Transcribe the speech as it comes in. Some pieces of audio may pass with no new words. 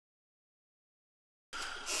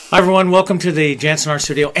Hi everyone, welcome to the Jansen Art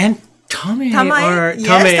Studio and Tame Art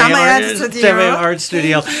Studio.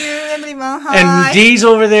 Thank you, everyone. Hi. And Dee's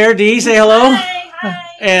over there. Dee, say hello. Hi.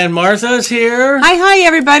 And Martha's here. Hi,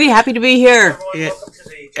 everybody. Happy to be here. Yeah.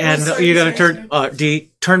 And you got to turn,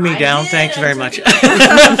 Dee, turn me down. Thanks very much.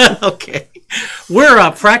 Okay.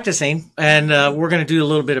 We're practicing, and we're going to do a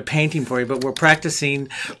little bit of painting for you, but we're practicing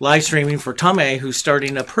live streaming for Tame, who's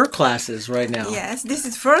starting up her classes right now. Yes, this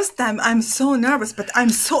is first time. I'm so nervous, but I'm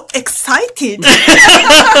so excited.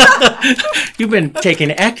 You've been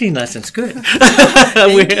taking acting lessons. Good.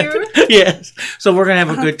 Thank you. Yes. So we're going to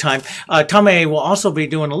have a good time. Tame will also be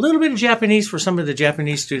doing a little bit of Japanese for some of the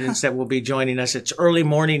Japanese students that will be joining us. It's early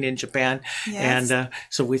morning in Japan, Yes. and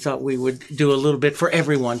so we thought we would do a little bit for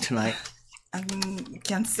everyone tonight.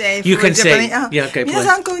 Can say You for can say. Japanese. Yeah, okay, 皆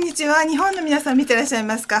さんこんにちは。日本の皆さん見てらっしゃい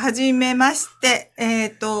ますか？はじめまして。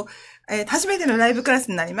初めてのライブクラス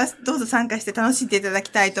になります。どうぞ参加して楽しんでいただ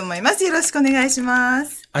きたいと思います。よろしくお願いしま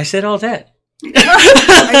す。I said all that.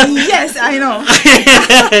 Yes, I know.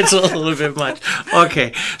 It's a little bit much.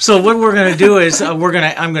 Okay. So what we're going to do is I'm going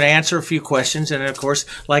to answer a few questions, and of course,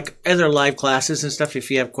 like other live classes and stuff,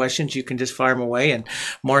 if you have questions, you can just fire them away, and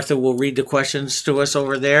Martha will read the questions to us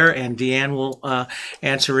over there, and Deanne will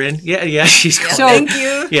answer in. Yeah, she's going. So, Thank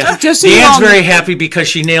you. Yeah, Just so you Deanne's all very happy because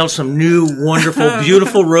she nailed some new, wonderful,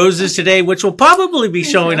 beautiful roses today, which will probably be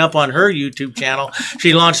showing up on her YouTube channel.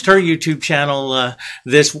 She launched her YouTube channel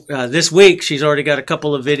this week. She's already got a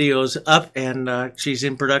couple of videos up, and she's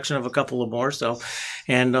in production of a couple of more. So,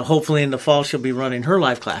 and hopefully in the fall she'll be running her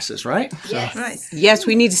live classes, right? Yes. Right. Yes,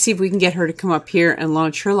 we need to see if we can get her to come up here and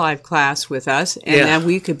launch her live class with us, and then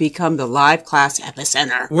we could become the live class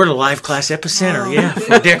epicenter. We're the live class epicenter, yeah,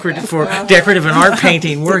 for decorative and art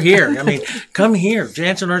painting. We're here. I mean, come here,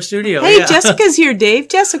 Jansen Art Studio. Hey, Yeah. Jessica's here, Dave.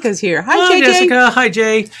 Jessica's here. Hi, JJ. Jessica. Hi,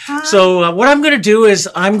 Jay. Hi. So what I'm going to do is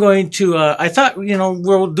I'm going to, I thought,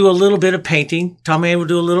 we'll do a little bit of painting. Tame will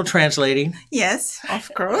do a little translating. Yes,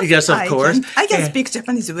 of course. Yes, of course. I can Yeah. speak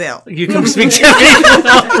Japanese well. You can speak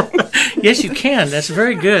Japanese. Yes, you can. That's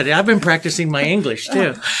very good. I've been practicing my English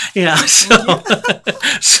too. Yeah.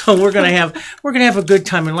 So we're gonna have a good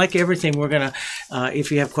time, and like everything, we're gonna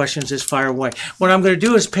if you have questions, just fire away. What I'm gonna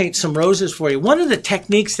do is paint some roses for you. One of the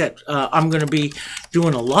techniques that I'm gonna be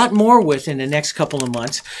doing a lot more with in the next couple of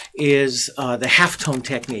months is the halftone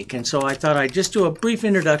technique. And so I thought I'd just do a brief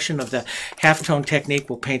introduction of the halftone technique.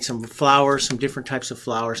 We'll paint some flowers, some different types of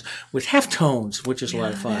flowers with halftones, which is a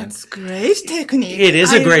lot of fun. That's great technique. It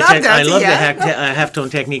is a great technique. I love yeah. the halftone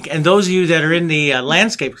technique. And those of you that are in the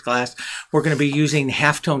landscape class, we're going to be using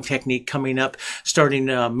halftone technique coming up starting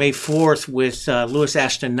May 4th with Louis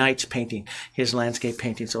Ashton Knight's painting, his landscape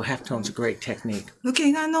painting. So halftone's a great technique. 風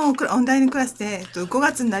景画のオンラインクラスで5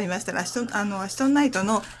月になりましたらアシトンナイト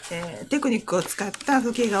の、テクニックを使った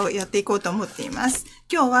風景画をやっていこうと思っています。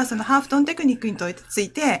今日はそのハーフトーンテクニックについ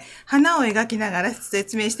て花を描きながら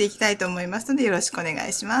説明していきたいと思いますのでよろしくお願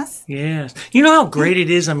いします。Yes. You know how great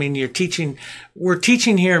it is? I mean, we're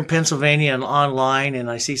teaching here in Pennsylvania and online,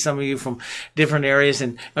 and I see some of you from different areas,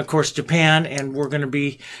 and of course Japan, and we're going to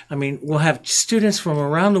be, we'll have students from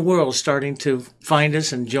around the world starting to find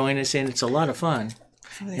us and join us in. It's a lot of fun.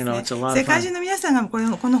 It's a lot 世 of 界 fun. 中の皆さんがこ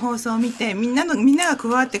の放送を見て、みんなが加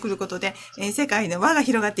わってくることで、世界の輪が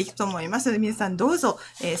広がっていくと思いますので、皆さんどうぞ、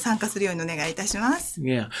参加するようにお願いいたします。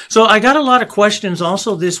Yeah. So I got a lot of questions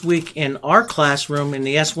also this week in our classroom, in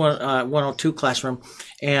the S102 classroom,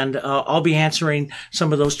 and I'll be answering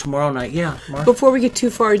some of those tomorrow night. Yeah, Mark? Before we get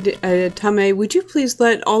too far, Tame, would you please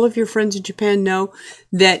let all of your friends in Japan know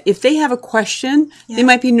that if they have a question, they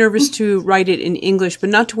might be nervous to write it in English, but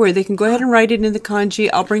not to worry. They can go ahead and write it in the kanji.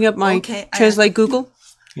 I'll bring up my Translate Google.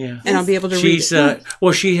 Yeah. And I'll be able to read it.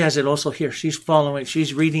 Well, she has it also here. She's following.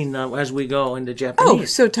 She's reading as we go into Japanese. Oh,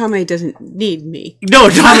 so Tame doesn't need me. No,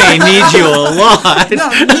 Tame needs you a lot.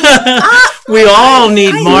 We all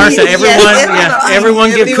need Martha. Everyone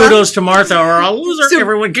give kudos to Martha, or I'll lose her.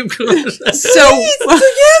 Everyone give kudos.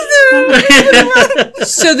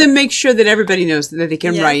 So then make sure that everybody knows that they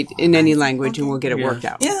can write in any language, and we'll get it worked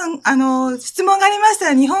out. 皆さん、質問がありました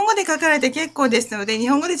ら日本語で書かれて結構ですので、日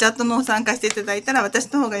本語でチャットの参加していただいたら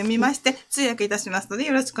私の方が読みまして通訳いたしますので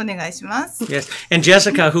よろしくお願いします。Yes, and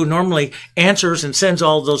Jessica, who normally answers and sends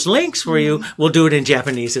all those links for you, will do it in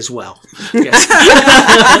Japanese as well. Yes.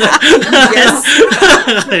 Yes.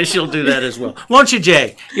 She'll do that as well. Won't you,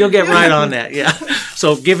 Jay? You'll get right on that. Yeah.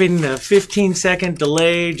 So giving the 15-second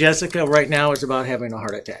delay, Jessica, right now is about having a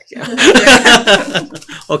heart attack. Yeah.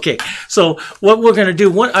 Okay. So what we're going to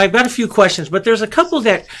do, I've got a few questions, but there's a couple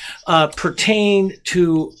that pertain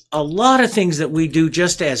to a lot of things that we do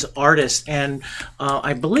just as artists. And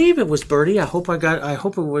I believe it was Bertie. I hope I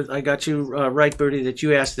got you right, Bertie, that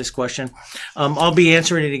you asked this question. I'll be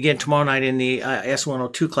answering it again tomorrow night in the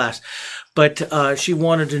S102 class. But she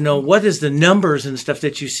wanted to know, what is the numbers and stuff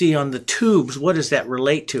that you see on the tubes? What does that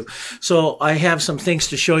relate to? So I have some things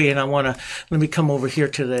to show you, and let me come over here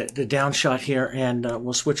to the down shot here, and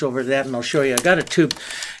we'll switch over to that, and I'll show you. I got a tube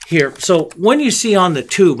here. So when you see on the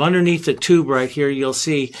tube, underneath the tube right here, you'll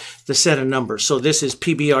see the set of numbers. So this is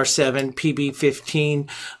PBR7,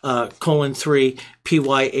 PB15:3,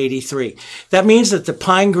 PY83. That means that the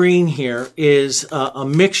pine green here is a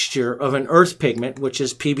mixture of an earth pigment, which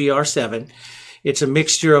is PBR7. It's a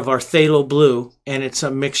mixture of our phthalo blue, and it's a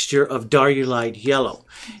mixture of diarylide yellow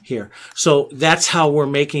here. So that's how we're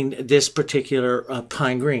making this particular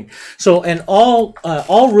pine green. So, and all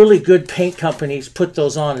really good paint companies put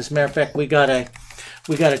those on. As a matter of fact, we got a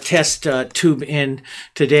test tube in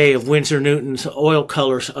today of Winsor Newton's oil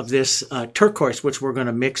colors of this turquoise, which we're going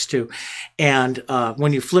to mix to. And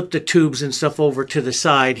when you flip the tubes and stuff over to the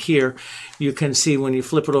side here, you can see when you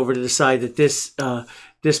flip it over to the side that this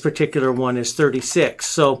particular one is 36.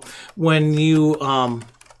 So when you are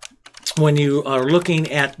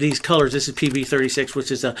looking at these colors, this is PB36,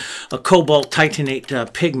 which is a cobalt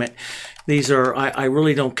titanate pigment. These are, I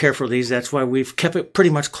really don't care for these. That's why we've kept it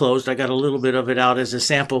pretty much closed. I got a little bit of it out as a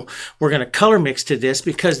sample. We're going to color mix to this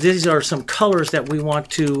because these are some colors that we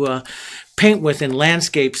want to paint with in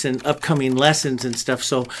landscapes and upcoming lessons and stuff.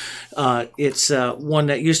 So it's one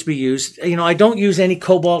that used to be used. You know, I don't use any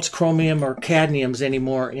cobalts, chromium, or cadmiums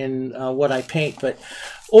anymore in what I paint, but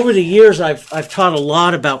over the years, I've taught a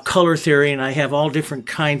lot about color theory, and I have all different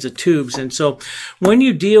kinds of tubes. And so when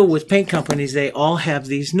you deal with paint companies, they all have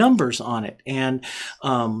these numbers on it. And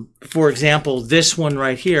for example, this one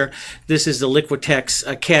right here, this is the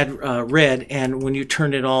Liquitex CAD red. And when you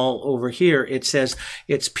turn it all over here, it says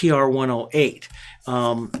it's PR108.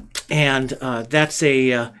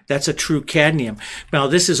 That's a true cadmium. Now,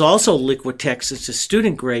 this is also Liquitex. It's a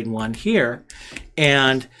student grade one here.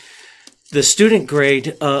 And the student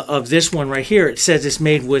grade of this one right here, it says it's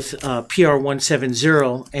made with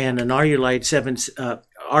PR170 and an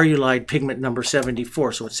Arulide pigment number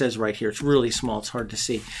 74. So it says right here, it's really small, it's hard to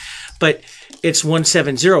see. But it's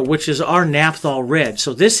 170, which is our naphthol red.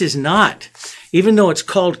 So this is not, even though it's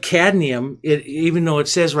called cadmium, even though it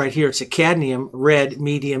says right here it's a cadmium red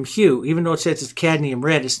medium hue, even though it says it's cadmium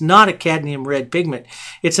red, it's not a cadmium red pigment.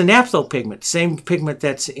 It's a naphthol pigment, same pigment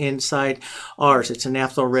that's inside ours. It's a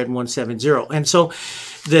naphthol red 170. And so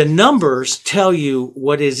the numbers tell you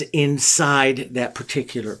what is inside that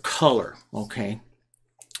particular color, okay?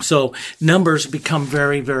 So numbers become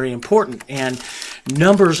very, very important, and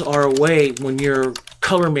numbers are a way when you're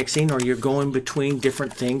color mixing or you're going between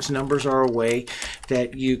different things. Numbers are a way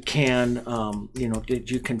that you can, that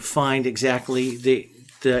you can find exactly the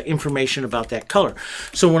information about that color.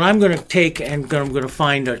 So when I'm going to take and I'm going to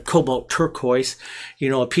find a cobalt turquoise, a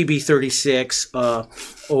PB36,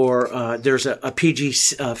 or there's a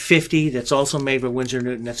PG50 that's also made by Winsor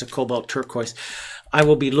Newton. That's a cobalt turquoise. I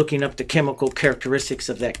will be looking up the chemical characteristics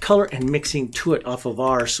of that color and mixing to it off of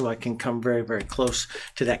ours so I can come very, very close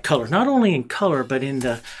to that color. Not only in color, but in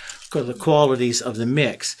the qualities of the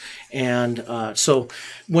mix. And so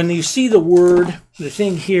when you see the word, the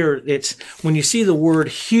thing here, it's when you see the word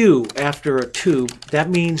hue after a tube, that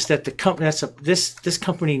means that the company, this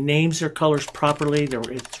company names their colors properly.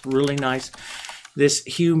 It's really nice. This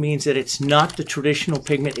hue means that it's not the traditional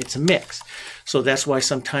pigment, it's a mix. So that's why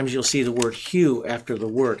sometimes you'll see the word hue after the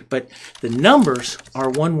word. But the numbers are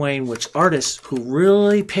one way in which artists who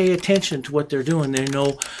really pay attention to what they're doing, they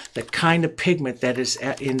know the kind of pigment that is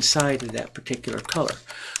inside of that particular color.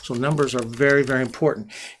 So numbers are very, very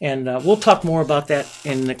important. And we'll talk more about that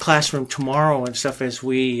in the classroom tomorrow and stuff as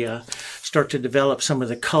we start to develop some of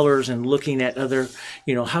the colors and looking at other,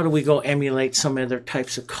 how do we go emulate some other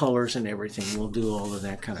types of colors and everything. We'll do all of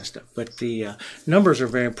that kind of stuff. But the numbers are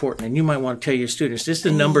very important. And you might want to tell your students, this is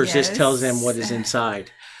the numbers, this tells them what is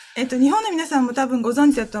inside. 日本の皆さんも多分ご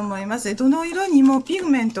存知だと思います。どの色にもピグ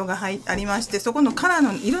メントがありまして、そこのカラー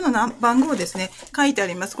の色の番号ですね、書いてあ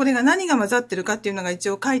ります。これが何が混ざってるかっていうのが一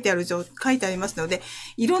応書いてありますので、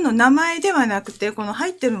色の名前ではなくて、この入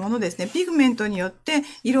ってるものですね、ピグメントによって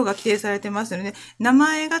色が規定されてますので、名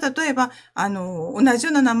前が例えば、同じよ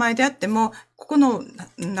うな名前であっても、ここの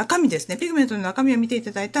中身ですね、ピグメントの中身を見てい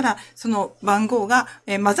ただいたら、その番号が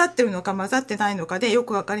混ざってるのか混ざってないのかでよ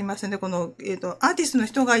くわかりますので、この、アーティストの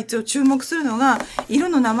人が一応注目するのが、色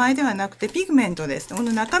の名前ではなくてピグメントです。こ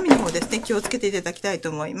の中身の方ですね、気をつけていただきたいと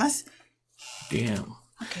思います。Damn.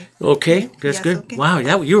 Okay, that's Yes, good. okay.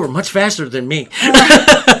 Wow, you were much faster than me.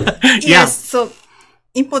 Yes, so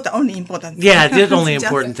important, only important. Yeah, the only Just-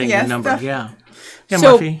 important thing, yes, the number. Yeah. Yeah,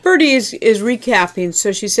 So Murphy. Bertie is recapping.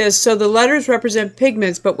 So she says, so the letters represent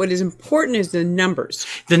pigments, but what is important is the numbers.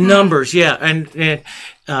 The numbers, yeah. And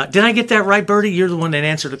did I get that right, Bertie? You're the one that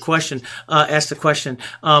answered the question, asked the question.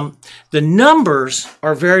 The numbers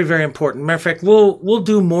are very, very important. Matter of fact, we'll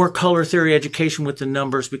do more color theory education with the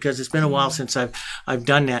numbers because it's been a while since I've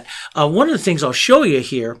done that. One of the things I'll show you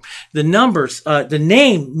here, the numbers, the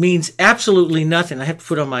name means absolutely nothing. I have to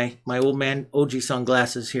put on my old man OG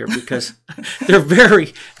sunglasses here because they're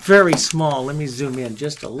very, very small. Let me zoom in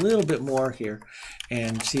just a little bit more here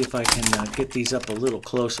and see if I can get these up a little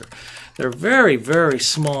closer. They're very, very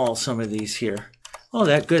small, some of these here. Oh,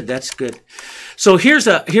 that's good. So here's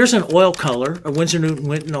an oil color, a Winsor Newton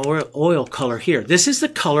Winton oil color here. This is the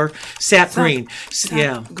color sap green.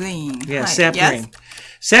 Sap green. Yeah, Right. sap Yes. green.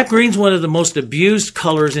 Sap green's one of the most abused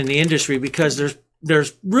colors in the industry because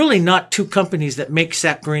there's really not two companies that make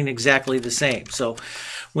sap green exactly the same. So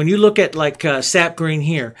when you look at like sap green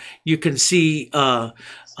here, you can see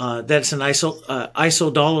that's an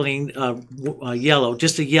isodolylene yellow,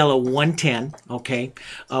 just a yellow 110, okay,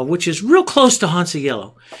 which is real close to Hansa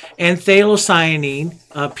yellow, and phthalocyanine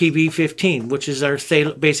PB15, which is our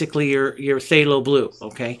basically your phthalo blue,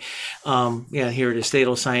 okay. Yeah, here it is,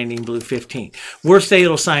 phthalocyanine blue 15. We're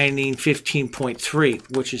phthalocyanine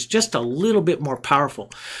 15.3, which is just a little bit more powerful.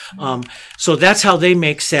 So that's how they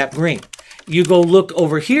make sap green. You go look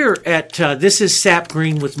over here at, this is sap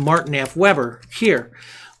green with Martin F. Weber here.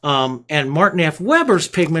 And Martin F. Weber's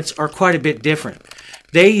pigments are quite a bit different.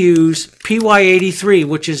 They use PY83,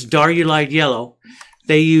 which is darulide yellow.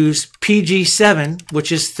 They use PG7,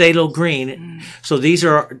 which is phthalo green. So these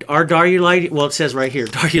are our darulide, well, it says right here,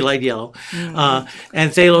 darulide yellow, and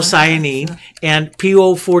phthalocyanine, and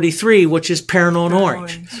PO43, which is Paranone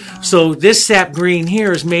orange. So this sap green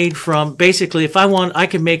here is made from, basically, if I want, I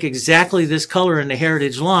can make exactly this color in the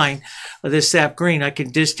Heritage line of this sap green. I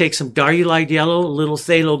can just take some darulide yellow, a little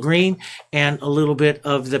phthalo green, and a little bit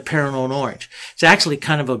of the Paranone orange. It's actually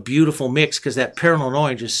kind of a beautiful mix because that Paranone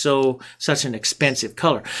orange is such an expensive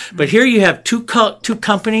color. But here you have two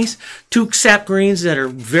companies, two sap greens that are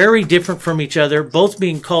very different from each other, both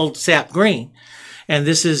being called sap green. And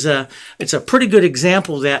this is it's a pretty good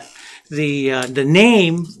example that the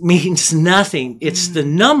name means nothing. It's the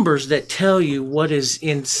numbers that tell you what is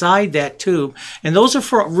inside that tube. And those are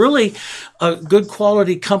for really good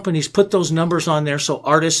quality companies put those numbers on there so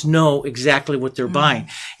artists know exactly what they're buying.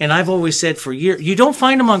 And I've always said for years, you don't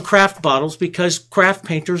find them on craft bottles because craft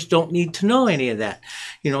painters don't need to know any of that.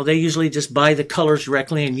 You know, they usually just buy the colors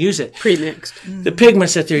directly and use it. Pre-mixed. The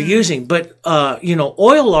pigments that they're using. But, you know,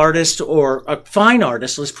 oil artists or fine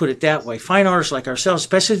artists, let's put it that way, fine artists like ourselves,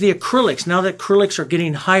 especially the acrylics, now that acrylics are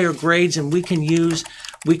getting higher grades and we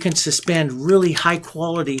can suspend really high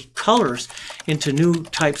quality colors into new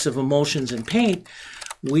types of emulsions and paint,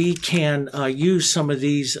 we can use some of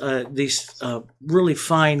these really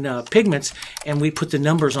fine pigments, and we put the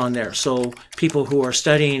numbers on there. So people who are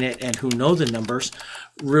studying it and who know the numbers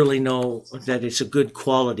really know that it's a good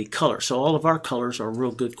quality color. So all of our colors are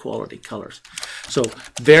real good quality colors. So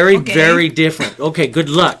very, very different. Okay, good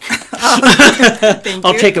luck.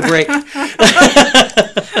 I'll take a break.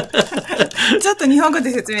 ちょっと日本語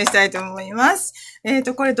で説明したいと思います。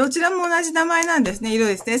これどちらも同じ名前なんですね。色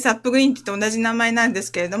ですね。サップグリーンって言って同じ名前なんで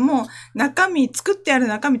すけれども、中身、作ってある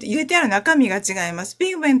中身と入れてある中身が違います。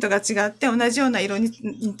ピグメントが違って同じような色に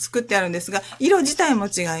作ってあるんですが、色自体も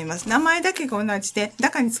違います。名前だけが同じで、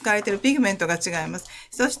中に使われているピグメントが違います。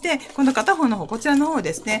そして、この片方の方、こちらの方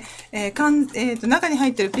ですね。中に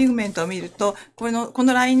入っているピグメントを見ると、こ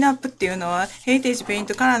のラインナップっていうのは、ヘイテージペイン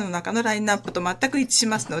トカラーの中のラインナップと全く一致し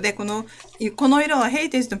ますので、この色はヘイ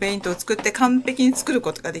テージのペイントを作って完璧に作る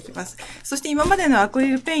ことができます。そして今までのアク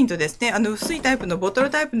リルペイントですね、薄いタイプのボトル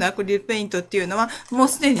タイプのアクリルペイントっていうのは、もう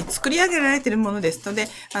すでに作り上げられているものですので、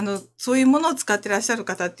そういうものを使ってらっしゃる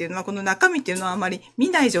方っていうのは、この中身っていうのはあまり見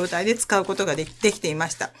ない状態で使うことができていま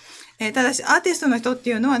した。ただし、アーティストの人って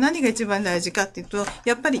いうのは何が一番大事かっていうと、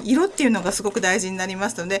やっぱり色っていうのがすごく大事になりま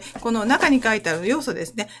すので、この中に書いてある要素で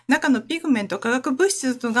すね、中のピグメント、化学物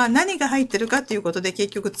質が何が入ってるかっていうことで、結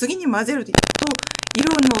局次に混ぜると、色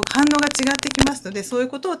の反応が違ってきますので、そういう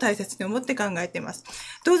ことを大切に思って考えています。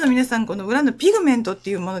どうぞ皆さん、この裏のピグメントって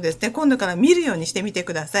いうものですね、今度から見るようにしてみて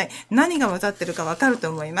ください。何が混ざってるかわかると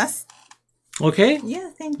思います。Okay?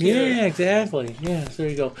 Yeah, thank you. Yeah, exactly. Yeah, so there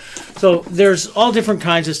you go. So there's all different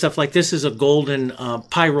kinds of stuff. Like this is a golden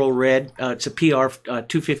pyro red. It's a PR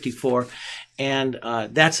 254. And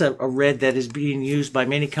that's a red that is being used by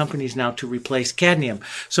many companies now to replace cadmium.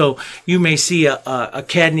 So you may see a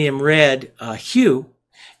cadmium red hue,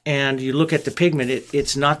 and you look at the pigment,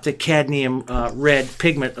 it's not the cadmium red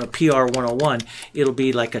pigment, a PR 101. It'll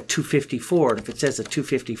be like a 254. And if it says a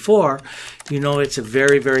 254, you know it's a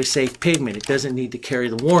very, very safe pigment. It doesn't need to carry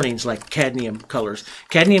the warnings like cadmium colors.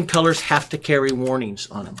 Cadmium colors have to carry warnings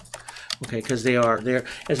on them, okay, because they are there.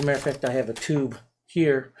 As a matter of fact, I have a tube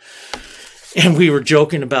here. And we were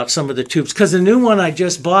joking about some of the tubes because the new one I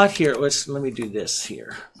just bought here was, let me do this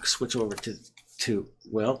here, switch over to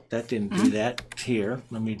well, that didn't do that here.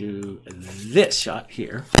 Let me do this shot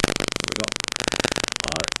here. There we go.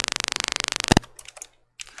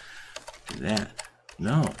 Do that.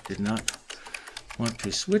 No, did not want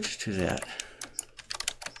to switch to that.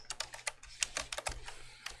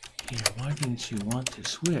 Here, why didn't you want to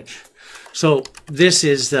switch? So this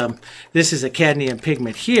is a cadmium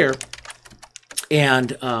pigment here.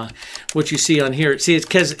 And what you see on here, see,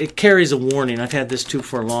 it carries a warning. I've had this too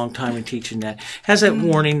for a long time in teaching that. Has that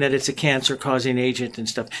warning that it's a cancer-causing agent and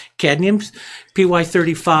stuff. Cadmiums,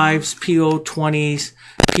 PY35s, PO20s,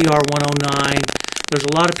 PR109. There's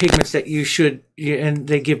a lot of pigments that you should, and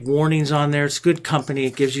they give warnings on there. It's good company.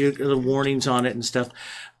 It gives you the warnings on it and stuff.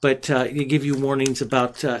 But they give you warnings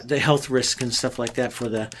about the health risks and stuff like that for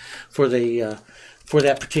that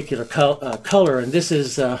particular color. And this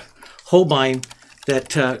is Holbein.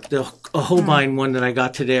 The Holbein one that I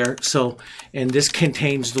got to there. So, and this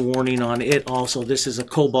contains the warning on it also. This is a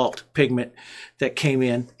cobalt pigment that came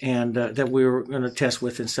in and that we were going to test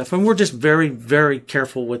with and stuff. And we're just very, very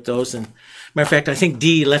careful with those. And matter of fact, I think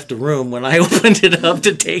Dee left the room when I opened it up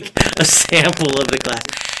to take a sample of the glass.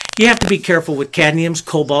 You have to be careful with cadmiums,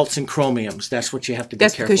 cobalts, and chromiums. That's what you have to be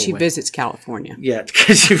careful with. That's because she visits California. Yeah,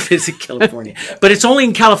 because you visit California. But it's only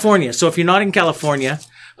in California. So if you're not in California,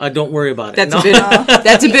 don't worry about it.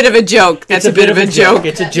 That's a bit of a joke. That's a bit of a joke.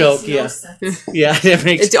 It's a joke, yeah. Yeah,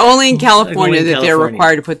 it's only in California that they're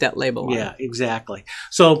required to put that label on. Yeah, exactly.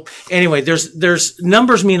 So anyway, there's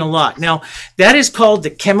numbers mean a lot. Now, that is called the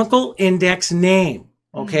chemical index name.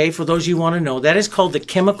 Okay, for those you want to know, that is called the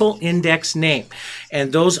chemical index name.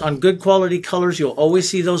 And those on good quality colors, you'll always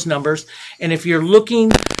see those numbers. And if you're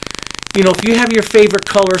looking, you know, if you have your favorite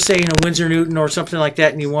color, say in a Winsor Newton or something like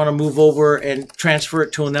that, and you want to move over and transfer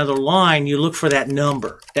it to another line, you look for that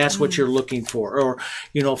number. That's what you're looking for. Or,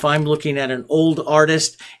 you know, if I'm looking at an old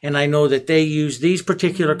artist and I know that they use these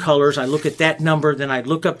particular colors, I look at that number, then I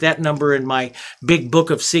look up that number in my big book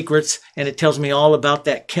of secrets, and it tells me all about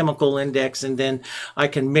that chemical index, and then I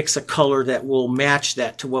can mix a color that will match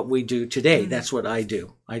that to what we do today. That's what I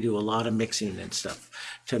do. I do a lot of mixing and stuff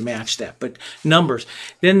to match that. But numbers.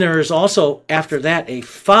 Then there is also, after that, a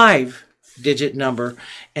 5-digit number.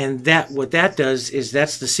 And that what that does is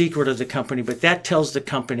that's the secret of the company. But that tells the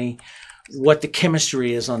company what the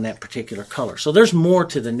chemistry is on that particular color. So there's more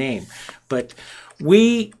to the name. But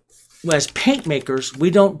we, as paint makers,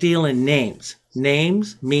 we don't deal in names.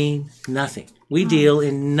 Names mean nothing. We deal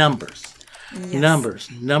in numbers. Yes.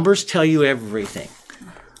 Numbers tell you everything.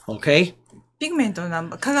 Okay? ピグメントのナン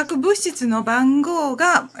バー、化学物質の番号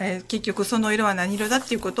が、結局その色は何色だっ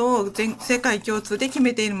ていうことを世界共通で決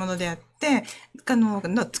めているものであって、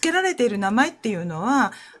付けられている名前っていうの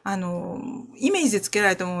は、イメージで付けら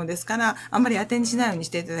れたものですから、あんまり当てにしないようにし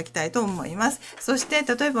ていただきたいと思います。そして、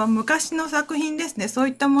例えば昔の作品ですね、そう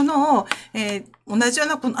いったものを、同じよう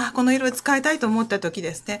なこの色を使いたいと思った時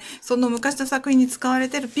ですね、その昔の作品に使われ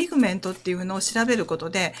ているピグメントっていうのを調べること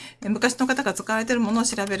で、昔の方が使われているものを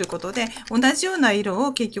調べることで、同じような色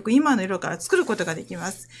を結局今の色から作ることができ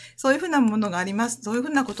ます。そういうふうなものがあります。そういうふう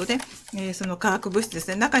なことで、その化学物質です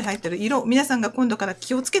ね、中に入っている色、皆さんが今度から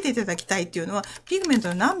気をつけていただきたいっていうのは、ピグメント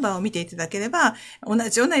のナンバーを見ていただければ、同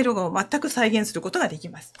じような色を全く再現することができ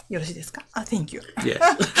ます。よろしいですか？Thank you. Yes.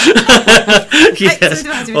 Yes.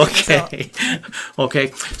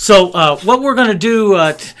 Okay. So, what we're going to do,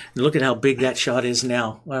 look at how big that shot is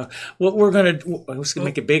now. What we're going to, let's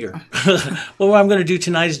make it bigger. What I'm going to do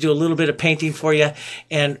tonight is do a little bit of painting for you.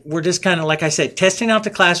 And we're just kind of, like I said, testing out the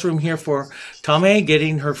classroom here for Tame,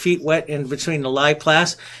 getting her feet wet in between the live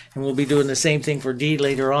class. And we'll be doing the same thing for Dee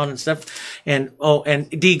later on and stuff. And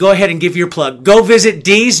Dee, go ahead and give your plug. Go visit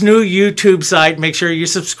Dee's new YouTube site. Make sure you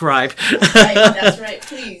subscribe. Right, that's right,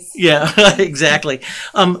 please. Yeah, exactly.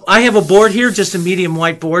 I have a board here, just a medium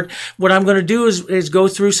white board. What I'm going to do is go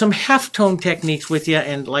through some halftone techniques with you.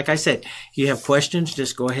 And like I said, you have questions,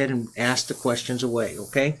 just go ahead and ask the questions away,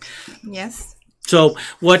 okay? Yes. So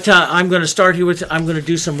what I'm going to start here with, I'm going to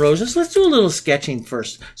do some roses. Let's do a little sketching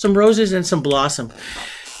first. Some roses and some blossom.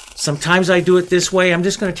 Sometimes I do it this way. I'm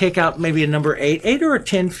just going to take out maybe a number 8 or a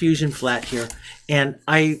 10 fusion flat here. And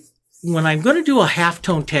when I'm going to do a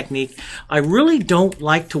halftone technique, I really don't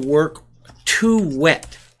like to work too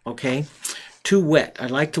wet, okay? Too wet. I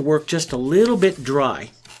like to work just a little bit dry.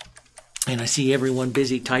 And I see everyone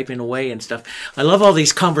busy typing away and stuff. I love all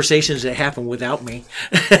these conversations that happen without me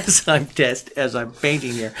as I'm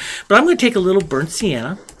painting here. But I'm going to take a little burnt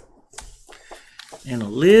sienna and a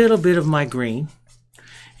little bit of my green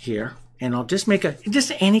here, and I'll just make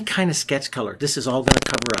just any kind of sketch color. This is all going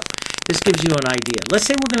to cover up. This gives you an idea. Let's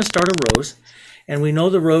say we're going to start a rose, and we know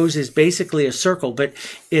the rose is basically a circle, but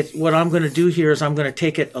what I'm going to do here is I'm going to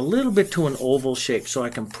take it a little bit to an oval shape so I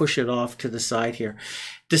can push it off to the side here.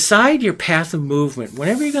 Decide your path of movement.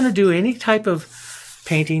 Whenever you're going to do any type of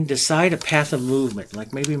painting, decide a path of movement.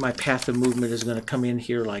 Like maybe my path of movement is going to come in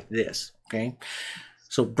here like this, okay?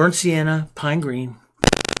 So burnt sienna, pine green,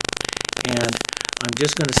 and I'm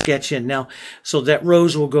just going to sketch in now. So that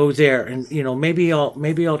rose will go there, and you know, maybe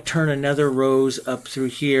I'll turn another rose up through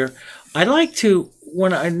here. I like to I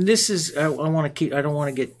want to keep. I don't want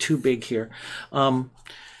to get too big here.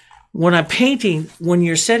 When I'm painting, when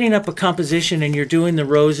you're setting up a composition and you're doing the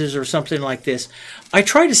roses or something like this, I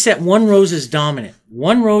try to set one rose as dominant,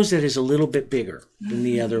 one rose that is a little bit bigger than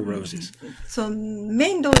the other roses. So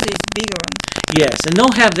main rose is bigger one. Yes, and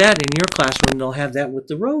they'll have that in your classroom. They'll have that with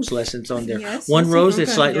the rose lessons on there. Yes, one yes, rose okay,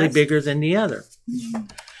 that's slightly yes. bigger than the other.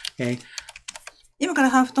 Okay. 今か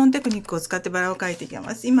らハーフトーンテクニックを使ってバラを描いていき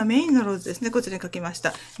ます。今メインのローズですね。こちらに描きまし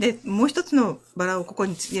た。で、もう一つのバラをここ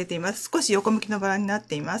に入れています。少し横向きのバラになっ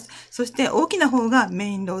ています。そして大きな方がメ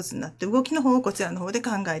インローズになって、動きの方をこちらの方で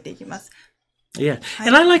考えていきます。Yeah,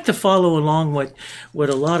 and I like to follow along what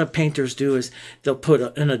a lot of painters do is they'll put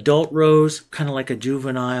an adult rose, kind of like a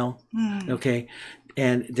juvenile, okay,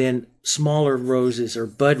 and then smaller roses or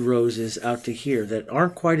bud roses out to here that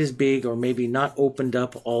aren't quite as big or maybe not opened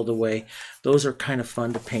up all the way. Those are kind of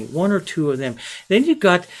fun to paint. One or two of them. Then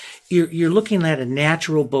you're looking at a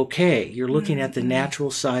natural bouquet. You're looking at the natural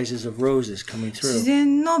sizes of roses coming through. 自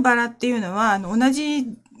然のバラっていうのは同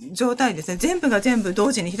じ状態ですね。全部が全部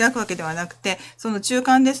同時に開くわけではなくて、その中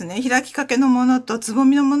間ですね。開きかけのものとつぼ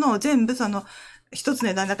みのものを全部その一つの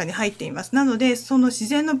枝の中に入っています。なので、その自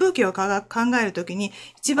然のブーケを考えるときに、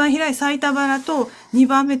一番咲いたバラと、二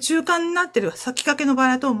番目中間になっている咲きかけのバ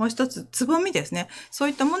ラと、もう一つつぼみですね。そう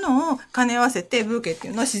いったものを兼ね合わせて、ブーケってい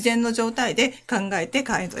うのは自然の状態で考えて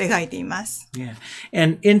描いています。Yeah.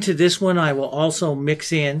 And into this one, I will also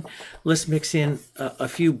let's mix in a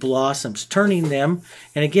few blossoms, turning them.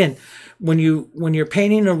 And again, when you're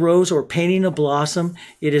painting a rose or painting a blossom,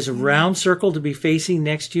 it is a round circle to be facing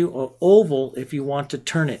next to you, or oval if you want to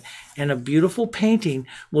turn it. And a beautiful painting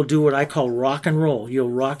will do what I call rock and roll.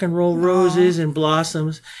 You'll rock and roll roses and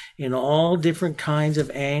blossoms in all different kinds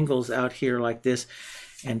of angles out here like this,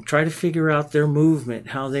 and try to figure out their movement,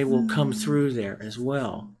 how they will come through there as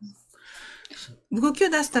well. 動きを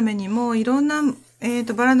出すためにも、いろんな、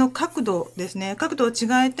バラの角度ですね。角度を違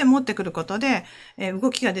えて持ってくることで、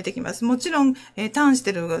動きが出てきます。もちろん、ターンし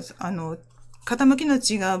てる、傾きの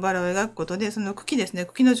違うバラを描くことで、その茎ですね。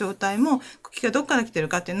茎の状態も、茎がどこから来てる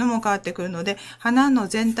かっていうのも変わってくるので、花の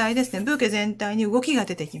全体ですね。ブーケ全体に動きが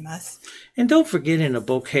出てきます。And don't forget, in a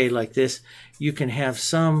bouquet like this, you can have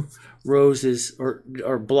some roses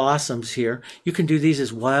or blossoms here. You can do these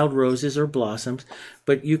as wild roses or blossoms,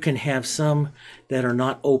 but you can have some that are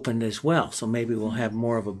not opened as well. So maybe we'll have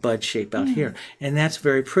more of a bud shape out here. And that's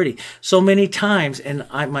very pretty. So many times, and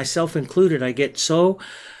I myself included, I get so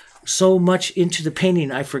much into the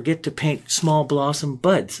painting, I forget to paint small blossom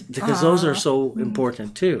buds because those are so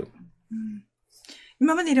important too.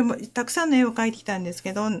 今までたくさんの絵を描いてきたんです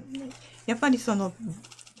けど、やっぱりその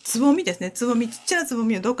つぼみですね。ちっちゃなつぼ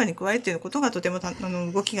みをどっかに加えるということがとても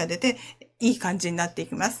動きが出ていい感じになってい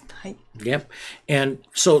きます。はい。Yep. And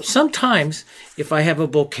so sometimes if I have a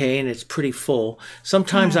bouquet and it's pretty full,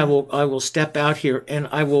 sometimes I will step out here and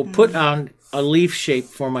I will put on a leaf shape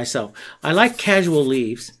for myself. I like casual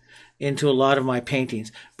leaves into a lot of my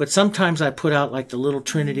paintings, but sometimes I put out like the little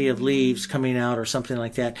trinity of leaves coming out or something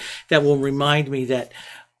like that. That will remind me that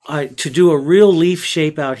to do a real leaf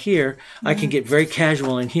shape out here, I can get very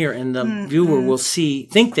casual in here, and the viewer will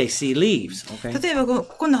think they see leaves. Okay? 例えばこ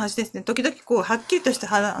この端ですね。時々はっきりとした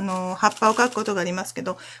葉っぱを描くことがありますけ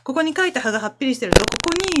ど、ここに描いた葉がはっきりしてると、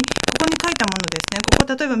ここに書いたものですね。こ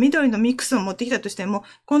こ例えば緑のミックスを持ってきたとしても、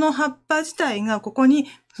この葉っぱ自体がここに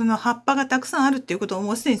その葉っぱがたくさんあるっていうことを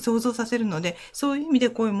もうすでに想像させるので、そういう意味で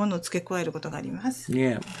こういうものを付け加えることがあります。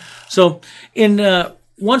Yeah. So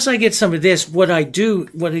once I get some of this, what I do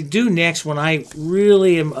next when I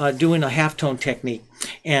really am doing a halftone technique,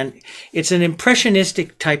 and it's an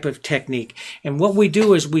impressionistic type of technique. And what we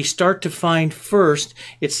do is we start to find first,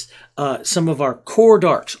 it's some of our core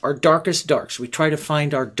darks, our darkest darks. We try to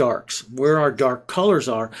find our darks, where our dark colors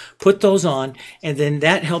are, put those on, and then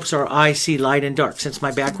that helps our eye see light and dark, since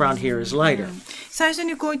my background here is lighter. 最初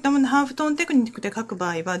にこういったもの、ハーフトーンテクニックで書く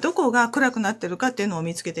場合は、どこが暗くなってるかっていうのを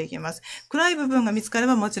見つけていきます。暗い部分が見つかれ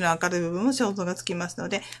ば、もちろん明るい部分も想像がつきますの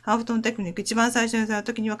で、ハーフトーンテクニック一番最初にする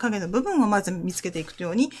ときには影の部分をまず見つけていく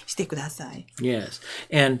ようにしてください。Yes.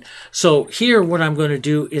 And so here what I'm going to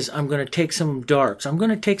do is I'm going to take some darks. I'm going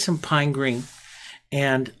to take some pine green,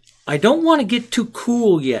 and I don't want to get too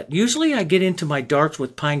cool yet. Usually I get into my darks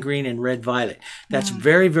with pine green and red violet. That's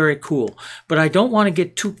very, very cool. But I don't want to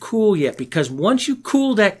get too cool yet, because once you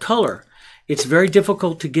cool that color, it's very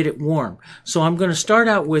difficult to get it warm. So I'm going to start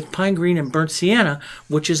out with pine green and burnt sienna,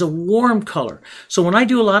 which is a warm color. So when I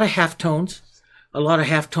do a lot of halftones, a lot of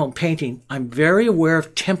halftone painting, I'm very aware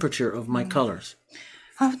of temperature of my colors.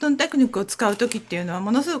 ハーフトーンテクニックを使うときっていうのは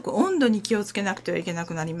ものすごく温度に気をつけなくてはいけな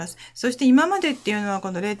くなります。そして今までっていうのは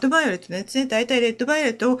このレッドバイオレットですね。大体レッドバイオレ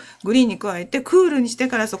ットをグリーンに加えてクールにして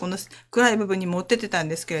からそこの暗い部分に持ってってたん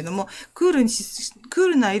ですけれども、クー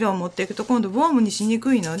ルな色を持っていくと今度ウォームにしに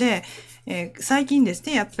くいので、最近です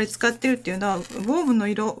ね、やっぱり使ってるっていうのは、ウォ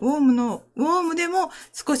ームでも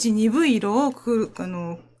少し鈍い色を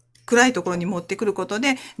暗いところに持ってくること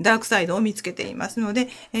でダークサイドを見つけていますので、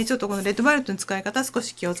ちょっとこのレッドバイオレットの使い方少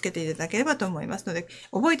し気をつけていただければと思いますので、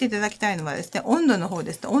覚えていただきたいのはですね、温度の方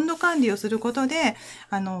ですね。温度管理をすることで、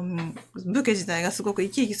ブケ自体がすごく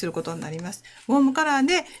生き生きすることになります。ウォームカラー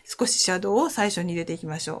で少しシャドウを最初に入れていき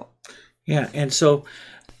ましょう。Yeah, and so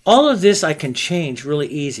all of this I can change really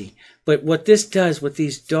easy. But what this does with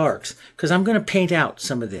these darks, because I'm going to paint out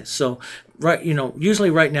some of this. So, usually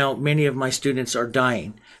right now, many of my students are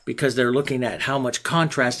dying because they're looking at how much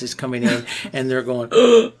contrast is coming in and they're going,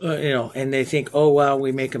 and they think, oh, wow,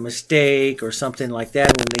 we make a mistake or something like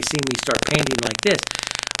that when they see me start painting like this.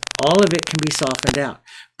 All of it can be softened out.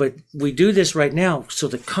 But we do this right now so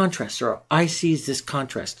the contrast, or our eye sees this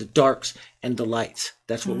contrast, the darks and the lights.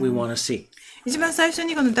 That's what we want to see. 一番最初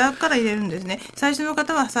にこのダークカラー入れるんですね。最初の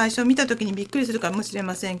方は最初見た時にびっくりするかもしれ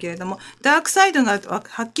ませんけれども、ダークサイドが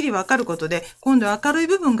はっきりわかることで、今度明るい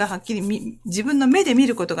部分がはっきり自分の目で見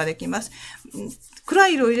ることができます。暗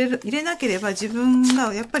い色を入れなければ自分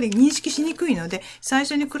がやっぱり認識しにくいので、最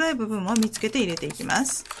初に暗い部分を見つけて入れていきま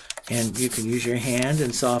す。And you can use your hand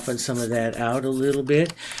and soften some of that out a little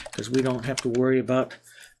bit, because we don't have to worry about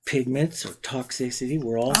pigments or toxicity.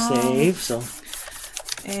 We're all safe, so.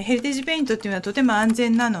 ヘリテージペイントっていうのはとても安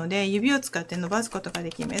全なので、指を使って伸ばすことが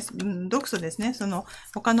できます。毒素ですね。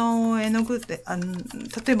他の絵の具って、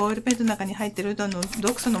例えばオイルペイントの中に入っている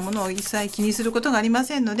毒素のものを一切気にすることがありま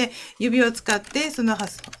せんので、指を使って、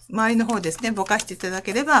周りの方ですね、ぼかしていただ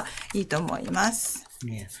ければいいと思います。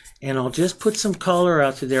Yeah. And I'll just put some color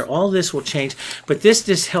out through there. All this will change, but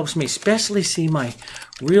this helps me especially see my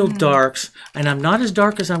real darks. And I'm not as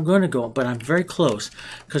dark as I'm going to go, but I'm very close,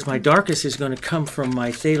 because my darkest is going to come from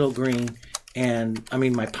my phthalo green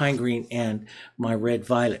my pine green and my red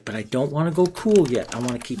violet. But I don't want to go cool yet. I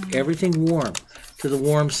want to keep everything warm to the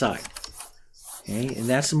warm side. Okay, and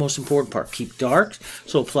that's the most important part. Keep dark.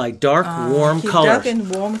 So apply dark, warm colors. Dark and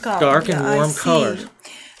warm colors. Dark and warm colors.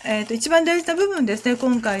 一番大事な部分ですね、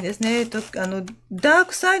今回ですね。ダー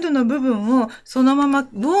クサイドの部分をそのまま、ウォ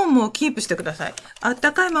ームをキープしてください。あっ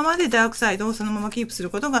たかいままでダークサイドをそのままキープする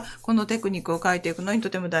ことが、このテクニックを描いていくのにと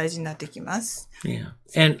ても大事になってきます。Yeah.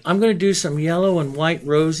 And I'm going to do some yellow and white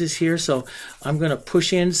roses here, so I'm going to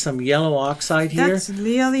push in some yellow oxide here. That's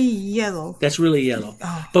really yellow. That's really yellow.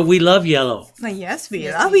 Oh. But we love yellow. Yes,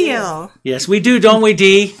 we love yellow. Yes, we do, don't we,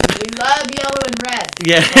 Dee? We love yellow and red.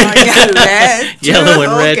 Yeah. Red. Yellow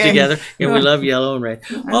and red together. Yeah, we love yellow and red.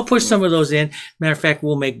 I'll push some of those in. Matter of fact,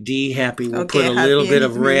 we'll make Dee happy. We'll put a little bit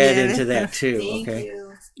of red into that too. Thank okay. you.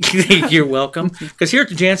 You're welcome. Because here at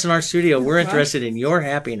the Jansen Art Studio, we're interested in your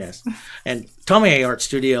happiness. And Tomei Art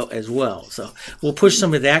Studio as well. So we'll push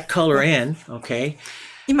some of that color in, okay?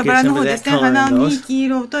 今バラの方ですね、花に黄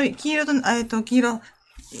色と、イエロ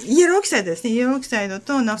ーオキサイドですね。イエローオキサイド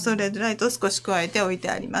とナフソレッドライトを少し加えておいて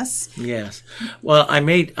あります。Yes. Well, I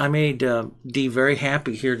made Dee very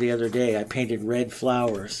happy here the other day. I painted red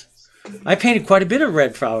flowers. I painted quite a bit of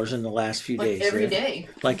red flowers in the last few days. Every day.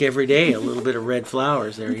 Like every day, a little bit of red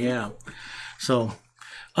flowers there, yeah. So,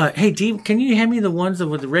 Hey, Dee, can you hand me the ones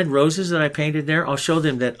with the red roses that I painted there? I'll show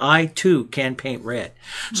them that I, too, can paint red.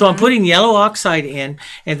 So I'm putting yellow oxide in,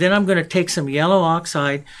 and then I'm going to take some yellow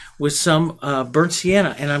oxide with some burnt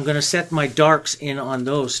sienna, and I'm going to set my darks in on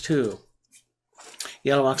those, too.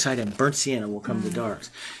 Yellow oxide and burnt sienna will come to darks.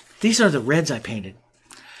 These are the reds I painted.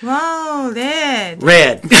 Wow, red.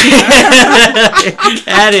 Red. That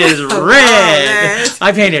is red.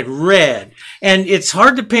 I painted red. And it's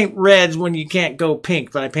hard to paint reds when you can't go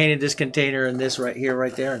pink, but I painted this container and this right here,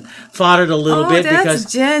 right there, and fought it a little bit that's because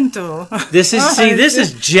gentle. this is, see, this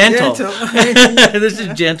is gentle. This is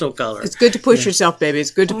gentle color. It's good to push yourself, baby.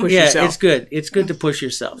 It's good to push yourself. Yeah, it's good. It's good to push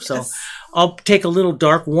yourself. So I'll take a little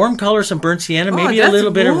dark, warm color, some burnt sienna, maybe a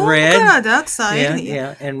little bit of red. Dark side.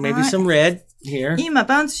 Yeah, and maybe some red here. 今、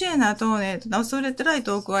バーントシエナとね、ソレットライ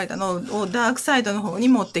トを加えたのをダークサイドの方に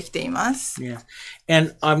持ってきています。Yeah.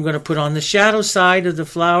 And I'm going to put on the shadow side of the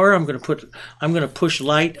flower, I'm going to push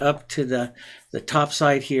light up to the top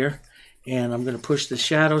side here. And I'm going to push the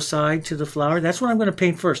shadow side to the flower. That's what I'm going to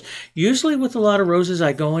paint first. Usually with a lot of roses,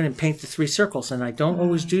 I go in and paint the 3 circles, and I don't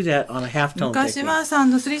always do that on a halftone 昔 technique. は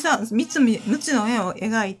3つの絵を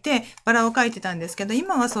描いてバラを描いてたんですけど、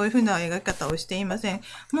今はそういう風な描き方をしていません。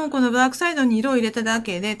もうこのダークサイドに色を入れただ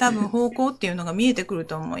けで多分方向っていうのが見えてくる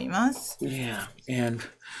と思います。Yeah, and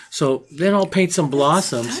so then I'll paint some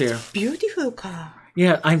blossoms here. Beautiful color.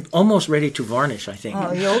 Yeah, I'm almost ready to varnish, I think.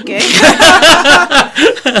 Oh, you okay?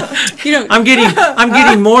 You know, I'm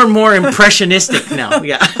getting more and more impressionistic now.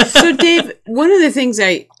 Yeah. so Dave, one of the things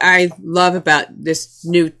I love about this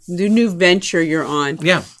new venture you're on,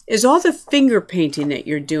 Yeah. is all the finger painting that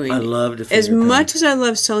you're doing. I love the As finger much as I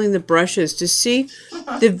love selling the brushes, to see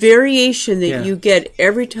the variation that you get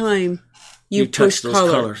every time you push touch those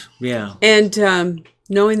color. colors. Yeah. And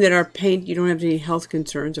knowing that our paint, you don't have any health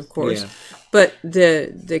concerns, of course, Yeah. but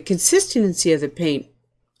the consistency of the paint,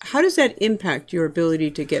 how does that impact your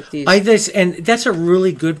ability to get these? And that's a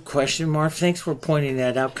really good question, Marv. Thanks for pointing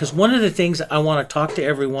that out. Because one of the things I want to talk to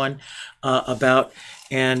everyone about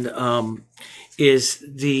and is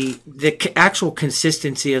the actual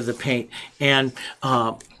consistency of the paint and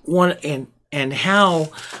and how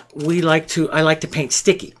I like to paint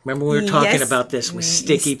sticky. Remember we were talking Yes. about this with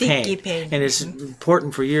sticky paint. And it's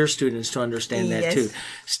important for your students to understand that Yes. too.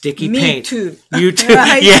 Sticky Me paint. too. You too.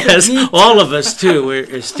 Right. Yes. Me too. All of us too.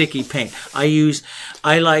 We're sticky paint. I use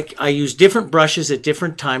different brushes at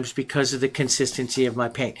different times because of the consistency of my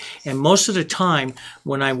paint. And most of the time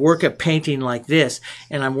when I work at painting like this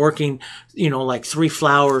and I'm working, like 3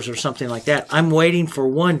 flowers or something like that, I'm waiting for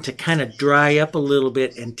one to kind of dry up a little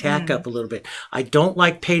bit and tack up a little bit. I don't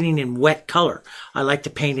like painting in wet color. I like to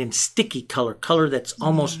paint in sticky color that's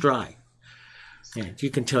almost dry. And you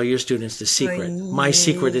can tell your students the secret. My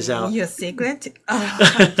secret is out. Your secret?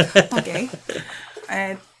 Okay.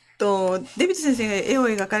 デビッド先生が絵を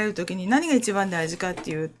描かれるときに何が一番大事かって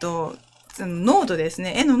いうと、その濃度です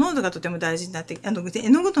ね。絵の濃度がとても大事になって、絵の具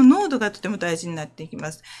の濃度がとても大事になっていきま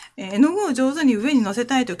す。絵の具を上手に上に乗せ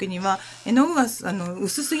たいときには、絵の具が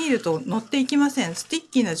薄すぎると乗っていきません。スティッ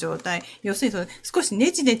キーな状態。要するに少しネ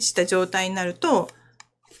チネチした状態になると、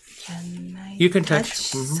You can touch.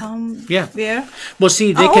 Somewhere? Yeah. Well,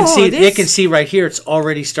 see, they can see right here. It's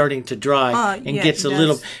already starting to dry and gets a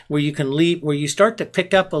little where you start to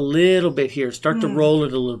pick up a little bit here, start to roll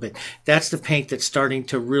it a little bit. That's the paint that's starting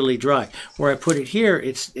to really dry. Where I put it here,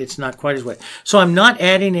 it's not quite as wet. So I'm not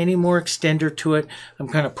adding any more extender to it. I'm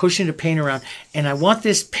kind of pushing the paint around, and I want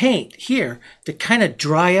this paint here to kind of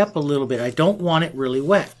dry up a little bit. I don't want it really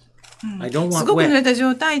wet. I don't want すごく濡 wet. れた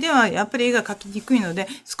状態ではやっぱり絵が描きにくいので、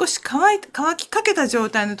少し乾きかけた状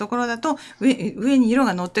態のところだと上に色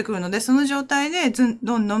が乗ってくるので、その状態で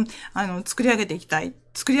どんどん作り上げ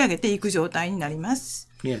ていく状態になります。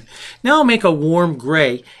Yeah. Now I'll make a warm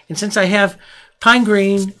gray, and since I have pine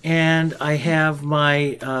green and I have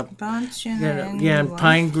my burnt sienna and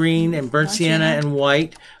pine green and burnt sienna and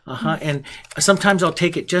white, and sometimes I'll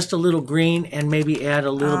take it just a little green and maybe add a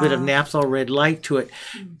little bit of naphthol red light to it,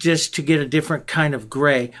 just to get a different kind of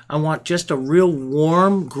gray. I want just a real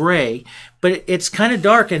warm gray, but it's kind of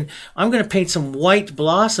dark, and I'm going to paint some white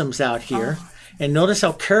blossoms out here, and notice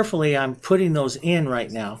how carefully I'm putting those in right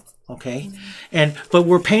now. Okay, but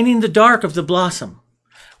we're painting the dark of the blossom.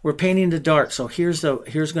 We're painting the dark. So here's going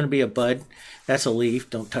to be a bud. That's a leaf.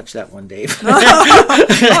 Don't touch that one, Dave.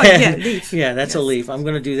 Leaf. Yeah, that's a leaf. I'm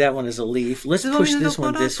going to do that one as a leaf. Let's push this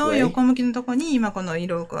one this と way. 横向きのところに今この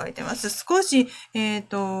色を加えてます。少し、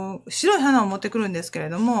白い花を持ってくるんですけれ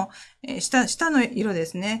ども、下の色で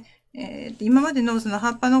すね。今までのその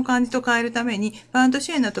葉っぱの感じと変えるために、バーント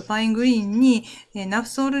シエナとパイングリーンに、ナフ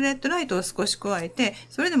ソールレッドライトを少し加えて、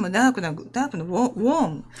それでもダークのウォ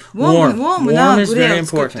ームなグレーを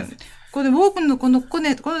作ってる。これ、ウォームのこの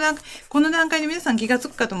段階で皆さん気がつ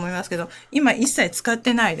くかと思いますけど、今一切使っ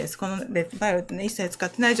てないです。このバイオレットね、一切使っ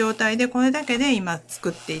てない状態で、これだけで今作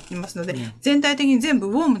っていきますので、全体的に全部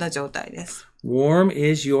ウォームな状態です。Warm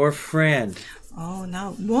is your friend. Oh,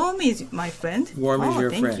 now warm is my friend. Warm is your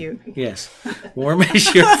thank friend. You. Yes. Warm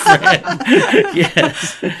is your friend.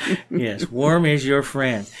 Yes. Yes. Warm is your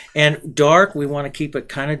friend. And dark, we want to keep it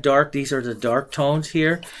kind of dark. These are the dark tones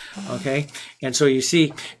here. Okay. And so you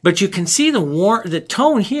see, but you can see the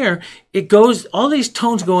tone here. It goes, all these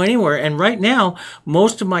tones go anywhere. And right now,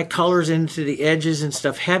 most of my colors into the edges and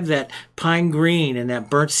stuff have that pine green and that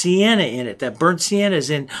burnt sienna in it. That burnt sienna is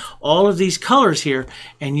in all of these colors here.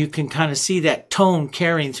 And you can kind of see that tone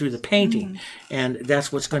carrying through the painting. And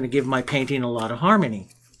that's what's going to give my painting a lot of harmony.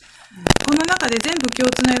 この中で全部共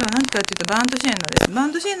通の色は何かというとバーントシエナです。バー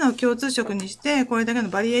ントシエナを共通色にして、これだけの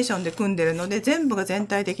バリエーションで組んでるので、全部が全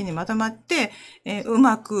体的にまとまって、う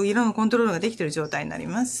まく色のコントロールができている状態になり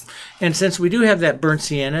ます。And since we do have that burnt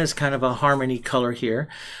sienna as kind of a harmony color here,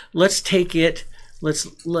 let's take it, let's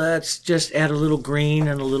just add a little green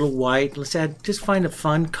and a little white. Let's just find a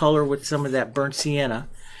fun color with some of that burnt sienna.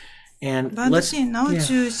 And バーントシエナを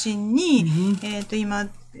中心に、今、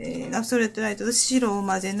ナフソールレッドライトと白を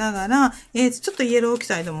混ぜながら、ちょっとイエローオキ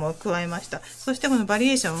サイドも加えました。そしてこのバリ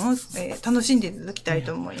エーションを、楽しんでいただきたい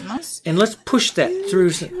と思います。And let's push that through.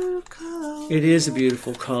 It is a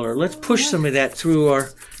beautiful color. Let's push some of that through our,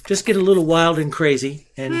 just get a little wild and crazy.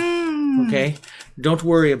 And, okay, don't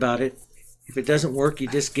worry about it. If it doesn't work, you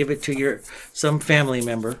just give it to some family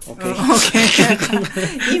member. Okay.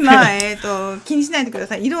 Okay. 今、気にしないでくだ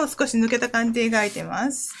さい。色を少し抜けた感じで描いて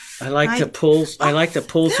ます。I like to pull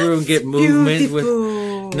through and get movement with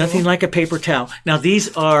nothing like a paper towel. Now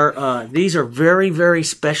these are very, very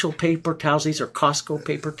special paper towels. These are Costco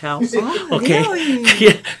paper towels. Okay. Really?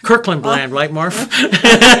 Yeah. Kirkland brand, right, Marv?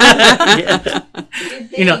 Yeah.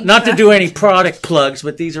 You know, not to do any product plugs,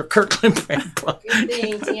 but these are Kirkland brand plugs. Good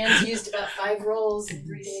thing. Dan's used about 5 rolls in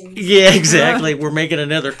 3 days. Yeah, exactly. We're making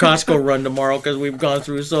another Costco run tomorrow because we've gone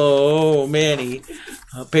through so many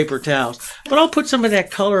paper towels. But I'll put some of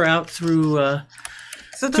that color out through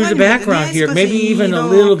the background here. Maybe even a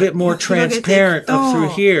little bit more transparent up through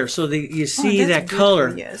here so that you see that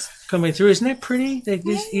color coming through. Isn't that pretty?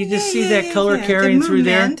 You just see that color carrying through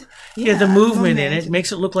there. Yeah, the movement in it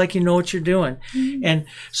makes it look like you know what you're doing. And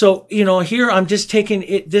so, you know, here I'm just taking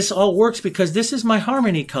it. This all works because this is my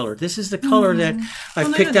harmony color. This is the color that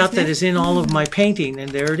I've picked out that is in all of my painting.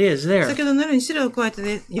 And there it is there. 先ほどの色に白を加えた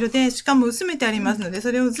色で、しかも薄めてありますので、そ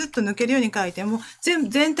れをずっと抜けるように描いても、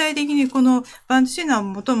全体的にこのバントシーナを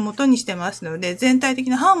元にしてますので、全体的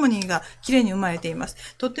なハーモニーが綺麗に生まれています。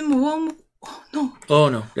とってもウォーム、Oh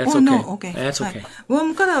no, that's oh, okay. No, okay. That's okay. ウォー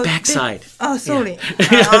ムカラー Backside. Oh, sorry.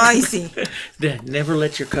 I see. Never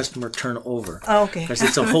let your customer turn over. Okay. Because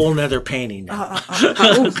it's a whole nother painting now.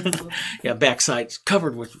 Yeah, backside's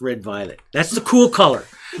covered with red violet. That's the cool color.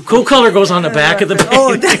 Cool color goes on the back of the painting.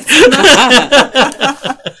 Oh, that's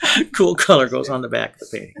not... Cool color goes on the back of the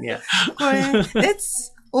painting. Yeah. これ、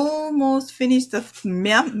let's almost finish the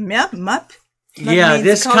map. Yeah,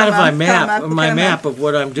 this kind of my map of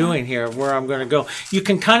what I'm doing here, of where I'm going to go. You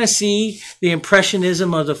can kind of see the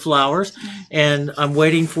impressionism of the flowers, and I'm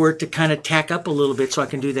waiting for it to kind of tack up a little bit so I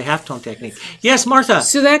can do the halftone technique. Yes, Martha?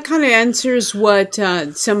 So that kind of answers what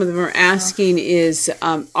some of them are asking is,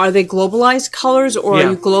 are they globalized colors or are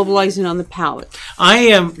you globalizing on the palette?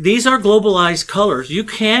 These are globalized colors. You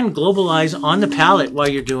can globalize on the palette while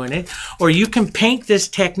you're doing it, or you can paint this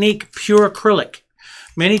technique pure acrylic.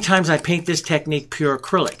 Many times I paint this technique pure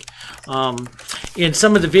acrylic. In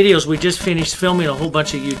some of the videos, we just finished filming a whole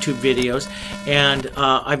bunch of YouTube videos, and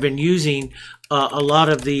I've been using a lot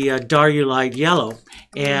of the Darulide yellow.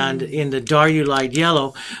 And in the Darulide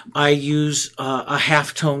yellow, I use a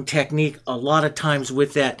halftone technique a lot of times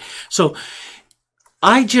with that. So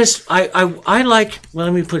I like, well,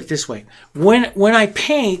 let me put it this way. When I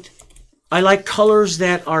paint, I like colors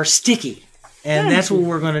that are sticky. And that's what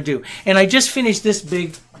we're going to do. And I just finished this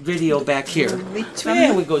big video back here. Which one?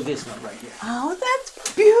 Yeah, we go this one right here. Oh,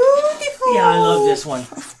 that's beautiful. Yeah, I love this one.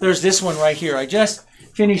 There's this one right here. I just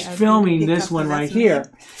finished filming this one right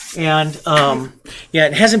here. And, yeah,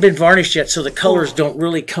 it hasn't been varnished yet, so the colors don't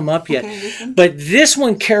really come up yet. But this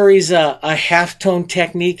one carries a halftone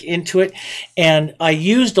technique into it. And I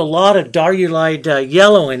used a lot of Darulide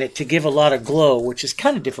yellow in it to give a lot of glow, which is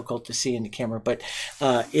kind of difficult to see in the camera. But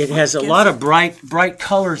it has a lot of bright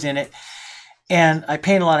colors in it. and I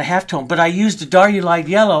paint a lot of halftone, but I used the Daryu Light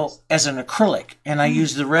Yellow as an acrylic, and I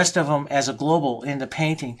used the rest of them as a global in the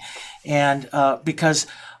painting, and because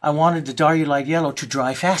I wanted the Daryu Light Yellow to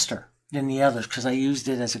dry faster than the others, because I used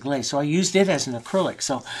it as a glaze. So I used it as an acrylic.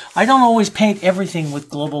 So I don't always paint everything with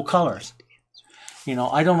global colors. You know,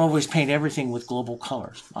 I don't always paint everything with global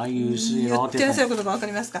colors. I use it 言 all ってらっしゃる different. ことがわか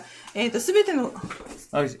りますか？すべての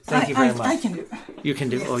Oh, thank you very I much. can do. You can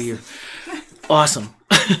do. Oh, you're awesome.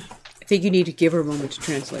 I think you need to give her a moment to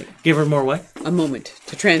translate. Give her more what? A moment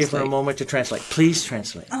to Give her a translate. moment to translate. Please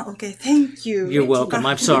translate. Okay, thank you. You're welcome.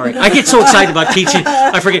 I'm sorry. I get so excited about teaching.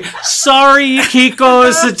 I forget. Sorry,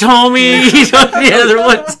 Yukiko, Satomi. The other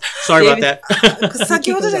ones. Sorry about that.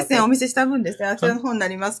 先ほどですね、お見せした分ですね、あちらの方にな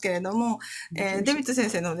りますけれども、デビッド先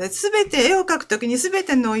生のすべて絵を描くときにすべ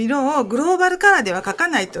ての色をグローバルカラーでは描か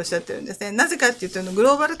ないとおっしゃってるんですね。なぜかっていうと、グ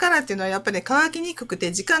ローバルカラーっていうのはやっぱり乾きにくく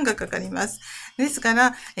て時間がかかります。ですか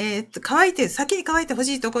ら、先に乾いてほし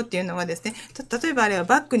いとこっていうのはですね、例えばあれは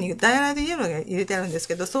バッグにダイヤライトイエローが入れてあるんです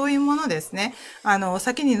けど、そういうものですね、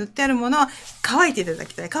先に塗ってあるものは乾いていただ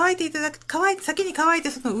きたい。先に乾いて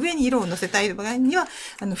その上に色を乗せたい場合には、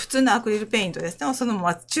普通のアクリルペイントですね、そのま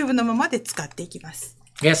まチューブのままで使っていきます。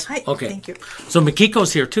Yes. はい。Okay. Thank you. So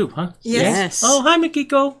Mikiko's here too, huh? Yes. Oh, hi,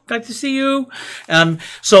 Mikiko. Glad to see you.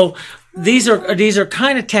 So these are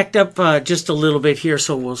kind of tacked up just a little bit here.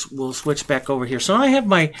 So we'll switch back over here. So I have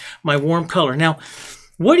my warm color now.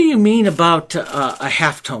 What do you mean about a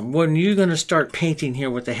halftone? When you're going to start painting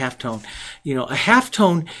here with a halftone, you know, a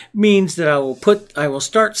halftone means that I will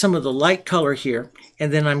start some of the light color here,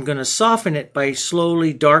 and then I'm going to soften it by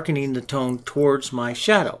slowly darkening the tone towards my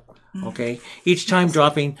shadow. Okay, each time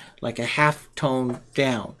dropping like a half tone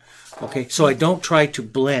down. Okay, so I don't try to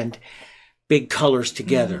blend big colors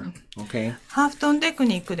together. Okay. ハーフトーンテク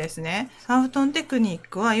ニックですね。ハーフトーンテクニッ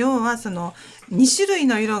クは、要はその2種類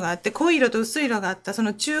の色があって、濃い色と薄い色があったそ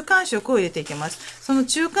の中間色を入れていきます。その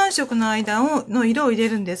中間色の間の色を入れ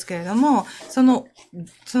るんですけれども、その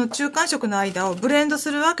中間色の間をブレンドす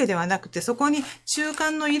るわけではなくて、そこに中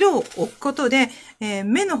間の色を置くことで、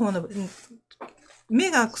目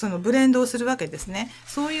がそのブレンドをするわけですね。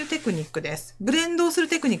そういうテクニックです。ブレンドをする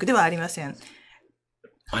テクニックではありません。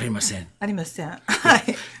ありません。ありません。は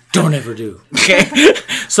い。Don't ever do. Okay.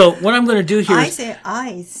 So what I'm going to do here I is say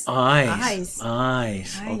eyes. eyes.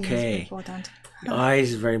 Eyes. Okay. Important.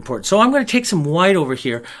 Eyes is very important. So I'm going to take some white over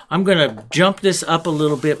here. I'm going to jump this up a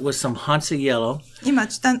little bit with some Hansa yellow. 今、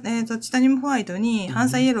チタニウムホワイトにハン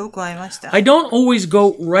サイイエローを加えました。I don't always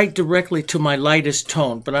go right directly to my lightest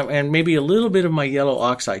tone, but and maybe a little bit of my yellow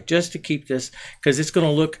oxide just to keep this, because it's going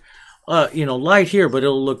to look, light here, but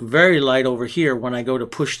it'll look very light over here when I go to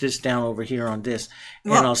push this down over here on this.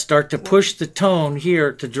 And I'll start to push the tone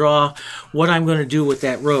here to draw what I'm going to do with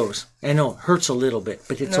that rose. I know it hurts a little bit,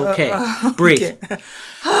 but it's okay. Breathe.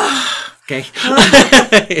 Okay.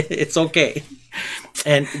 It's okay.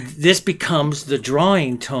 And this becomes the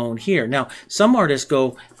drawing tone here. Now, some artists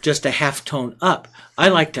go just a half tone up. I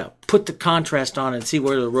like to put the contrast on and see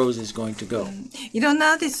where the rose is going to go. いろん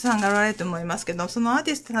なアーティストさんがおられると思いますけど、そのアー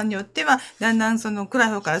ティストさんによっては、だんだんその暗い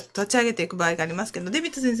方から立ち上げていく場合がありますけど、デビ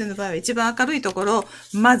ッド先生の場合は一番明るいところを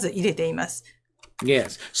まず入れています。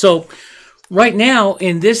Yes. So, right now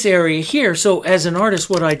in this area here, so as an artist,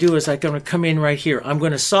 what I do is I'm going to come in right here. I'm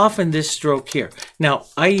going to soften this stroke here. Now,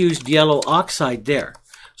 I used yellow oxide there.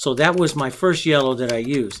 So that was my first yellow that I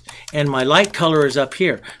used. And my light color is up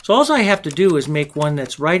here. So all I have to do is make one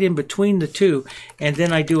that's right in between the two. And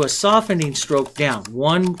then I do a softening stroke down.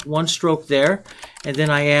 One stroke there. And then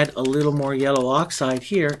I add a little more yellow oxide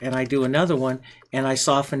here. And I do another one. And I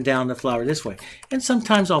soften down the flower this way. And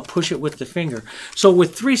sometimes I'll push it with the finger. So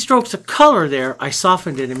with 3 strokes of color there, I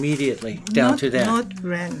softened it immediately down to that. Not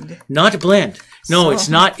blend. Not blend. No,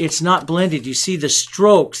 So- it's not blended. You see the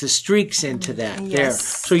strokes, the streaks into that there.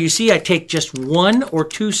 Yes. So you see I take just 1 or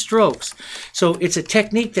 2 strokes. So it's a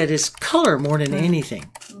technique that is color more than anything.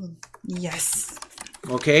 Yes.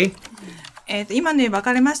 Okay? 今の絵分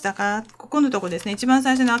かれましたか？ここのとこですね。一番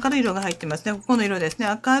最初の明るい色が入ってますね。ここの色ですね。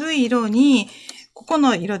明るい色に、ここ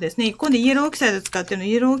の色ですね。ここでイエローオキサイド使ってるの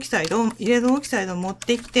イエローオキサイドを持っ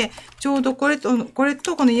てきて、ちょうどこれと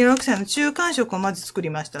このイエローオキサイドの中間色をまず作り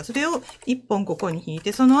ました。それを1本ここに引い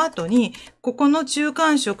て、その後に、ここの中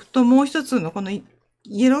間色ともう一つのこのイ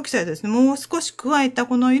エローオキサイドですね。もう少し加えた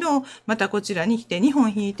この色をまたこちらに引いて、2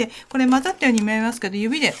本引いて、これ混ざったように見えますけど、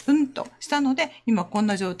指でうんとしたので、今こん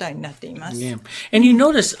な状態になっています。Yeah. And you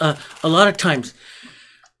notice a lot of times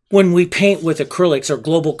when we paint with acrylics or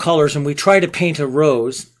global colors and we try to paint a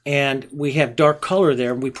rose and we have dark color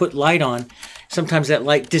there and we put light on, sometimes that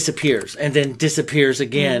light disappears and then disappears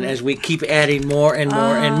again as we keep adding more and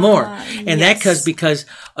more and more. And that because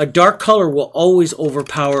a dark color will always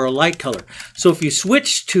overpower a light color. So if you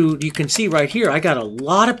switch to, you can see right here, I got a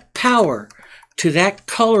lot of power to that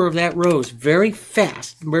color of that rose very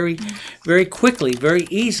fast, very quickly, very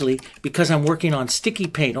easily, because I'm working on sticky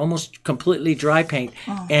paint, almost completely dry paint.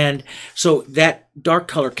 And so that dark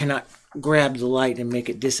color cannot grab the light and make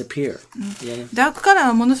it disappear. Yeah. ダークカラー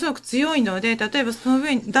はものすごく強いので、例えばその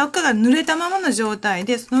上に、ダークカラーが濡れたままの状態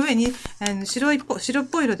で、その上に白っ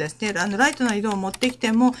ぽい色ですね、ライトな色を持ってき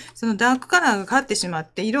ても、そのダークカラーがかってしまっ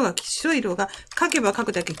て、白い色が描けば描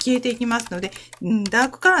くだけ消えていきますので、ダー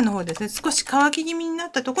クカラーの方ですね、少し乾き気味にな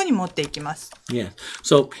ったところに持っていきます。Yeah.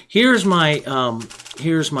 So here's my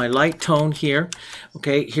light tone here.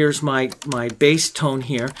 Okay, here's my base tone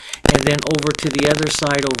here, and then over to the other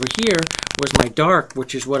side over here was my dark,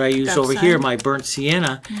 which is what I use over here, my burnt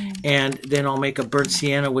sienna, and then I'll make a burnt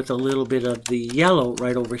sienna with a little bit of the yellow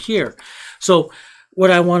right over here. So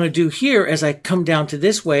what I want to do here, as I come down to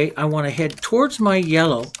this way, I want to head towards my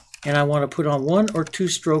yellow, and I want to put on 1 or 2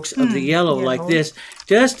 strokes of the yellow like this,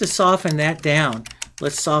 just to soften that down.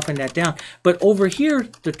 Let's soften that down. But over here,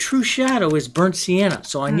 the true shadow is burnt sienna,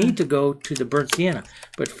 so I need to go to the burnt sienna.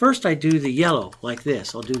 But first I do the yellow like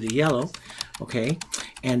this. I'll do the yellow, okay?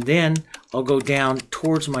 And then I'll go down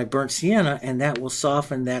towards my burnt sienna, and that will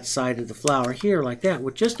soften that side of the flower here like that.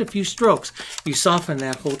 With just a few strokes, you soften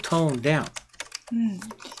that whole tone down.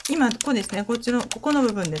 今、ここですね、ここの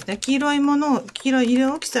部分ですね、黄色い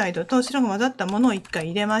色オキサイドと白が混ざったものを一回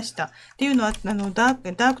入れました。っていうのは、ダ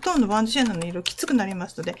ークトーンのバーントシエナの色きつくなりま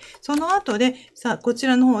すので、その後で、さあ、こち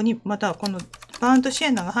らの方に、またこのバーントシ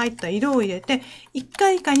エナが入った色を入れて、1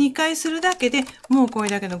回か2回するだけでもうこれ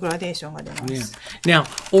だけのグラデーションが出ます。Yeah. Now,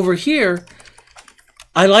 over here,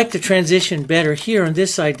 I like the transition better here on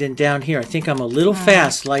this side than down here. I think I'm a little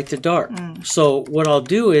fast, light to dark. So what I'll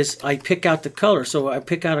do is I pick out the color. So I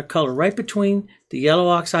pick out a color right between the yellow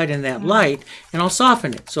oxide and that light, and I'll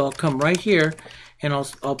soften it. So I'll come right here, and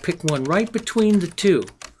I'll pick one right between the two,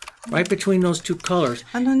 right between those two colors,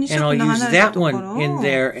 and I'll use that one in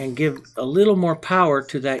there and give a little more power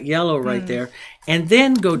to that yellow right there, and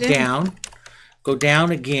then go down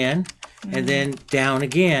again, and then down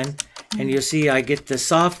again. And you'll see I get the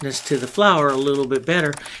softness to the flower a little bit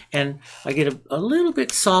better, and I get a little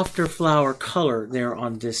bit softer flower color there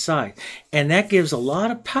on this side. And that gives a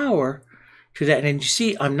lot of power to that. And you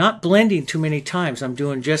see, I'm not blending too many times. I'm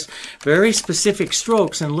doing just very specific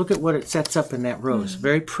strokes, and look at what it sets up in that rose.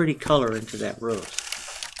 Very pretty color into that rose.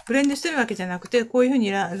 ブレンドしてるわけじゃなくて、こういうふう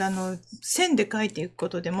に線で描いていくこ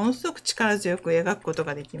とでものすごく力強く描くこと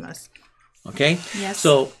ができます。Okay? Yes.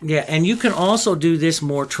 So, yeah, and you can also do this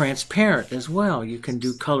more transparent as well. You can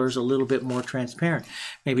do colors a little bit more transparent.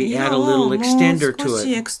 Maybe add a little extender to もう少し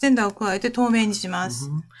it. エクステンダーを加えて透明にします。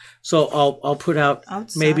So I'll put out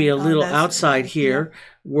maybe a little outside here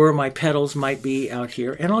where my petals might be out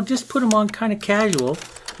here. And I'll just put them on kind of casual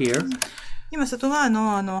here. 今、外側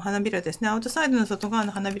の花びらですね。アウトサイドの外側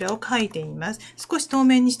の花びらを描いています。少し透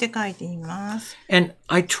明にして描いています。And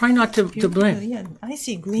I try not to blend. Yeah, I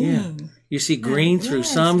see green. You see green through.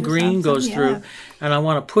 Some green goes through. And I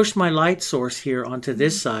want to push my light source here onto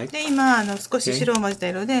this side. で、今、少し白を混ぜた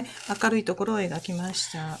色で明るいところを描きま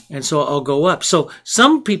した。And so I'll go up. So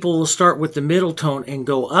some people will start with the middle tone and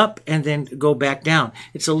go up and then go back down.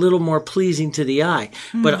 It's a little more pleasing to the eye.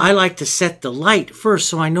 But I like to set the light first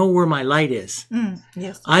so I know where my light is.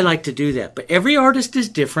 Yes. I like to do that. But every artist is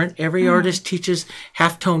different. Every artist teaches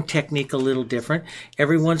halftone technique a little different.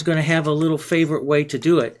 Everyone's going to have a little favorite way to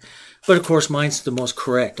do it. But of course, mine's the most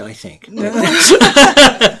correct, I think.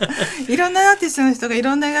 いろんなアーティストの人がい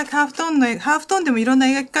ろんなハーフトーンでもいろんな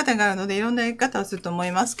描き方があるので、いろんな描き方をすると思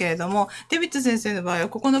いますけれども、デビッド先生の場合は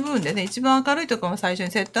ここの部分でね、一番明るいところを最初に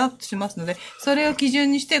セットアップしますので、それを基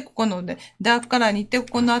準にして、ここのでダークカラーに行って、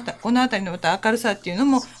このあたりのまた明るさっていうの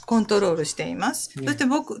もコントロールしています。そして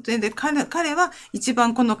彼は一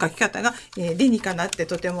番この描き方が理にかなって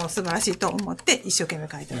とても素晴らしいと思って一生懸命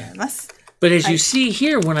描いておられます。But as you see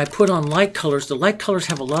here, when I put on light colors, the light colors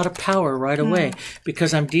have a lot of power right away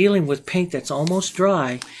because I'm dealing with paint that's almost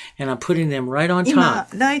dry and I'm putting them right on 今、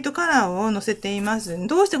 top. ライトカラーを乗せています。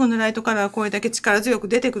どうしてこのライトカラーがこれだけ力強く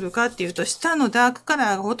出てくるかっていうと、下のダークカ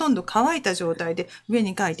ラーがほとんど乾いた状態で上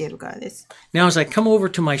に描いているからです。Now, as I come over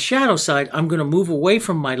to my shadow side, I'm going to move away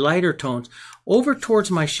from my lighter tones over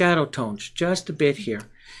towards my shadow tones just a bit here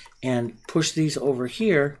and push these over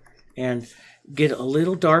here and get a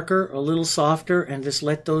little darker, a little softer, and just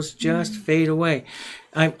let those just fade away.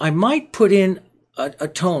 I might put in a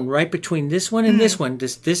tone right between this one and this one,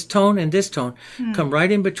 this tone and this tone, come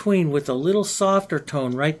right in between with a little softer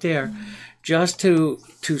tone right there, just to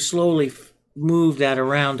slowly move that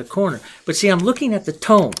around the corner. But see, I'm looking at the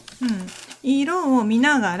tone. 色を見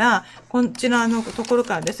ながら、こちらのところ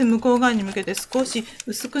からですね、向こう側に向けて少し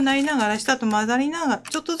薄くなりながら、下と混ざりながら、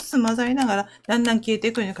ちょっとずつ混ざりながら、だんだん消えて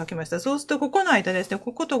いくように書きました。そうすると、ここの間ですね、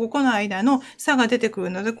こことここの間の差が出てくる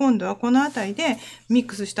ので、今度はこのあたりでミッ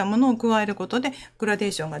クスしたものを加えることで、グラデ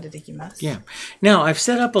ーションが出てきます。Yeah. Now, I've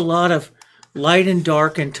set up a lot of light and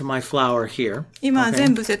dark into my flower here. 今、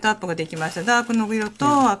全部セットアップができました。ダークの色と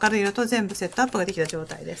明るい色と全部セットアップができた状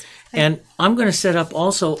態です。And I'm going to set up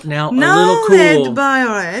also now a Now little red cool.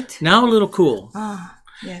 violet. Now a little cool.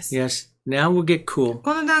 Yes. Yes. Now we'll get cool.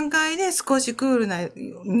 この段階で少しクールな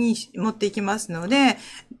に持っていきますので、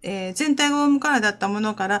全体がオウムカラーだったも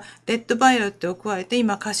のからレッドバイオレットを加えて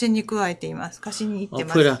今カシに加えています。カシにいって I'll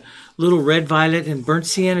ます。put a little red violet and burnt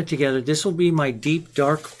sienna together. This will be my deep,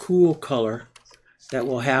 dark, cool color that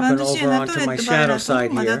will バン happen ドシエ over ナと onto レ my ッドバイオレ shadow ット side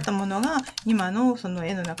が混ざっ here. たものが今のその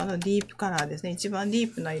絵の中のディープカラーですね。一番ディ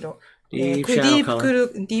ープな色。Deep デ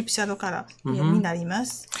shadow ィープシャドウカラーになりま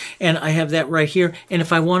す。And I have that right here. And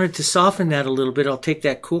if I wanted to soften that a little bit, I'll take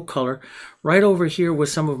that cool color right over here with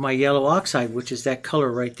some of my yellow oxide, which is that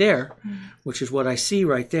color right there, which is what I see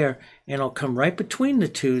right there. And I'll come right between the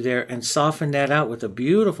two there and soften that out with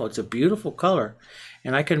it's a beautiful color.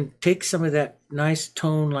 And I can take some of that nice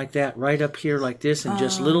tone like that right up here like this and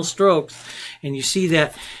just little strokes. And you see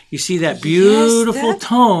that beautiful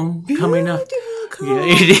tone coming up. Yeah,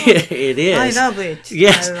 it is. I love it.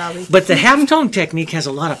 Yes. I love it. But the halftone technique has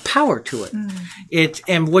a lot of power to it.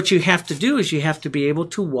 And what you have to do is you have to be able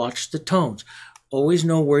to watch the tones. Always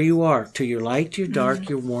know where you are, to your light, to your dark,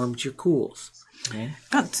 your warms, your cools. Okay?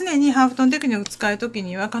 常にハーフトンテクニックを使うとき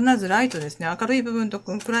には必ずライトですね。明るい部分と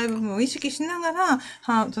暗い部分を意識しながら、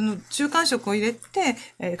その中間色を入れて、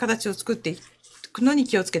形を作っていくのに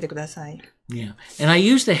気をつけてください。Yeah. And I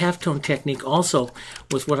use the halftone technique also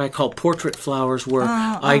with what I call portrait flowers where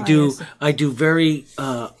I do very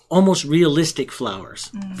almost realistic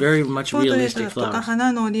flowers. Very much ポートレー realistic トとか flowers.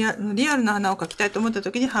 花のリアルな花を描きたいと思った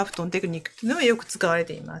ときにハーフトンテクニックっていうのはよく使われ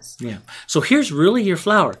ています。Yeah. So here's really your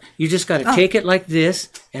flower. You just got to take it like this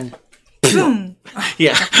and ブン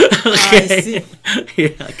yeah. see.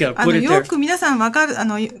 Yeah, I got to put it よ there. く皆さんわかる、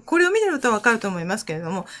これを見てるとわかると思いますけれ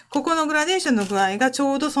ども、ここのグラデーションの具合がち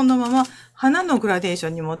ょうどそのまま花のグラデーショ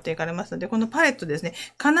ンに持っていかれますので、このパレットですね、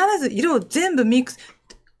必ず色を全部ミックス、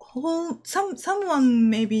someone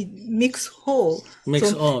maybe mix whole.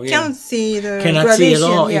 Mix so all, yeah. Can't see the Cannot see it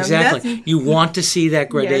all. gradation. Exactly. You want to see that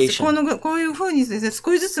Yes. gradation. こういう風にですね、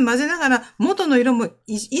少しずつ混ぜながら元の色も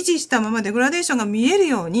維持したままでグラデーションが見える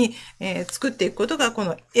ように、作っていくことがこ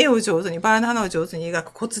の絵を上手に、バラの花を上手に描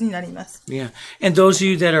くコツになります。Yeah. And those of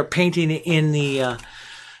you that are painting in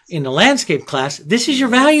the landscape class, this is your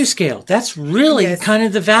value scale. That's really Yes. kind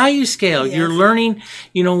of the value scale. Yes. You're learning,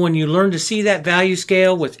 when you learn to see that value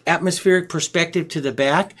scale with atmospheric perspective to the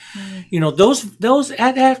back, those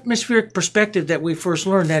atmospheric perspective that we first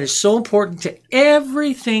learned, that is so important to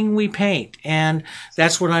everything we paint. And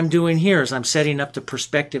that's what I'm doing here is I'm setting up the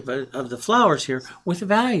perspective of the flowers here with the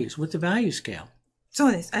value scale. そ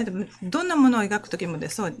うです。どんなものを描くときも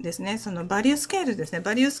そうですね。そのバリュースケールですね。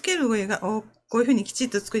バリュースケールをこういうふうにきちっ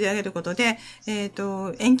と作り上げることで、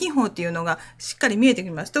遠近法っていうのがしっかり見えてき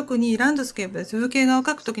ます。特にランドスケープで風景画を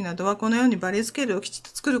描くときなどは、このようにバリュースケールをきちっ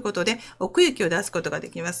と作ることで、奥行きを出すことがで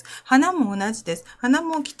きます。花も同じです。花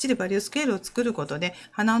もきっちりバリュースケールを作ることで、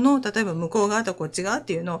花の、例えば向こう側とこっち側っ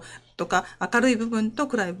ていうのを、とか、明るい部分と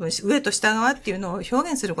暗い部分、上と下側っていうのを表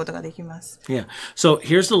現することができます。Yeah. So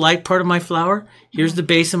here's the light part of my flower. Here's the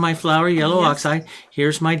base of my flower, yellow oxide.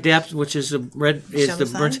 Here's my depth, which is the red, is the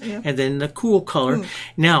burnt, and then the cool color.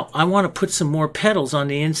 Now, I want to put some more petals on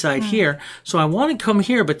the inside here. So I want to come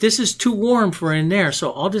here, but this is too warm for in there.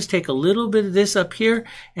 So I'll just take a little bit of this up here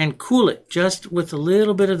and cool it just with a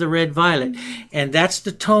little bit of the red violet. And that's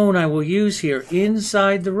the tone I will use here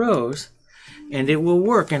inside the rose. And it will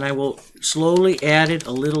work. And I will slowly add it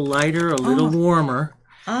a little lighter, a little warmer.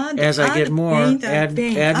 As I get more, add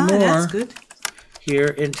more. That's good.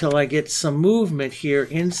 Here until I get some movement here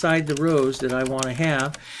inside the rose that I want to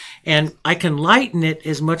have. And I can lighten it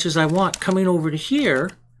as much as I want coming over to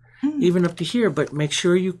here, even up to here, but make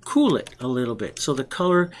sure you cool it a little bit. So the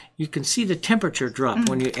color, you can see the temperature drop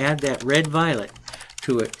when you add that red violet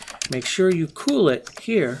to it. Make sure you cool it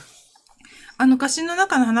here. 花芯の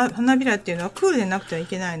中の花びらっていうのはクールでなくてはい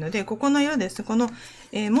けないので、ここの色です。この、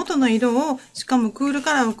元の色を、しかもクール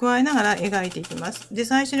カラーを加えながら描いていきます。で、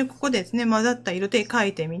最初にここでですね、混ざった色で描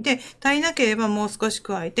いてみて、足りなければもう少し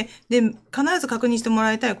加えて、で、必ず確認しても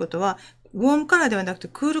らいたいことは、ウォームカラーではなくて、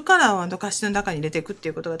クールカラーを花芯の中に入れていくって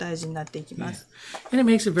いうことが大事になっていきます。And it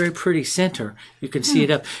makes a very pretty center. You can see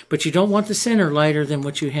it up. But you don't want the center lighter than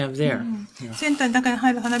what you have there. センターの中に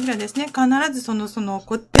入る花びらですね。必ず手前側の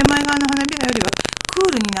花びらよりはク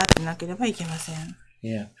ールになってなければいけません。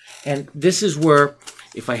Yeah. And this is where,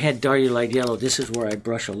 if I had Darulite yellow, this is where I'd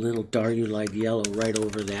brush a little Darulite yellow right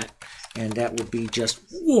over that. And that would be just,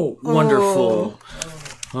 whoa, wonderful.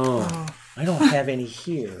 Oh, I don't have any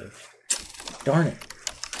here. Darn it.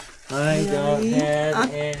 I don't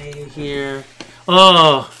have any here.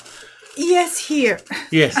 Oh. Yes, here.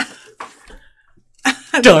 Yes.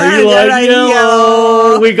 Darulite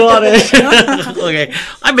yellow. We got it. Okay.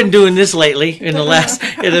 I've been doing this lately in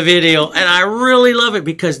the video, and I really love it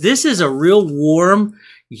because this is a real warm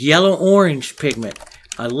yellow orange pigment.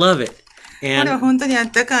 I love it. これは本当にあ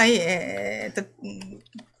ったかい、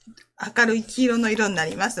明るい黄色の色にな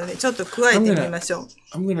りますので、ちょっと加えてみましょう。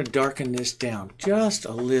I'm gonna darken this down just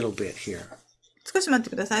a little bit here. 少し待って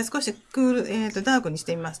ください。少しクール、ダークにし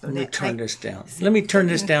てみますので。Let me turn this down. Let me turn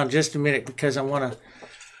this down just a minute because I'm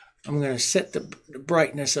gonna set the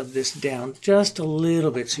brightness of this down just a little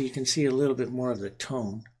bit so you can see a little bit more of the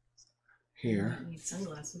tone here. I need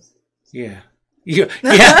sunglasses. Yeah. Yeah.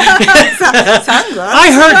 Sunglasses?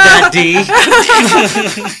 I heard that, Dee.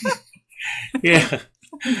 Yeah.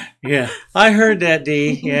 Yeah. I heard that,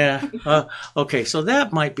 Dee. Yeah. Okay, so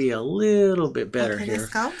that might be a little bit better OK で here.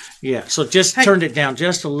 すか？ Yeah. So just turned it down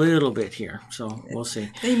just a little bit here. So we'll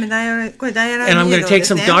see. で今これダイヤライト And I'm イエ going ロ to ー take で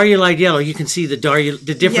す some ね。 Darulite yellow. You can see the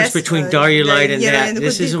difference Yes, between the Darulite and yellow that. and the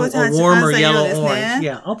This is a good warmer has yellow yellow orange. ですね。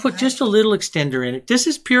 Yeah, I'll put just a little extender in it. This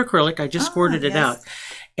is pure acrylic. I just squirted it yes. out.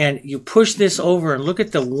 And you push this over and look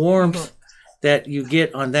at the warmth that you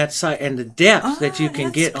get on that side and the depth that you can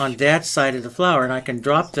that's get on that side of the flower. And I can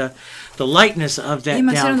drop the lightness of that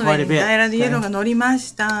今白 down の quite 上 a にダイヤライ bit. トイエローが乗りま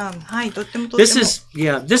した。はい、とってもとっても。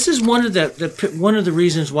 This is one of the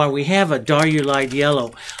reasons why we have a Darulite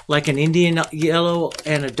yellow, like an Indian yellow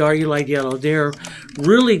and a Darulite yellow. They're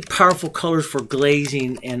really powerful colors for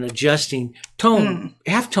glazing and adjusting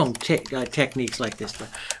halftone techniques like this.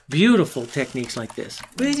 Beautiful techniques like this.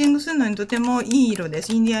 グレージングするのにとてもいい色で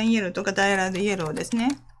す。インディアンイエローとかダイヤライトイエローですね。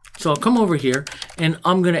So I'll come over here and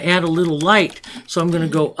I'm going to add a little light. So I'm going to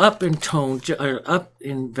go up in tone, up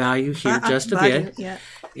in value here just a bit. Yeah.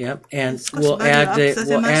 Yep, and value we'll add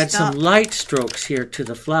up some light strokes here to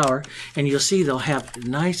the flower, and you'll see they'll have a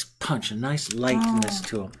nice punch, a nice lightness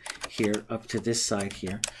to them here up to this side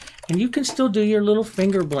here. And you can still do your little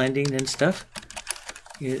finger blending and stuff.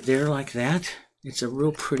 There like that. It's a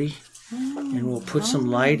real pretty. And we'll put some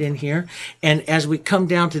light in here. And as we come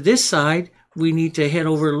down to this side, we need to head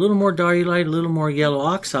over a little more Darulite, a little more yellow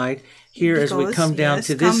oxide here as we come down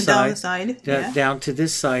to this side, down to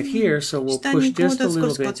this side here. So we'll 下 push に行こう just と a 少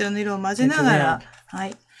little しこ bit. ちらの色を混ぜながら、は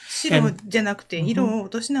い。白じゃなくて色を落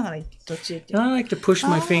としながらどっちへ行って。 I like to push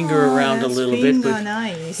my finger around a little bit, but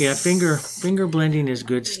nice. yeah, finger blending is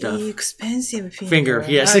good stuff. Expensive Finger,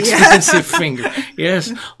 yes, expensive finger.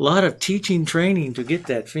 Yes, a lot of teaching training to get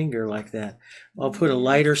that finger like that. I'll put a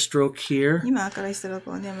lighter stroke here. 今明るいストローク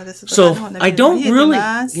をね、まだ外 So 側の方の I ビルが don't 見えて really,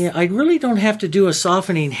 ます。 I really don't have to do a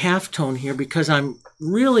softening halftone here because I'm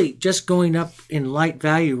really just going up in light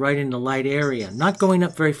value right in the light area, not going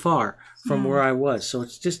up very far from where I was. So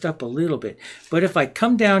it's just up a little bit. But if I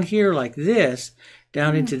come down here like this,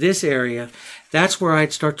 down into this area, that's where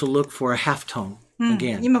I'd start to look for a halftone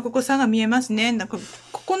again. 今ここ差が見えますね。なんか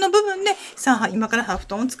ここの部分でさあ今からハーフ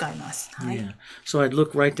トーンを使います。はい。 Yeah. So I'd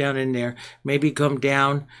look right down in there, maybe come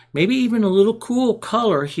down, maybe even a little cool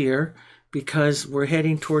color here because we're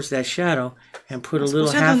heading towards that shadow and put a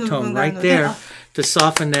little halftone right there to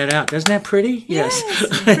soften that out. Isn't that pretty? Yes.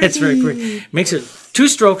 That's very pretty. Makes it 2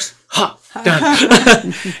 strokes. Ha!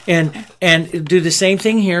 Done. and do the same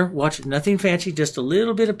thing here. Watch, nothing fancy, just a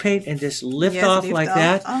little bit of paint and just lift off like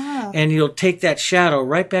that. And you'll take that shadow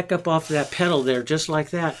right back up off that petal there, just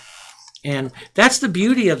like that. And that's the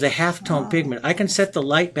beauty of the halftone pigment. I can set the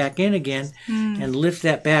light back in again and lift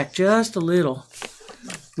that back just a little.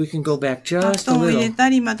 We can go back ハーフ just ト a ーンを入れ little. た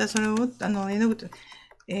り、またそれを絵の具と、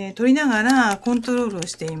取りながらコントロールを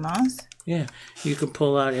しています。 Yeah, you can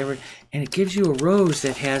pull out and it gives you a rose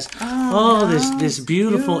that has all this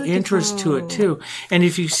beautiful interest to it too. And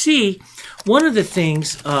if you see, one of the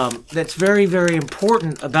things that's very, very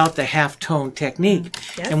important about the halftone technique,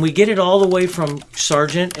 and we get it all the way from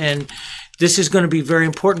Sargent, and this is going to be very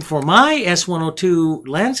important for my S102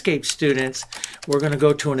 landscape students. We're going to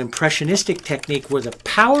go to an impressionistic technique where the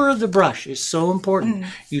power of the brush is so important.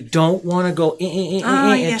 You don't want to go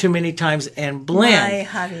yeah. too many times and blend. I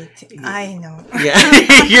have it. I know.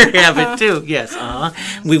 Yeah, you have it too. Yes.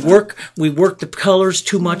 We work the colors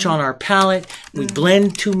too much on our palette. We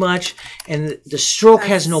blend too much, and the stroke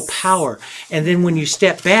has no power. And then when you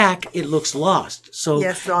step back, it looks lost. So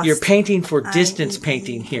Yes, lost. you're painting for distance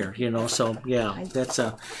painting here. So yeah, that's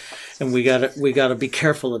and we gotta be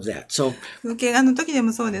careful of that. So 風景画の時で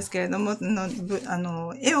もそうですけれども、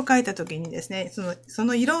絵を描いた時にですね、そ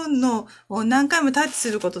の色のを何回もタッチ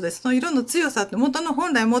することで、その色の強さって、元の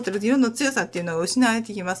本来持ってる色の強さっていうのが失われ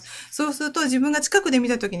てきます。そうすると自分が近くで見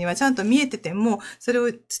た時にはちゃんと見えてても、それを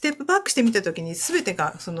ステップバックして見た時に全て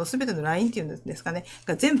のラインっていうんですかね、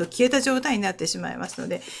が全部消えた状態になってしまいますの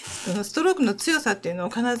で、そのストロークの強さっていうのを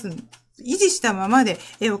必ず維持したままで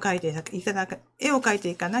絵を描いてい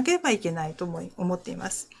かなければいけないと思ってい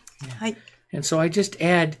ます。はい。And so I just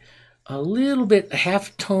add a little bit, a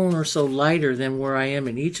half tone or so lighter than where I am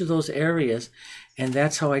in each of those areas. And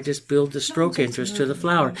that's how I just build the stroke interest to the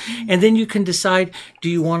flower. And then you can decide, do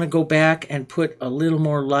you want to go back and put a little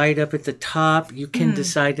more light up at the top? You can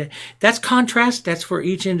decide that. That's contrast. That's for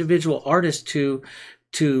each individual artist to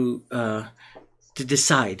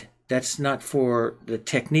decide. That's not for the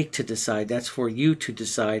technique to decide. That's for you to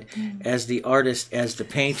decide as the artist, as the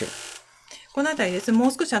painter. このあたりです。も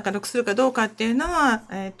う少し明るくするかどうかっていうのは、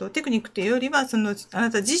テクニックというよりは、あな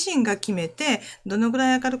た自身が決めて、どのぐ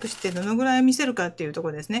らい明るくして、どのぐらい見せるかっていうとこ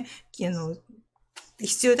ろですね。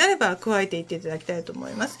必要であれば加えていっていただきたいと思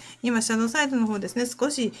います。今、下のサイドの方ですね、少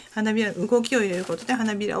し動きを入れることで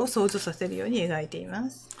花びらを想像させるように描いていま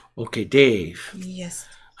す。Okay, Dave. Yes.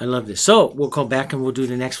 I love this. So we'll go back and we'll do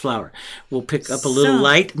the next flower. We'll pick up a little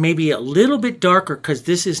light, maybe a little bit darker because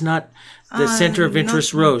this is not the center of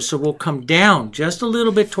interest rose. So we'll come down just a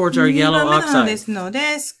little bit towards our yellow 2番目なので oxide. すので、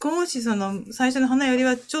少し最初の花より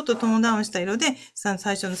はちょっとトーンダウンした色で、最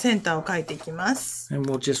初のセンターを描いていきます。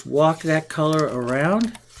And we'll just walk that color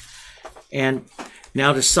around. And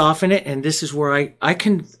now to soften it, and this is where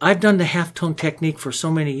I've done the halftone technique for so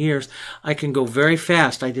many years. I can go very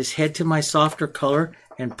fast. I just head to my softer color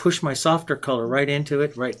and push my softer color right into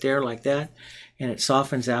it, right there, like that, and it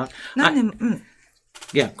softens out.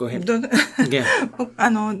 Yeah, go ahead. Yeah.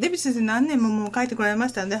 デビ先生何年ももう書いてこられま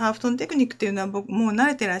したので、ハーフトーンテクニックっていうのはもう慣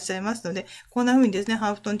れていらっしゃいますので、こんな風にですね、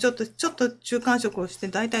ハーフトーンちょっと中間色をして、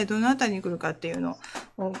だいたいどのあたりに来るかっていうの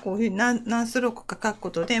を、こういうふうに何ストロークか書く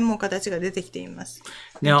ことでもう形が出てきています。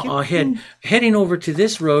Now, heading over to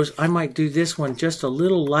this rose, I might do this one just a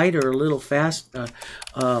little lighter, a little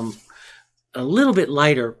a little bit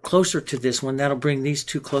lighter, closer to this one. That'll bring these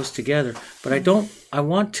two close together. But I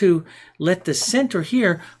want to let the center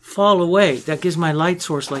here fall away. That gives my light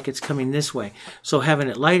source like it's coming this way. So having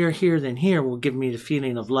it lighter here than here will give me the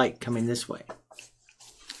feeling of light coming this way.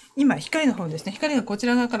 今、光の方ですね。光がこち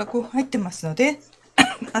ら側からこう入ってますので、す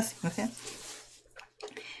いません。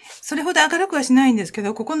それほど明るくはしないんですけ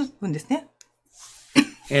ど、ここの部分ですね。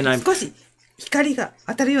少し光が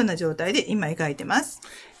当たるような状態で今描いてます。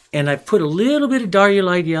And I put a little bit of darker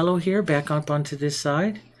light yellow here back up onto this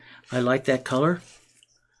side. I like that color.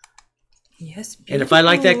 Yes. Beautiful. And if I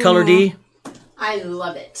like that color, Dee? I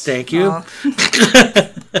love it. Thank you.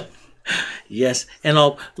 Yes. And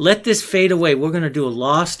I'll let this fade away. We're going to do a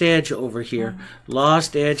lost edge over here.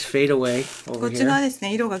 Lost edge, fade away over こっち側 here. です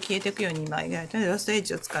ね、色が消えていくように今描いて、ロストエッ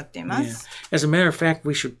ジを使っていま Yeah. す。As a matter of fact,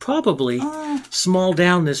 we should probably small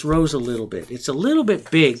down this rose a little bit. It's a little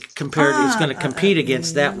bit big compared. It's going to compete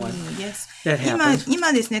against that one. Yes. That happens.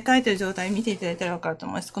 今ですね、描いてる状態見ていただいたらわかると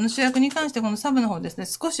思います。この主役に関してこのサブの方ですね、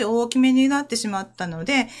少し大きめになってしまったの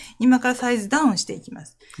で、今からサイズダウンしていきま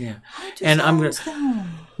す。Yeah. And I'm going to...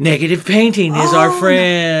 Negative painting is our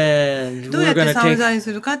friend. どうや We're って going to サイズ take... ダウン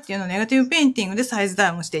するかっていうのをネガティブペインティングでサイズダ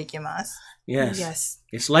ウンしていきます。Yes. Yes.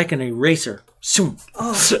 It's like an eraser. Zoom.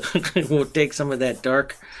 We'll take some of that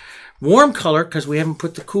dark warm color because we haven't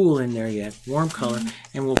put the cool in there yet. Warm color.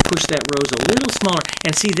 And we'll push that rose a little smaller.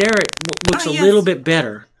 And see there it looks a little bit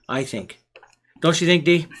better, I think. Don't you think,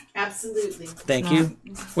 Dee? Absolutely. Thank you.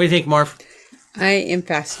 What do you think, Marv? I am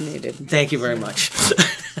fascinated. Thank you very much.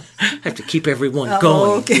 I have to keep everyone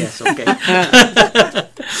going. Okay. Yes, okay.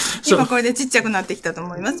 今これでちっちゃくなってきたと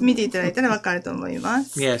思います。見ていただいたらわかると思いま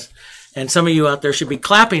す。Yes. And some of you out there should be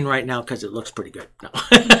clapping right now because it looks pretty good. No.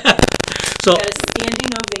 So, Got a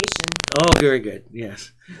standing ovation. oh, very good.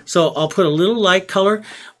 Yes. So I'll put a little light color.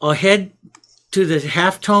 I'll head to the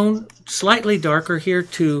halftone, slightly darker here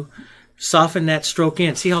to soften that stroke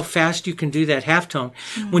in. See how fast you can do that halftone.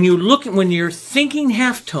 When you're thinking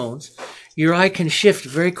halftones, your eye can shift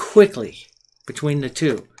very quickly between the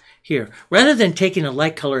two. Here, rather than taking a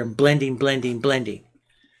light color and blending.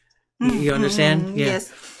 You understand? Yeah.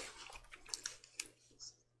 Yes.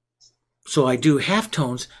 So I do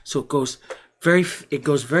halftones, so it goes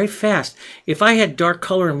very fast. If I had dark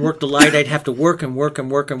color and worked the light, I'd have to work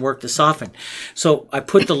to soften. So I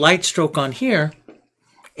put the light stroke on here,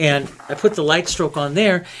 and I put the light stroke on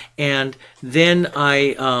there, and then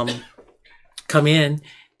I come in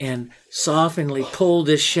and softly pull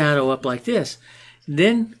this shadow up like this.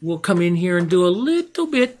 Then we'll come in here and do a little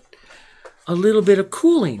bit of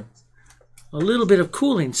cooling.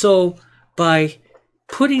 So by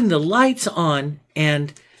putting the lights on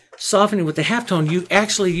and softening with the halftone, you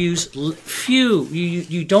actually use few.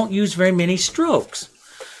 You don't use very many strokes.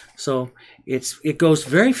 So it goes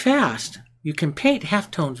very fast. You can paint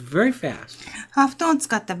halftones very fast. ハーフトーン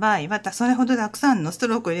使った場合、またそれほどたくさんのスト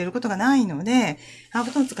ロークを入れることがないので、ハー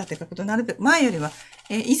フトーン使って描くとなるべく前よりは、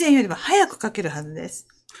以前よりは早く描けるはずです。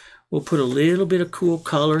We'll put a little bit of cool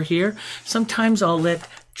color here. Sometimes I'll let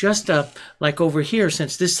just like over here,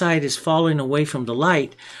 since this side is falling away from the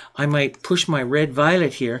light, I might push my red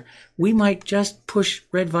violet here. We might just push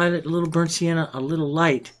red violet, a little burnt sienna, a little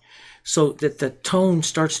light, so that the tone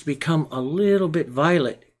starts to become a little bit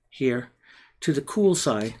violet here to the cool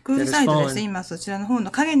side. クールサイドですね。今そちらの方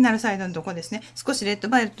の影になるサイドのところですね。少しレッド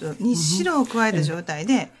バイオレットに白を加えた状態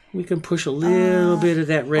で、We can push a little bit of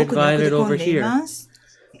that red 奥に送り violet 込 over んでい here, ます。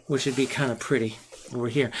 which would be kind of pretty over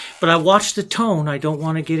here. But I watch the tone. I don't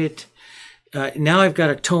want to get it. Now I've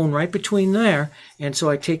got a tone right between there, and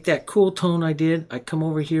so I take that cool tone I did. I come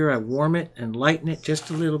over here. I warm it and lighten it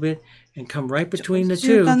just a little bit, and come right between the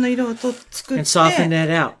中 two 間の色を作っ and soften て、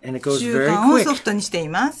 that out. And it goes 中 very 間を quick. ソフトにしてい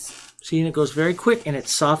ます。 See, and it goes very quick, and it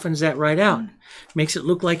softens that right out. Makes it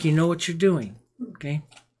look like you know what you're doing. Okay,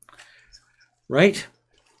 right?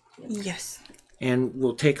 Yes. And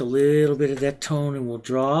we'll take a little bit of that tone and we'll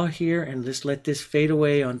draw here and just let this fade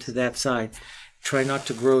away onto that side. Try not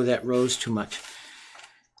to grow that rose too much.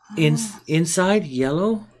 Inside,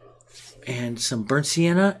 yellow and some burnt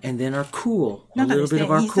sienna, and then our cool. A 中で little す bit ね、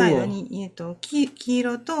 of our インサイド cool. に、黄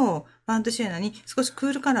色とバントシエナに少しク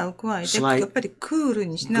ールカラーを加えて、 Slight. やっぱりクール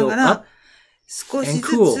にしなが Go ら up、少し and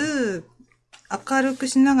ず cool. つ明るく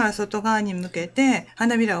しながら外側に向けて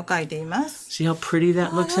花びらを描いています。 See how pretty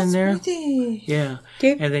that looks in That's there? pretty. Yeah.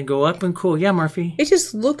 Okay. And then go up and cool. Yeah, Murphy. It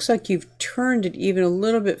just looks like you've turned it even a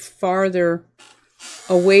little bit farther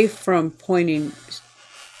away from pointing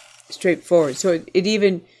straight forward. So it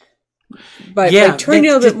even by turning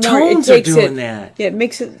a little bit more, it tones are takes doing it. that. Yeah, it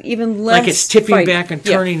makes it even less. Like it's tipping fight. back and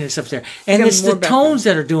Yeah. turning and stuff there. And Become it's the more tones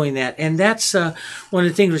that are doing that. And that's one of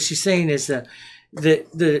the things that she's saying is the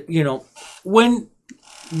you know, when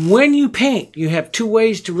you paint, you have two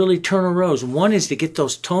ways to really turn a rose. One is to get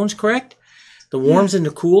those tones correct, the warms and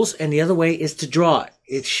the cools, and the other way is to draw it,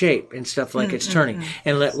 its shape and stuff like it's turning.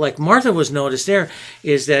 And like Martha was noticed there,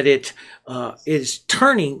 is that it is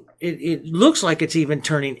turning. It looks like it's even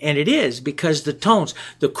turning, and it is because the tones,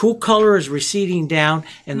 the cool color is receding down,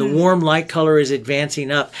 and the warm light color is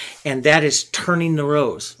advancing up, and that is turning the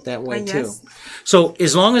rose that way too. Yes. So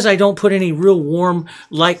as long as I don't put any real warm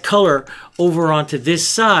light color over onto this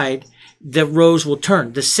side, the rose will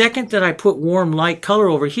turn. The second that I put warm light color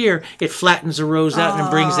over here, it flattens the rose out and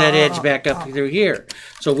brings that edge back up through here.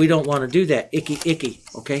 So we don't want to do that. Icky,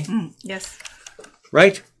 okay? Yes.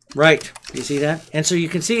 Right? Right. You see that? And so you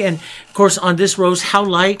can see, and of course on this rose, how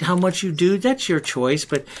light, how much you do, that's your choice,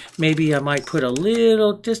 but maybe I might put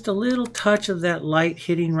just a little touch of that light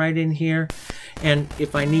hitting right in here. And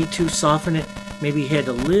if I need to soften it, maybe head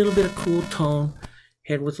a little bit of cool tone,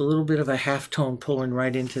 head with a little bit of a half tone pulling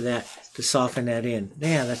right into that to soften that in.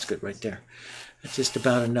 Yeah, that's good right there. That's just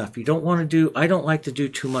about enough. You don't want to do, I don't like to do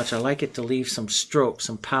too much. I like it to leave some stroke,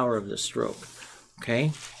 some power of the stroke.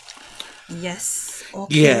 Okay? Yes.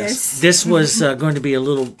 Okay. Yes, this was going to be a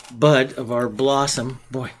little bud of our blossom.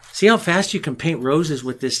 Boy, see how fast you can paint roses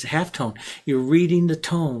with this halftone. You're reading the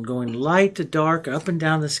tone, going light to dark, up and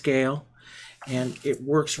down the scale, and it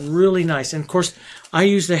works really nice. And of course, I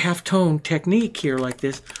use the halftone technique here like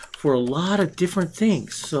this for a lot of different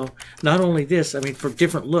things. So not only this, I mean, for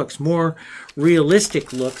different looks, more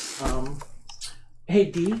realistic looks. Hey,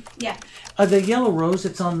 Dee. Yeah. The yellow rose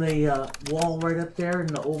that's on the wall right up there in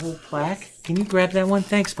the oval plaque. Can you grab that one?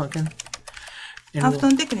 Thanks, Pumpkin. ハーフト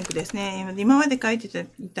ンテクニックですね。今まで書いて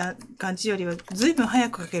いた感じよりは随分早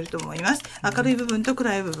く書けると思います。明るい部分と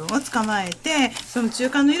暗い部分を捕まえて、その中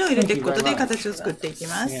間の色を入れていくことで形を作っていき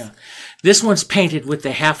ます。Yeah. This one's painted with the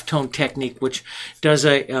halftone technique, which does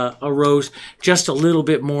a rose just a little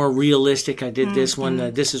bit more realistic. I did this one.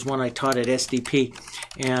 This is one I taught at SDP,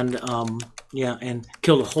 and yeah, and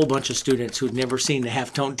killed a whole bunch of students who'd never seen the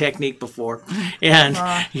halftone technique before. And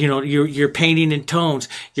you know, you're painting in tones.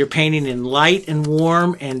 You're painting in light and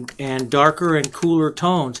warm and darker and cooler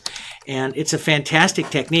tones. And it's a fantastic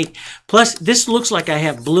technique. Plus, this looks like I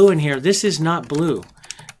have blue in here. This is not blue.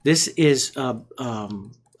 This is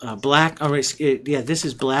black. Yeah, this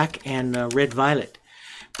is black and red violet.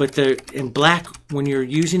 But in black, when you're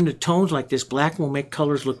using the tones like this, black will make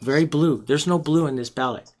colors look very blue. There's no blue in this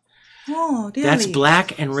palette. Oh, really? That's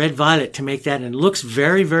black and red violet to make that, and it looks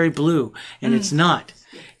very, very blue, and it's not.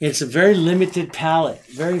 It's a very limited palette.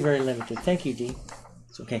 Very, very limited. Thank you, Dee.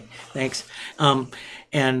 It's okay. Thanks.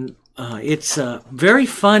 It's a very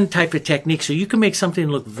fun type of technique. So you can make something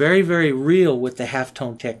look very, very real with the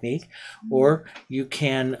halftone technique, or you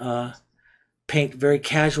can paint very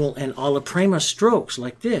casual and alla prima strokes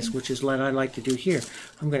like this, which is what I like to do here.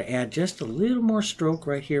 I'm going to add just a little more stroke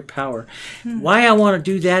right here, power. Why I want to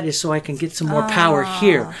do that is so I can get some more power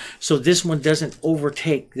here, so this one doesn't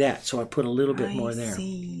overtake that. So I put a little bit more there.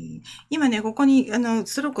今ね、ここに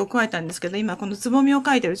ストロークを加えたんですけど、今このつぼみを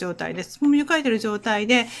描いてる状態です。つぼみを描いてる状態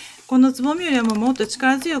で、このつぼみよりももっと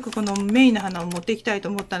力強くこのメインの花を持っていきたいと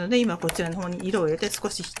思ったので、今こちらの方に色を入れて少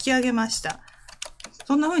し引き上げました。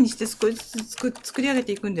そんな風にして少しずつ作り上げ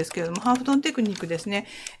ていくんですけれども、ハーフトンテクニックですね。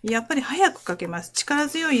やっぱり早く描けます。力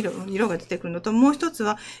強い色が出てくるのと、もう一つ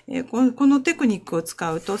は、このテクニックを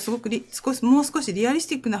使うと、もう少しリアリス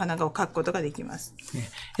ティックな花を描くことができます。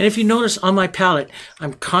And if you notice on my palette,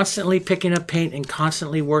 I'm constantly picking up paint and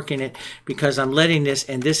constantly working it because I'm letting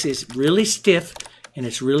this, and this is really stiff and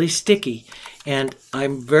it's really sticky. And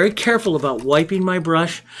I'm very careful about wiping my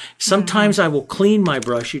brush. Sometimes I will clean my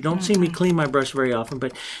brush. You don't see me clean my brush very often,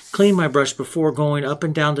 but clean my brush before going up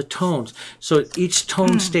and down the tones. So each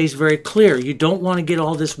tone stays very clear. You don't want to get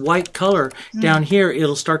all this white color down here.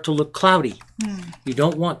 It'll start to look cloudy. You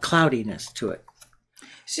don't want cloudiness to it.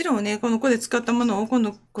 白をね、ここで使ったものを今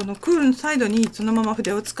度このクールのサイドにそのまま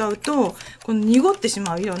筆を使うと、この濁ってし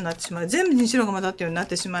まう色になってしまう。全部に白が混ざったようになっ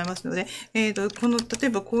てしまいますので、例え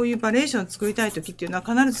ばこういうバリエーションを作りたいときっていうのは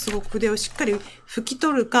必ずすごく筆をしっかり拭き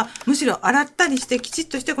取るか、むしろ洗ったりしてきちっ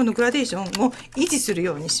としてこのグラデーションを維持する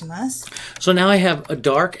ようにします。So now I have a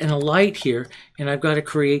dark and a light here, and I've got to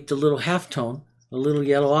create the little halftone. A little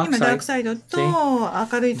yellow oxide. 今ダークサイドと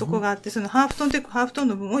明るいとこがあって、そのハーフトン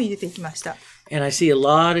の部分を入れていきました。And I see a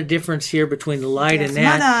lot of difference here between the light and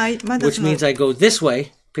that, which means I go this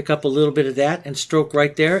way, pick up a little bit of that, and stroke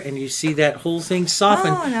right there, and you see that whole thing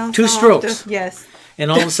soften. 2 strokes. Yes.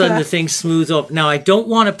 And all of a sudden the thing smooths up. Now I don't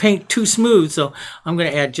want to paint too smooth, so I'm going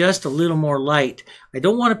to add just a little more light. I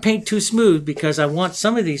don't want to paint too smooth because I want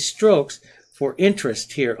some of these strokes for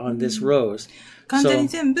interest here on this rose. 簡単に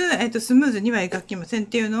全部、スムーズには描きませんっ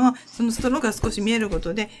ていうのは、そのストロークが少し見えるこ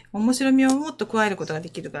とで、面白みをもっと加えることがで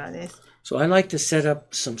きるからです。So I like to set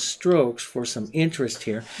up some strokes for some interest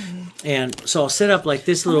here. And so I'll set up like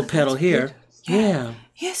this little petal here. Yeah.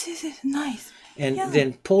 Yes, nice. And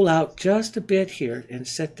then pull out just a bit here and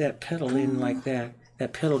set that petal in like that.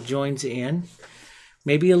 That petal joins in.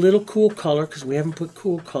 Maybe a little cool color, because we haven't put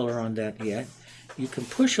cool color on that yet. You can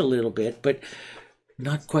push a little bit, but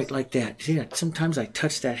not quite like that. Yeah, sometimes I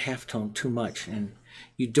touch that halftone too much, and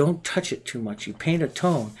you don't touch it too much. You paint a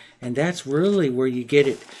tone, and that's really where you get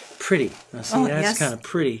it pretty. Now, see, that's kind of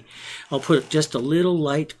pretty. I'll put just a little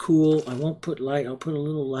light, cool. I won't put light. I'll put a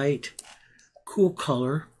little light, cool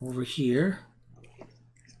color over here.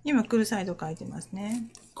 今、クールサイド描いてますね。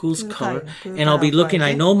Cool color. And I'll be looking,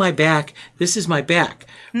 I know my back. This is my back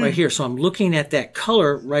right here. So I'm looking at that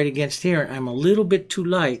color right against here. I'm a little bit too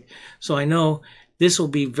light, so I know this will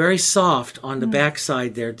be very soft on the back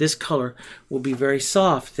side there. This color will be very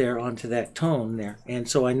soft there onto that tone there. And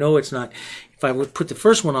so I know it's not, if I would put the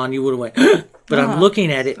first one on, you would have went, but I'm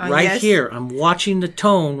looking at it right here. I'm watching the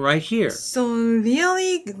tone right here. So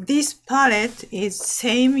really, this palette is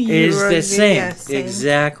same. Is the same.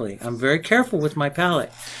 Exactly. I'm very careful with my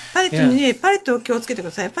palette. パレットにね、パレットを気をつけてく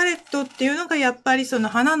ださい。パレットっていうのがやっぱりその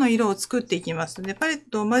花の色を作っていきますので、パレッ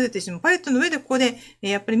トを混ぜてしまう。パレットの上でここで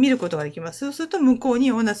やっぱり見ることができます。そうすると向こうに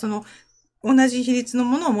同じ比率の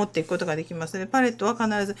ものを持っていくことができますので、パレットは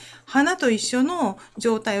必ず花と一緒の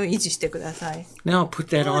状態を維持してください。Now I'll put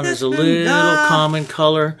that on as a little common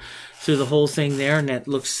color through the whole thing there, and that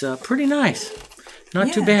looks pretty nice.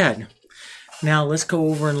 Not too bad. Now let's go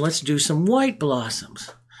over and let's do some white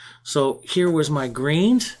blossoms. So here was my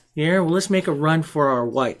greens. Here, well, let's make a run for our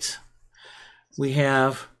whites. We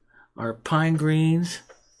have our pine greens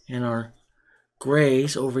and our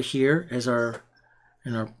grays over here as our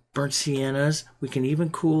burnt siennas. We can even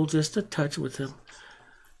cool just a touch with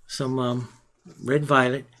some red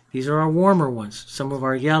violet. These are our warmer ones. Some of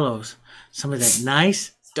our yellows. Some of that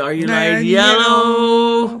nice Starlight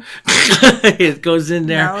yellow. It goes in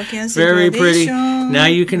there. Now we can see Very pretty. gradation. Now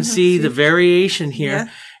you can see the variation here. Yeah.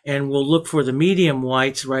 And we'll look for the medium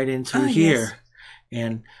whites right in through here. Yes.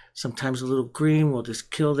 And sometimes a little green, we'll just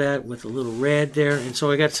kill that with a little red there. And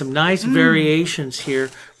so I got some nice variations here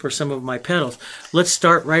for some of my petals. Let's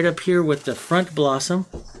start right up here with the front blossom.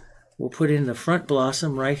 We'll put in the front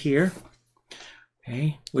blossom right here.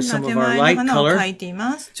 Okay, with 今 some 手 of our 前の light 花を color. 描いてい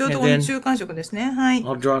ます。ちょうどこ And の then 中間色ですね。はい。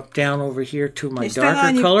 I'll drop down over here to my で下側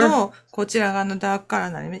darker に行く color. と、こちら側のダークカラー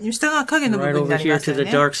になります。下側は影の部 Right 分にな over り here ます to よ the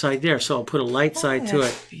ね。 dark side there. So I'll put a light side to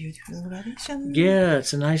it. Beautiful gradation. Yeah,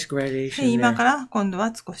 it's a nice で gradation 今か there. ら今度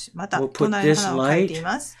は少しまた We'll put 隣の this 花を描いてい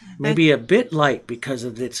ます。 Maybe a bit light because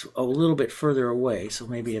of it's a little bit further away. So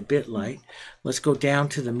maybe a bit light. Let's go down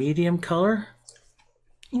to the medium color.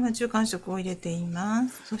 今中間色を入れていま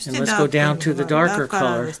す。そして And let's ダ go ーク down to the ダー darker クカラ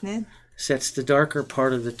ー color. ですね。 Sets the darker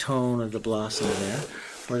part of the tone of the blossom there,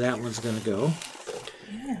 where that one's going to go.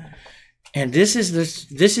 And this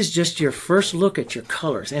is just your first look at your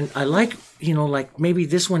colors. And I like, like maybe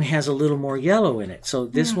this one has a little more yellow in it. So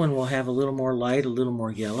this one will have a little more light, a little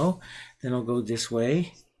more yellow. Then I'll go this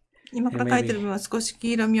way. 今から描いてる部分は少し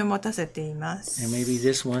黄色みを持たせています。 And maybe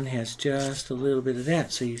this one has just a little bit of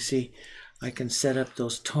that. So you see, I can set up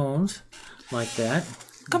those tones like that.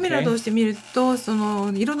 カメラを Okay. 通して見ると、そ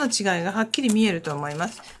の色の違いがはっきり見えると思いま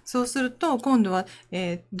す。そうすると、今度は、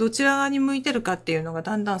どちら側に向いてるかっていうのが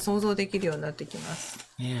だんだん想像できるようになってきます。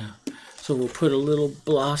 Yeah. So we'll put a little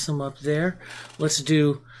blossom up there. Let's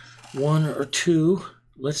do one or two.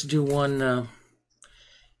 Let's do one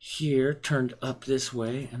here, turned up this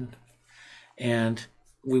way, and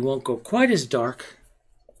we won't go quite as dark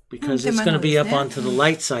because it's going to be up onto the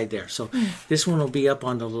light side there. So this one will be up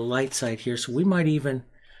onto the light side here. So we might even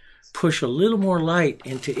push a little more light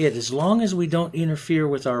into it. As long as we don't interfere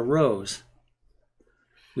with our rose,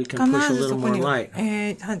 we can push a 必ず little そこ more に、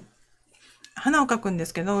 light. 花を描くんで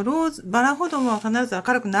すけど、バラほどは必ず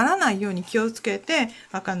明るくならないように気をつけて、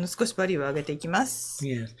少しバリューを上げていきます。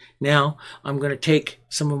 Yes. Now I'm going to take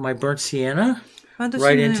some of my burnt sienna, 私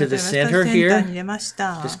right の into the セン center ター here. に入れまし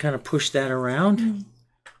た。 Just kind of push that around.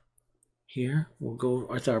 Here, we'll go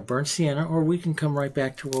with our burnt sienna, or we can come right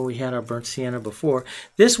back to where we had our burnt sienna before.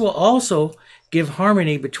 This will also give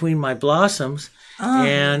harmony between my blossoms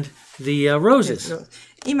and the roses.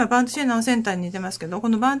 今、バントシエナのセンターに似てますけど、こ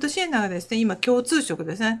のバントシエナがですね、今共通色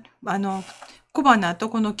ですね。小花と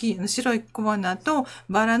この白い小花と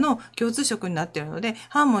バラの共通色になっているので、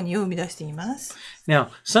ハーモニーを生み出しています。 Now,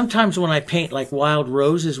 sometimes when I paint like wild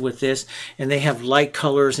roses with this, and they have light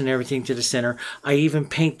colors and everything to the center, I even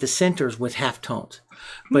paint the centers with halftones.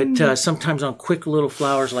 But sometimes on quick little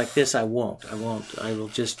flowers like this, I won't. I will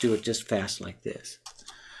just do it just fast like this.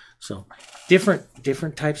 So,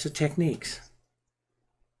 different types of techniques.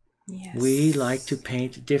 Yes. We like to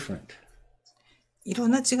paint different. いろ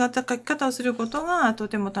んな違った描き方をすることがと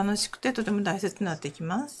ても楽しくてとても大切になってき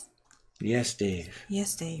ます。 Yes, Dave.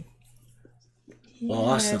 Yes, Dave.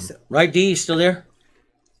 Awesome. Yes. Right, Dee? You still there?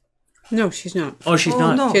 No, she's not. Oh, she's Oh,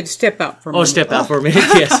 not. no. She had to step out for a Oh, moment. step out for a minute.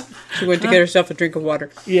 Yes. She went to get herself a drink of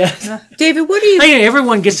water. Yes. David, what do you Hey,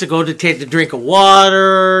 everyone gets to go to take a drink of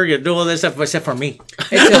water, you do all this stuff, except for me.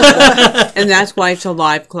 and that's why it's a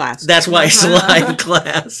live class. That's why it's a live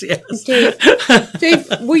class. Yes. Dave,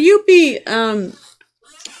 will you be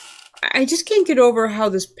I just can't get over how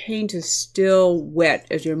this paint is still wet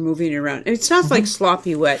as you're moving it around. It's not like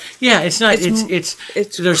sloppy wet. Yeah, it's not. It's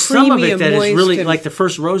It's there's some of creamy it and that is moist really and- like the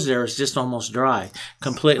first rose there is just almost dry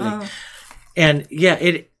completely, and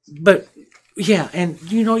But yeah, and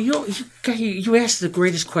you ask the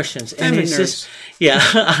greatest questions, and I'm a it's nurse.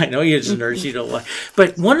 just I know you're a nurse. You know why,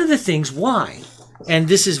 but one of the things why, and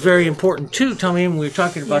this is very important too. Tommy, and we were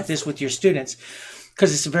talking about Yes. this with your students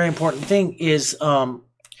because it's a very important thing. Is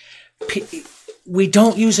we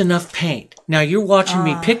don't use enough paint. Now you're watching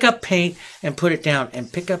me pick up paint and put it down,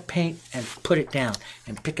 and pick up paint and put it down,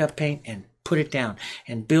 and pick up paint and put it down,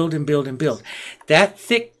 and build and build and build. That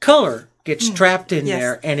thick color gets trapped in Yes.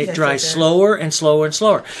 there, and it Yes, dries yes. slower and slower and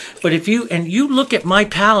slower. But if you look at my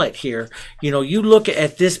palette here, you look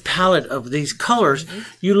at this palette of these colors,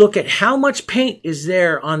 you look at how much paint is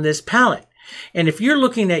there on this palette. And if you're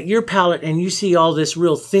looking at your palette and you see all this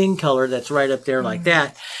real thin color that's right up there like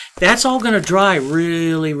that, that's all going to dry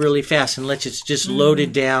really, really fast unless it's just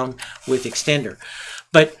loaded down with extender.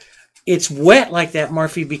 But it's wet like that,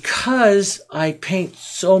 Marfi, because I paint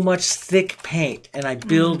so much thick paint and I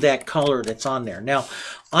build that color that's on there. Now,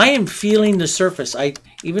 I am feeling the surface.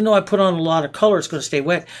 Even though I put on a lot of color, it's going to stay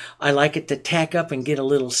wet. I like it to tack up and get a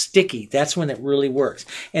little sticky. That's when it really works.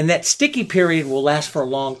 And that sticky period will last for a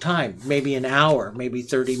long time, maybe an hour, maybe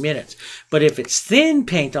 30 minutes. But if it's thin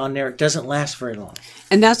paint on there, it doesn't last very long.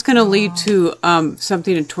 And that's going to lead to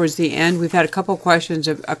something towards the end. We've had a couple questions,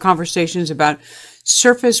 conversations about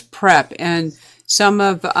surface prep, and some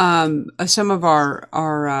of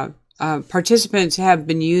our participants have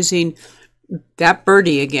been using that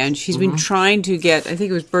Birdie again. She's been trying to get, I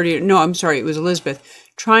think it was Birdie. No, I'm sorry, it was Elizabeth,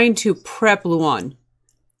 trying to prep Luan.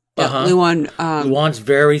 Luan's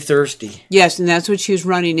very thirsty. Yes, and that's what she was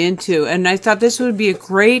running into. And I thought this would be a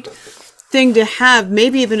great thing to have,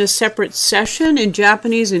 maybe even a separate session in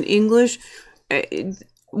Japanese and English.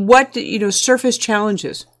 Surface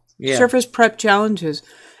challenges, surface prep challenges,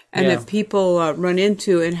 and that people run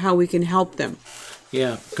into, and how we can help them.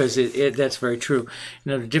 Yeah, because that's very true.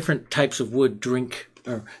 The different types of wood drink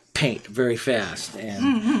or paint very fast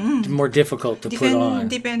and more difficult to put on.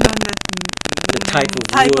 Depend on the type of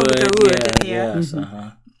the wood. Yes.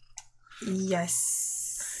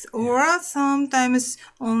 Yes. Or sometimes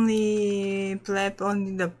only prep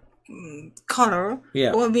on the color.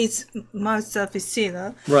 Yeah. Or with mouth surface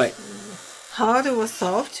sealer. Right. Hard or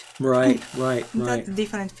soft. Right. That's a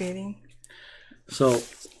different feeling. So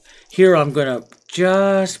here I'm going to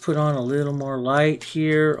just put on a little more light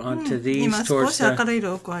here onto these towards the...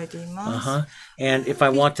 And if I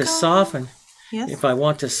want to soften,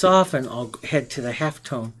 I'll head to the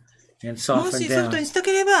halftone and soften もしソフ down. トにした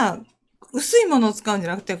ければ、薄いものを使うんじゃ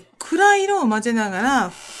なくて、暗い色を混ぜなが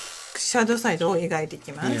ら、シャドウサイドを描いてい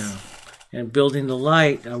きます。 Yeah. And building the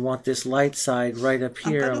light, I want this light side right up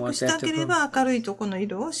here. 明 I るく want した that けれ to... ば、明るいところの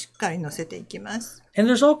色をしっかり乗せていきます。 And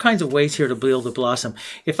there's all kinds of ways here to build a blossom.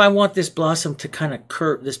 If I want this blossom to kind of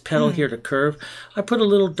curve, this petal here to curve, I put a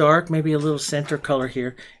little dark, maybe a little center color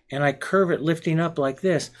here, and I curve it lifting up like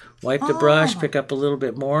this. Wipe the brush, pick up a little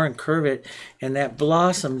bit more, and curve it. And that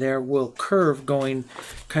blossom there will curve going,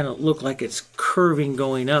 kind of look like it's curving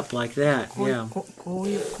going up like that. Yeah. こう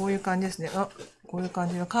いう感じですね。こういう感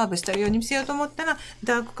じのカーブしたように見せようと思ったら、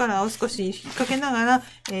ダークカラーを少し引っ掛けながら、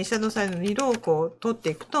シャドウサイドの色をこう取って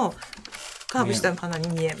いくと、カーブした花に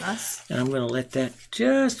見えます。 And I'm going to let that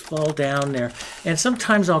just fall down there. And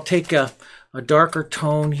sometimes I'll take a darker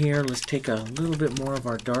tone here. Let's take a little bit more of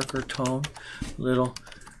our darker tone. A little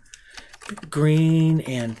green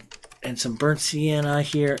and some burnt sienna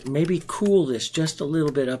here. Maybe cool this just a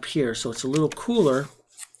little bit up here so it's a little cooler.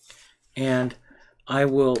 And I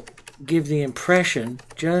will give the impression,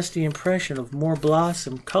 just the impression of more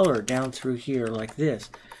blossom color down through here like this.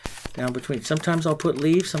 Down between. Sometimes I'll put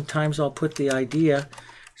leaves, sometimes I'll put the idea,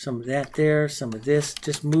 some of that there, some of this,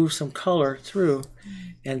 just move some color through,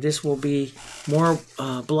 and this will be more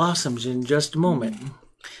blossoms in just a moment.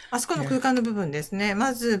 あそこの空間の部分ですね。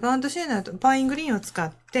まず、バウンドシェーナーとパイングリーンを使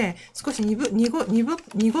って、少し濁っ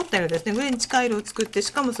た色ですね。グレーに近い色を作って、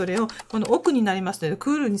しかもそれをこの奥になりますので、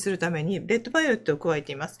クールにするために、レッドバイオレットを加え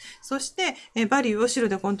ています。そして、バリューを白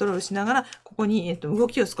でコントロールしながら、ここに、動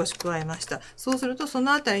きを少し加えました。そうすると、そ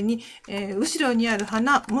のあたりに、後ろにある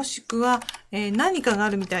花、もしくは、何かがあ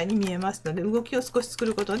るみたいに見えますので、動きを少し作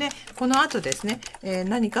ることで、この後ですね、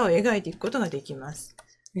何かを描いていくことができます。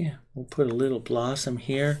 Yeah, we'll put a little blossom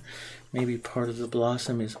here. Maybe part of the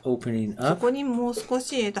blossom is opening そ up. こにもう少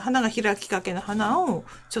し、花が開きかけの花を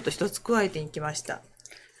ちょっと一つ加えていきました。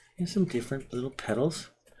 And some different little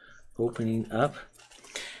petals opening up.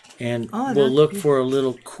 And we'll look for a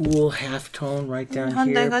little cool half tone right down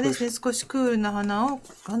反対 here. 側ですね、少しクールな花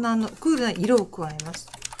のクールな色を加えます。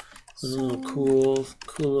 A little cool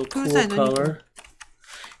side, color.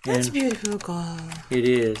 That's And beautiful, God. it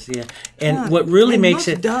is, yeah. And what really makes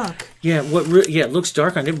it dark. Yeah, it looks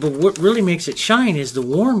dark on it, but what really makes it shine is the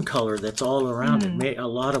warm color that's all around it. A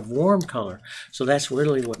lot of warm color. So that's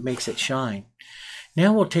really what makes it shine.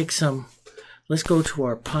 Now we'll take some, let's go to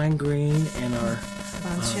our pine green and our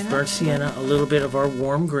burnt sienna, a little bit of our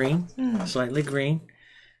warm green, slightly green.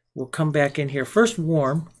 We'll come back in here, first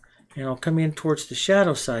warm, and I'll come in towards the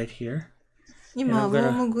shadow side here. 今、ウォ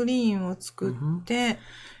ームグリーンを作って、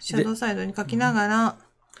シャドウサイドに描きながら、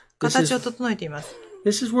形を整えています。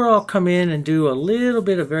 This is where I'll come in and do a little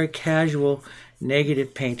bit of very casual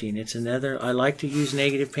negative painting. It's another, I like to use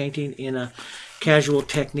negative painting in casual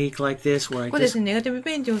technique like this where I ここで just, すね、ネガティブ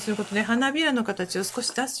ペインティングをすることで花びらの形を少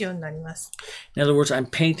し出すようになります。in other words, I'm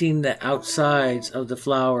painting the outsides of the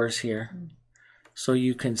flowers here. So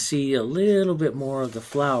you can see a little bit more of the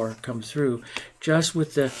flower come through just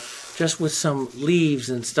with some leaves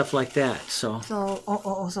and stuff like that. So, そ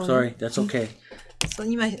う、そう。 sorry, that's okay. そ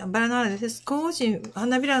う、今、バラのあれです。少し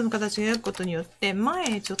花びらの形が焼くことによって、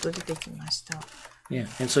前へちょっと出てきました。Yeah,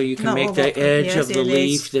 and so you can No, make the well, edge yes, of the it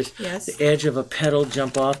leaf, is. the Yes. edge of a petal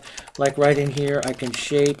jump off. Like right in here, I can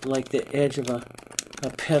shape like the edge of a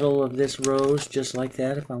petal of this rose, just like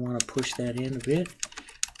that. If I want to push that in a bit,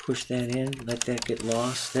 push that in, let that get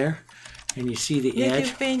lost there. And you see the ネガティ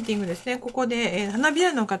edge. ブペインティングですね。ここで、花び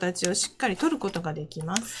らの形をしっかり取ることができ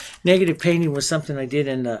ます。Negative painting was something I did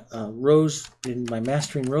in the rose, in my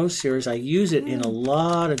Mastering Rose series. I use it in a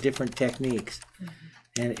lot of different techniques.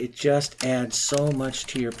 And it just adds so much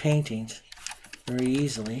to your paintings very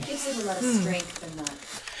easily. It gives it a lot of strength and that.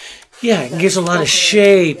 Yeah, it gives a lot of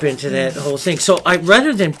shape into that whole thing. So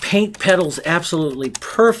rather than paint petals absolutely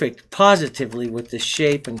perfect positively with the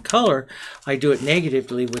shape and color, I do it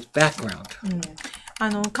negatively with background.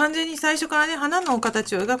 完全に最初からね、花の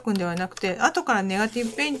形を描くんではなくて、後からネガティ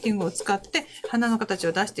ブペインティングを使って花の形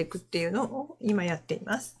を出していくっていうのを今やってい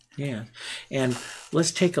ます。Yeah. And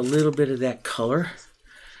let's take a little bit of that color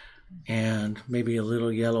and maybe a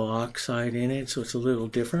little yellow oxide in it so it's a little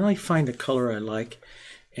different. I find a color I like.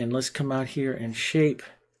 And let's come out here and shape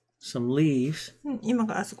some leaves. 今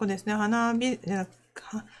からあそこですね、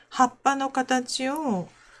葉っぱの形を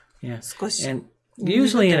Yeah. 少し And 塗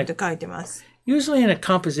usually っ in て a 書いてます。 Usually in a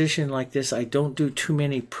composition like this, I don't do too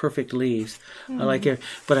many perfect leaves. I like it,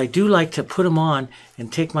 but I do like to put them on and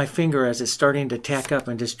take my finger as it's starting to tack up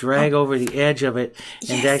and just drag over the edge of it,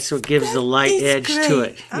 and that's what gives the light edge to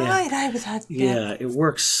it. I Yeah, like that. yeah, it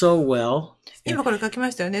works so well. 今これ書き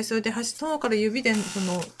ましたよね。それで端の方から指で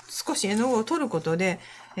少し絵の具を取ることで、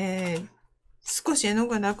少し絵の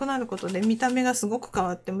具がなくなることで見た目がすごく変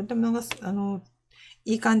わって、見た目が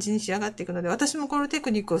いい感じに仕上がっていくので、私もこのテ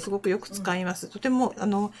クニックをすごくよく使います。とても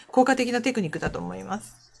効果的なテクニックだと思いま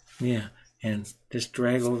す。Yeah, and just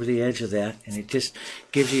drag over the edge of that, and it just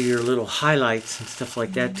gives you your little highlights and stuff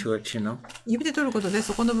like that to it, you know. 指で取ることで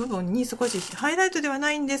そこの部分に少しハイライトでは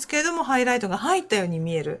ないんですけれども、ハイライトが入ったように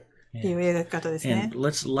見えるっていう描き方ですね。 And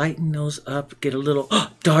let's lighten those up, get a little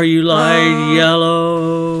dark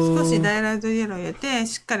yellow. 少しダイライトイエロー入れて、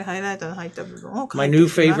しっかりハイライトの入った部分を描 My いてい new き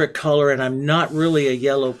ます。 favorite color, and I'm not really a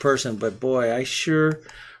yellow person, but boy, I sure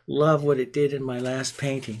love what it did in my last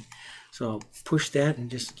painting. So I'll push that and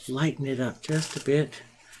just lighten it up just a bit.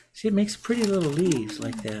 See, it makes pretty little leaves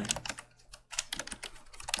like that.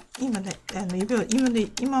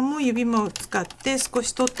 今も指も使って少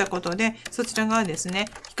し取ったことで、そちら側ですね、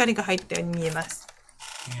光が入ったように見えます。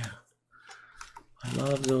 Yeah. I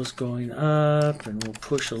love those going up, and we'll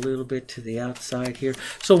push a little bit to the outside here.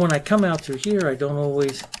 So when I come out through here, I don't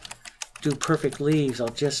always do perfect leaves. I'll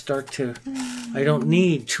just start to, I don't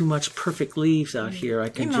need too much perfect leaves out here.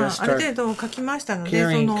 I can 今 just ある start 程度描きましたので、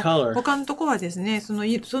 carrying color. 他のところはですね、その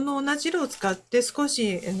同じ色を使って少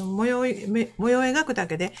し模様を描くだ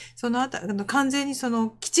けで、完全に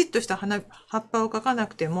きちっとした葉っぱを描かな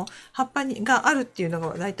くても、葉っぱがあるっていうの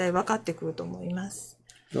が大体分かってくると思います。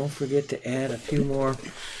 Don't forget to add a few more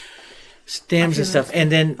stems and stuff. And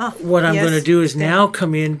then what I'm yes, going to do is stem. now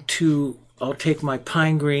come into, I'll take my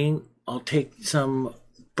pine green, I'll take some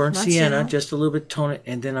burnt sienna, just a little bit, tone it,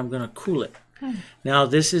 and then I'm going to cool it. Now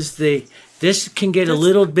this can get a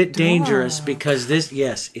little bit dangerous because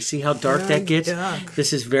yes, you see how dark Very that gets? dark.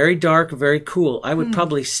 This is very dark, very cool. I would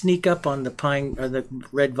probably sneak up on the pine or the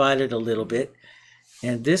red violet a little bit.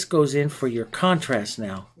 And this goes in for your contrast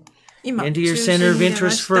now. 今 Into your center of 中心に入れ interest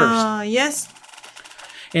ました Yes.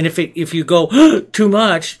 And if you go too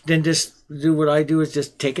much, then just do what I do is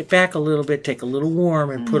just take it back a little bit, take a little warm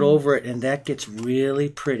and put over it, and that gets really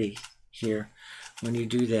pretty here when you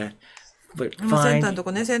do that. But センターの fine, と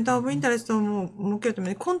こね、センターオブインタレストを向けるため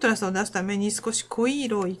にコントラストを出すために少し濃い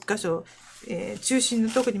色を一箇所、中心の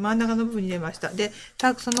特に真ん中の部分に入れました。で、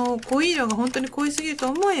その濃い色が本当に濃いすぎると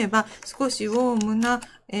思えば少しウォームな、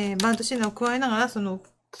バンドシーナーを加えながらその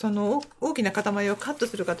大きな塊をカット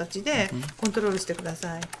する形でコントロールしてくだ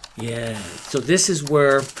さい。yeah. So this is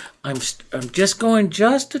where I'm just going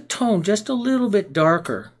just a tone, just a little bit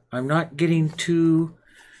darker. I'm not getting too,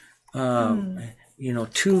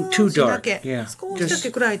 too 少しだ dark. け、 Yeah. 少しだ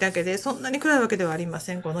け暗いだけで、そんなに暗いわけではありま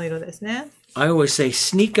せん。この色ですね。 I always say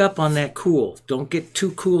sneak up on that cool. Don't get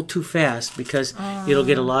too cool too fast because it'll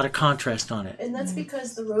get a lot of contrast on it. And that's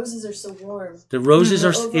because the roses are so warm. The roses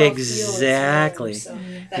are The overall feel is warm, exactly. so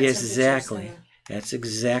that's what you're Exactly. saying. That's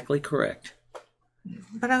exactly correct.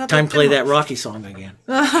 バラがとっ Time て to play も that Rocky song again.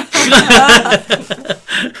 I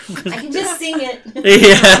can just sing it.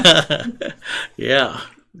 Yeah.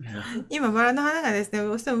 今、バラの花がですね、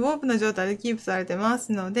どうしてもウォープの状態でキープされてま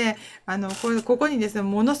すので、ここにですね、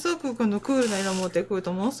ものすごくこのクールな色を持ってくる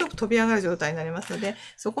と、ものすごく飛び上がる状態になりますので、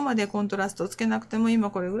そこまでコントラストをつけなくても、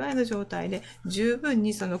今これぐらいの状態で、十分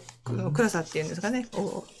にその暗さっていうんですかね、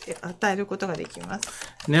を与えることができます。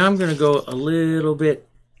Now I'm going to go a little bit,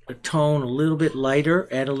 a tone a little bit lighter,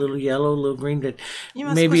 add a little yellow, a little green, that 今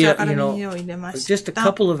少 maybe, し you 明るめ know, に色を入れまし just a た。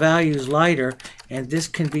 couple of values lighter, and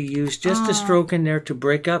this can be used just a stroke in there to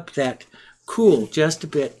break up that cool just a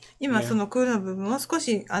bit. 今そのクールの部分を少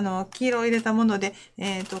し黄色を入れたもので、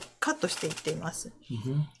カットしていっています。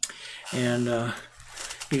And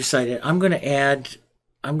you decided I'm going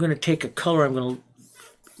to take a color,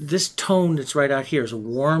 this tone that's right out here is a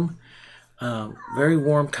warm, very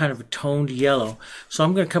warm kind of a toned yellow. So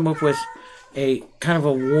I'm going to come up with a kind of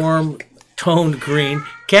a warm toned green.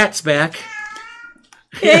 Cat's back.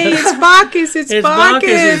 Hey, it's Bacchus. It's Bacchus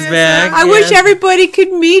is back. I wish everybody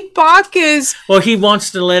could meet Bacchus. Well, he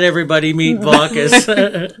wants to let everybody meet Bacchus.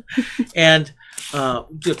 And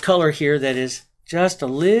the color here that is just a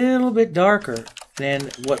little bit darker than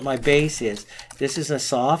what my base is. This is a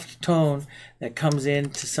soft tone that comes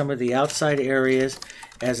into some of the outside areas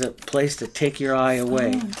as a place to take your eye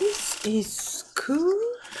away. This is cool.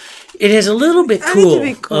 It is a little bit A cool. little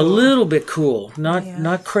bit cool. A little bit cool. Not Yeah.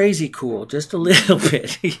 not crazy cool, just a little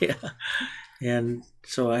bit. Yeah. And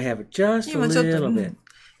so I have it just a 今ちょっと、little bit.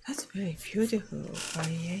 That's very beautiful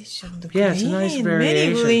variation. The Yeah, it's a nice green,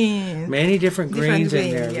 variation. Many green. Many different Different greens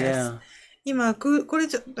in green, there. yes. Yeah. 今、これこ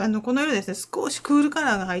の色ですね、少しクールカ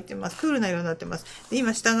ラーが入ってます。クールな色になってます。で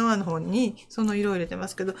今、下側の方にその色を入れてま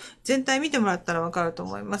すけど、全体見てもらったらわかると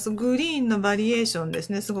思います。グリーンのバリエーションです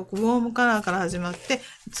ね。すごくウォームカラーから始まって、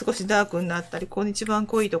少しダークになったり、ここに一番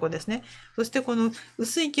濃いとこですね。そしてこの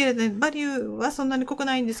薄いけれど、バリューはそんなに濃く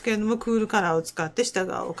ないんですけれども、クールカラーを使って下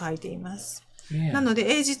側を描いています。Yeah. なので、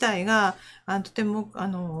絵自体が、とても、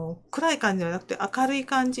暗い感じではなくて明るい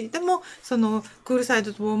感じ。でも、その、クールサイ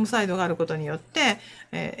ドとウォームサイドがあることによって、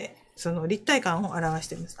その、立体感を表し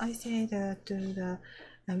ています。I say that the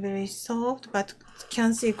very soft, but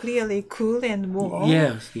can see clearly cool and warm.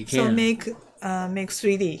 Yes, you So can. make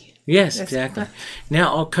 3D. Yes, exactly.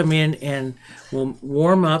 Now I'll come in and we'll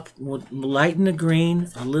warm up. We'll lighten the green,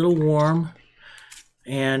 a little warm,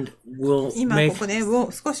 and we'll 今 make ここで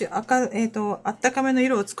少しあったかめの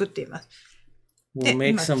色を作っています。 we'll make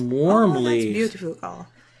今 some warm Oh, that's leaves. beautiful color.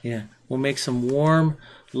 Yeah, we'll make some warm,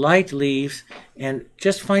 light leaves, and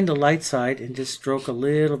just find the light side and just stroke a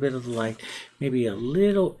little bit of the light. Maybe a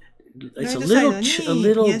little. It's a Light little, side, a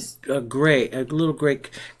little yes. gray, a little gray,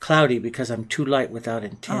 cloudy because I'm too light without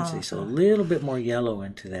intensity. So a little bit more yellow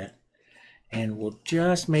into that, and we'll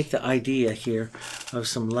just make the idea here of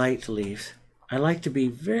some light leaves. I like to be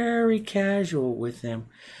very casual with them.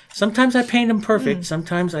 Sometimes I paint them perfect.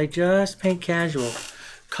 Sometimes I just paint casual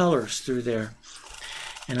colors through there.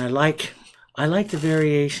 And I like the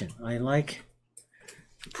variation. I like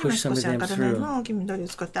to 今 push some 少 of し them 明るめ through. の黄緑を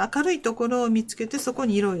使って明るいところを見つけてそこ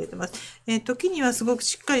に色を入れてます。時にはすごく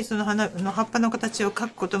しっかりその花の葉っぱの形を描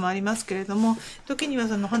くこともありますけれども、時には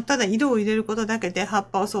そのただ色を入れることだけで葉っ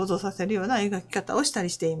ぱを想像させるような描き方をした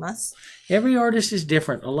りしています。Every artist is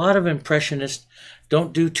different. A lot of impressionists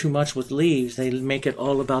don't do too much with leaves. They make it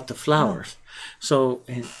all about the flowers.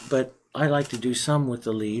 But I like to do some with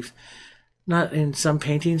the leaves. Not in some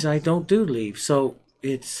paintings I don't do leaves. So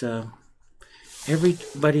it's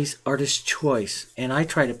everybody's artist's choice. And I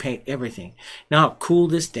try to paint everything. Now I'll cool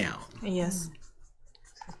this down. Yes.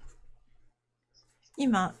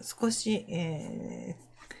 今少し、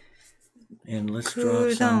 And let's クー draw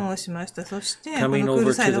ルダウン some をしました。そして、こ coming のクー over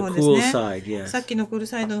ルサイ to ド the の方 cool ですね。 side. Yes. さっきのクール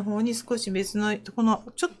サイドの方に少し別の、この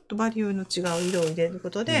ちょっとバリューの違う色を入れるこ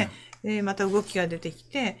とで、また動きが出てき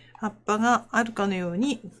て、葉っぱがあるかのよう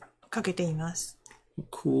にかけています。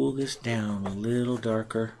Cool this down a little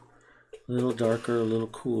darker, a little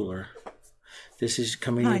cooler. This is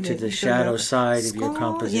coming はい into で the shadow side of your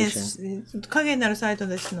少 composition. Yes 影になるサイド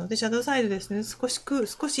ですので、シャドウサイドですね。少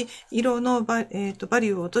し色のバリュ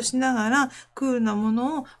ーを落としながら、クールなも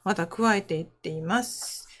のをまた加えていっていま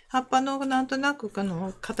す。葉っぱのなんとなく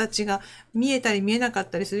形が見えたり見えなかっ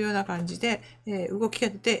たりするような感じで、動きが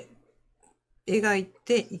出て描い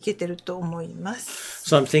ていけてると思います。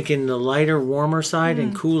So I'm thinking the lighter, warmer side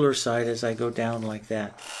and cooler side as I go down like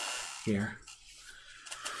that here.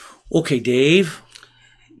 Okay, Dave.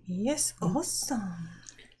 Yes, awesome.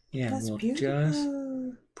 Yeah, That's we'll beautiful. just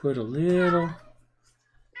put a little.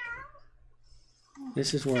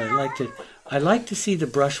 This is where I like to see the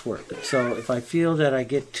brushwork. So if I feel that I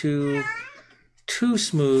get too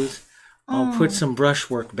smooth, I'll put some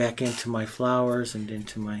brushwork back into my flowers and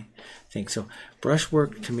into my thing. So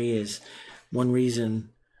brushwork to me is one reason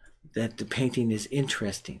that the painting is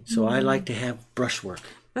interesting. So I like to have brushwork.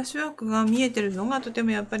 ブラッシュワークが見えてるのがとて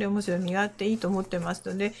もやっぱり面白い、身があっていいと思ってます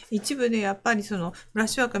ので、一部でやっぱりそのブラッ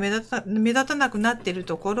シュワークが目立たなくなっている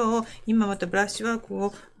ところを、今またブラッシュワーク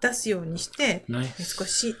を出すようにして、少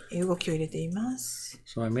し動きを入れています。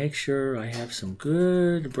So I make sure I have some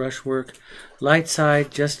good brushwork. Light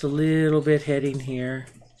side, just a little bit heading here.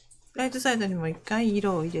 ライトサイドにも一回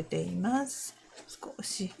色を入れています。少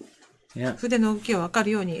し Yeah. 筆の動きを分か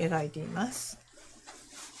るように描いています。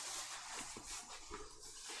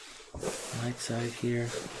Light side here.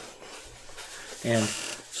 And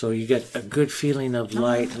so you get a good feeling of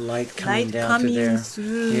light coming down to there.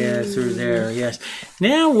 Through. Yeah, through there, yes.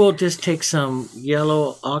 Now we'll just take some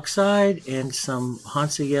yellow oxide and some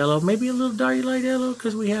Hansa yellow, maybe a little dark light yellow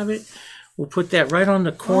because we have it. We'll put that right on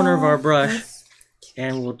the corner of our brush.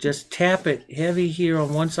 And we'll just tap it heavy here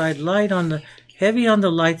on one side, heavy on the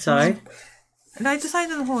light side. ライトサイ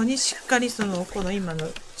ドの方にしっかりこの今の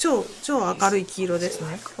超明るい黄色です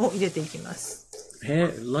ね、を入れていきます。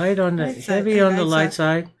Heavy on the light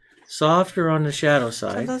side, softer on the shadow シ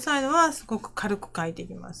ャ side. ドウサイドはすごく軽く描いてい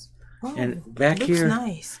きます。And back looks here,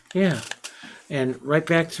 nice. yeah. And right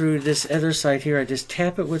back through this other side here, I just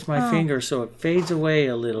tap it with my finger so it fades away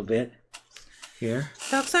a little bit. Here.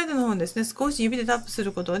 ダークサイドの方にですね、少し指でタップす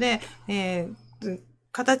ることで、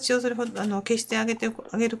形をそれほど消してあげる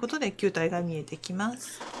ことで球体が見えてきま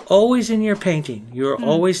す。Always in your painting, you're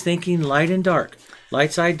always thinking light and dark.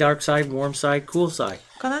 Light side, dark side, warm side, cool side.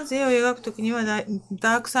 必ず絵を描くときにはダ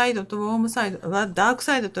ークサイドとウォームサイド、ダーク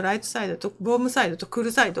サイドとライトサイドとウォームサイドとクー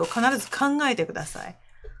ルサイドを必ず考えてください。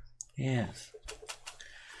Yes.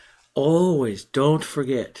 Always don't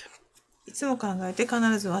forget. いつも考えて必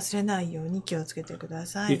ず忘れないように気をつけてくだ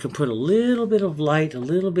さい。You can put a little bit of light, a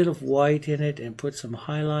little bit of white in it and put some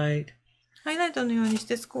highlight. ハイライトのようにし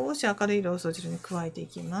て少し明るい色をそちらに加えてい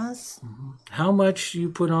きます。How much you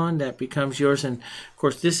put on, that becomes yours. And of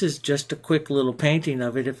course, this is just a quick little painting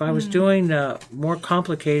of it. If I was doing more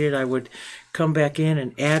complicated, I would come back in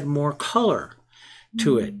and add more color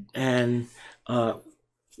to it and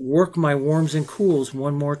work my warms and cools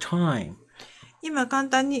one more time. 今簡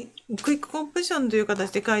単にクイックコンポジションという形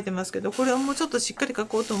で書いてますけど、これをもうちょっとしっかり書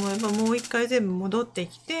こうと思えば、もう一回全部戻って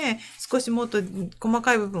きて、少しもっと細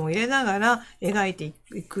かい部分を入れながら描いて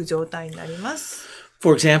いく状態になります。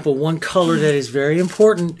For example, one color that is very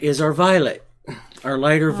important is our violet, our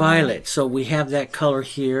lighter violet. So we have that color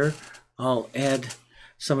here. I'll add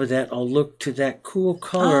some of that. I'll look to that cool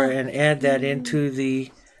color and add that into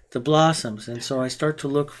the blossoms. And so I start to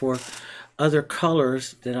look for other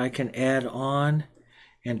colors that I can add on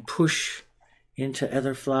and push into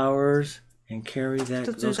other flowers and carry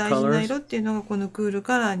一つ those 大事な colors. 色っていうのがこのクール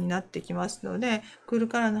カラーになってきますので、クール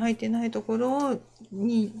カラーの入ってないところ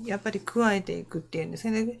にやっぱり加えていくっていうんです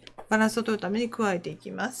ね。バランスを取るために加えていき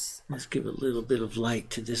ます。Let's give a little bit of light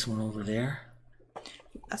to this one over there.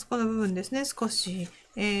 あそこの部分ですね、少し、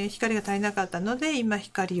光が足りなかったので、今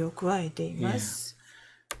光を加えています。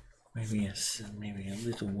Maybe a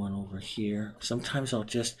little one over here. Sometimes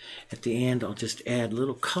at the end, I'll just add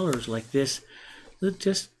little colors like this.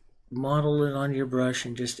 Just model it on your brush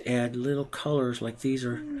and just add little colors like these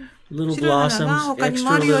are little 白い花が blossoms, 他に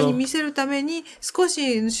もあ extra るように little. 見せるために少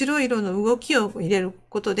し白い色の動きを入れる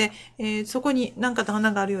ことで、そこに何かと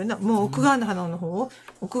花があるような、もう奥側の花の方を、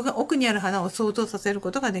奥にある花を想像させる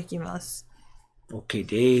ことができます。Okay,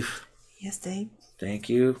 Dave. Yes, Dave. Thank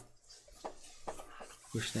you.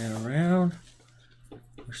 Push that around.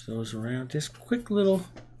 Push those around. Just quick little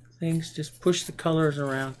things. Just push the colors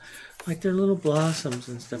around. Like they're little blossoms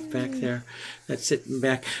and stuff back there that's sitting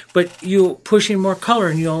back. But you push in more color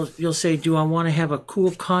and you'll say, do I want to have a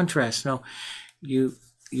cool contrast? No, you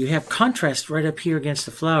have contrast right up here against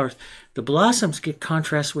the flowers. The blossoms get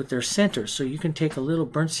contrast with their centers. So you can take a little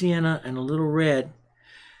burnt sienna and a little red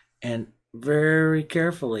and very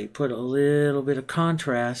carefully put a little bit of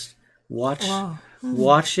contrast.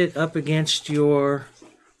 Watch it up against your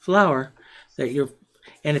flower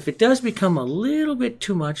and if it does become a little bit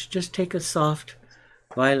too much, just take a soft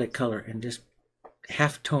violet color and just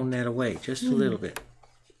half tone that away, just a little bit.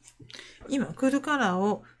 今、クールカラー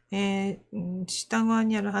を、下側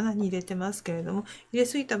にある花に入れてますけれども、入れ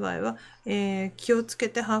すぎた場合は、気をつけ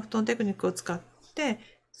てハーフトーンテクニックを使って、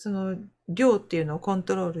その量っていうのをコン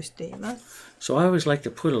トロールしています。So I always like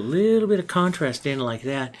to put a little bit of contrast in like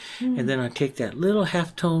that, and then I take that little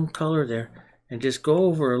half tone color there and just go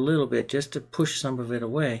over a little bit just to push some of it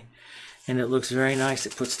away. and it looks very nice.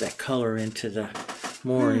 It puts that color into the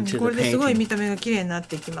more into こ the れですごい painting. 見た目が綺麗になっ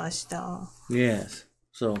てきました。 Yes.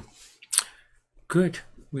 So good.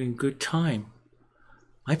 We're in good time.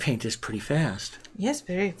 I paint this pretty fast. Yes,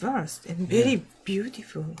 very fast and very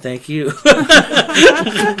beautiful. Thank you.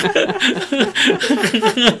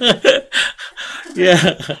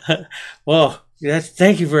 Yeah. Well, yes,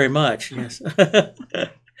 thank you very much. Yes.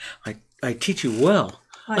 I teach you well.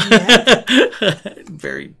 Oh, yeah.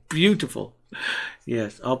 Very beautiful.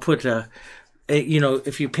 Yes, I'll put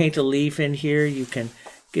if you paint a leaf in here, you can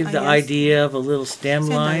give the yes. idea of a little stem セ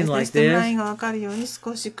ンター line ですね。 like ステムライ this. ンがわかるように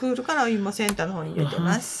少しクールから今センターの方に入れて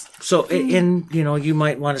ます。 So, you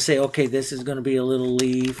might want to say, okay, this is going to be a little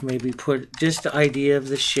leaf. Maybe put just the idea of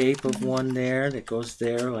the shape of one there that goes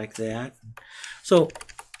there like that. So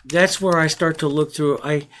that's where I start to look through.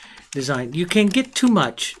 I design. You can get too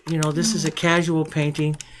much. This is a casual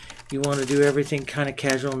painting. You want to do everything kind of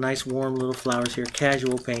casual, nice warm little flowers here.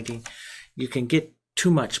 Casual painting. You can get too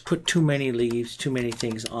much, put too many leaves, too many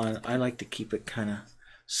things on. I like to keep it kind of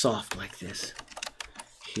soft like this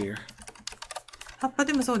here. 葉っぱ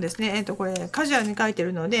でもそうですね。これカジュアルに描いて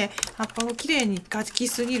るので、葉っぱをきれいに描き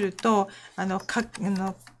すぎると、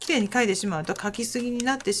きれいに描いてしまうと描きすぎに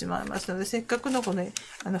なってしまいますので、せっかくのこ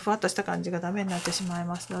のふわっとした感じがダメになってしまい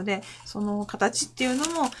ますので、その形っていうの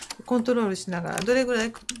もコントロールしながら、どれぐら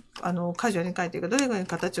いカジュアルに描いているか、どれぐらい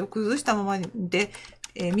形を崩したままで、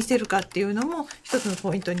見せるかっていうのも一つの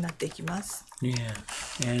ポイントになっていきます。Yeah,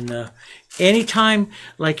 and anytime,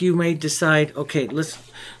 like you may decide, okay, let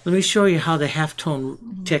me show you how the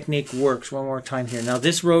halftone technique works one more time here. Now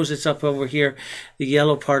this rose that's up over here, the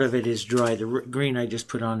yellow part of it is dry. The green I just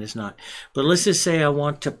put on is not. But let's just say I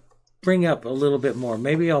want to bring up a little bit more.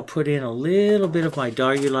 Maybe I'll put in a little bit of my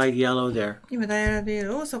Diarylite yellow there. 今ダイヤラビエ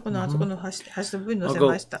ルをそこのあそこの端の部分に乗せ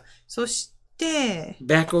ました。そして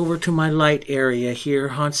back over to my light area here,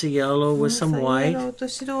 Hansa yellow with some white. 色と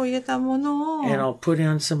白を入れたものを And I'll put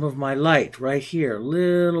in some of my light right here, a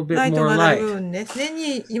little bit ライト more がある light. 部分ですね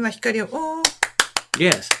に今光を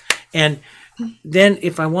Yes. And then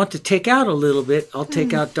if I want to take out a little bit, I'll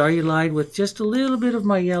take out Diarylite with just a little bit of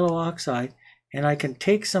my yellow oxide, and I can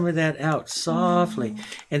take some of that out softly.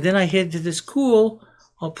 And then I head to this cool.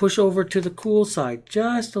 I'll push over to the cool side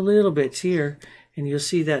just a little bit here, and you'll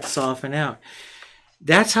see that soften out.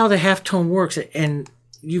 That's how the halftone works. And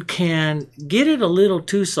you can get it a little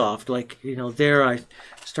too soft. Like, there I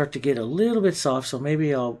start to get a little bit soft. So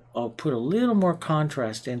maybe I'll put a little more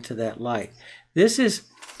contrast into that light.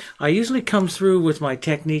 I usually come through with my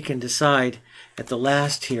technique and decide at the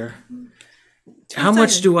last here, how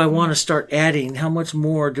much do I want to start adding? How much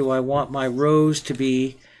more do I want my rose to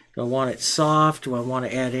be? Do I want it soft? Do I want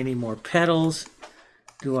to add any more petals?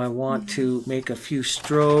 Do I want to make a few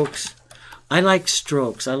strokes? I like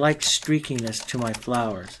strokes. I like streakiness to my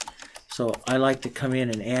flowers. So I like to come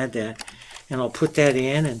in and add that. And I'll put that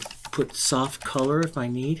in and put soft color if I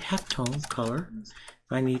need, halftone color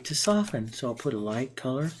if I need to soften. So I'll put a light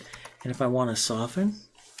color. And if I want to soften,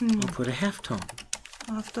 I'll put a halftone.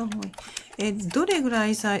 どれぐら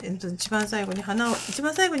い一番最後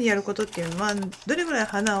にやることっていうのはどれぐらい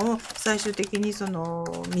花を最終的に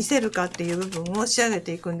見せるかっていう部分を仕上げ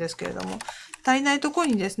ていくんですけれども、足りないところ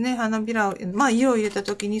にですね、花びらを色を入れた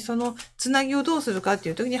時にそのつなぎをどうするかって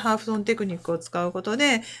いう時にハーフトーンテクニックを使うこと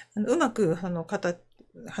でうまく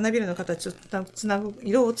花びらの形をつなぐ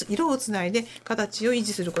色をつないで形を維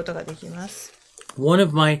持することができます。One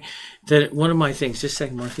of my things, just a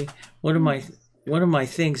second, Marcy. One of my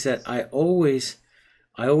things that I always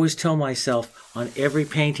tell myself on every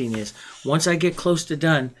painting is, once I get close to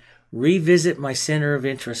done, revisit my center of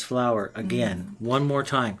interest flower again, one more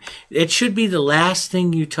time. It should be the last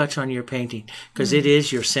thing you touch on your painting, because it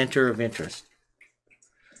is your center of interest.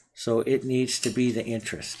 So it needs to be the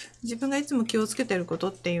interest. 自分がいつも気をつけていること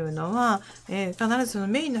っていうのは、必ずその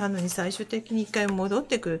メインの花に最終的に一回戻っ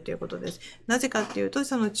てくるっていうことです。なぜかっていうと、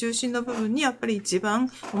その中心の部分にやっぱり一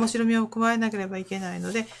番面白みを加えなければいけない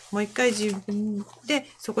ので、もう一回自分で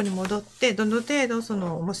そこに戻って、どの程度そ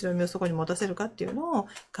の面白みをそこに持たせるかっていうのを考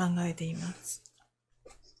えています。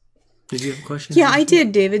Did you have a question? Yeah, I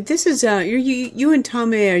did, David. This is you and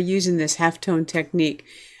Tame are using this halftone technique.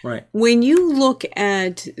 Right. When you look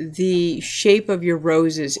at the shape of your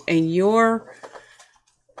roses and you're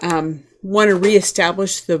want to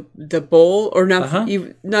reestablish the bowl, or not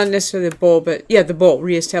not necessarily the bowl, but the bowl,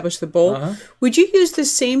 reestablish the bowl. Would you use the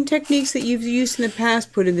same techniques that you've used in the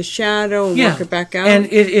past, put in the shadow and work it back out? And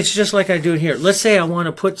it's just like I do it here. Let's say I want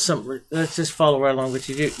to put some, let's just follow right along with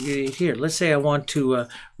you here. Let's say I want to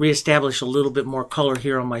reestablish a little bit more color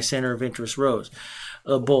here on my center of interest rose,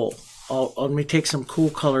 bowl. let me take some cool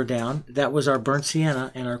color down. That was our burnt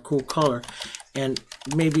sienna and our cool color, and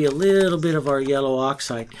maybe a little bit of our yellow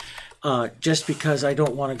oxide, just because I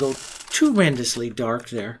don't want to go too horrendously dark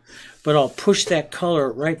there. But I'll push that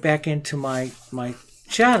color right back into my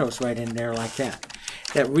shadows right in there like that.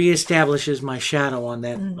 That reestablishes my shadow on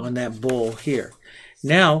that bowl here.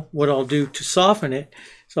 Now, what I'll do to soften it,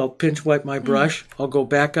 so I'll pinch wipe my brush. I'll go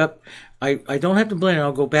back up. I don't have to blend it.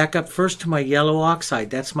 I'll go back up first to my yellow oxide.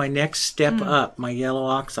 That's my next step up, my yellow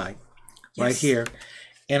oxide right here.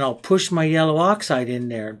 And I'll push my yellow oxide in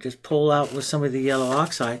there. Just pull out with some of the yellow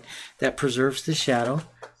oxide. That preserves the shadow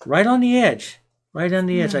right on the edge. Right on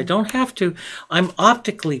the edge. I don't have to. I'm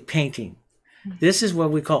optically painting. This is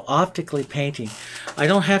what we call optically painting. I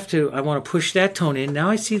don't have to. I want to push that tone in. Now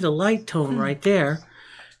I see the light tone right there.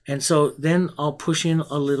 And so then I'll push in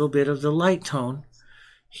a little bit of the light tone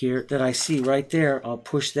here that I see right there. I'll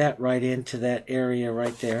push that right into that area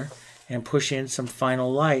right there and push in some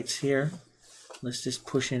final lights here. Let's just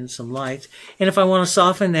push in some lights. And if I want to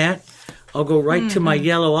soften that, I'll go right to my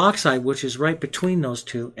yellow oxide, which is right between those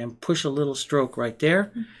two, and push a little stroke right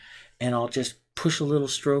there. And I'll just push a little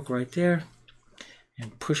stroke right there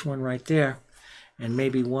and push one right there. And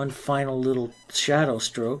maybe one final little shadow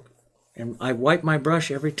stroke. And I wipe my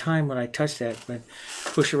brush every time when I touch that, but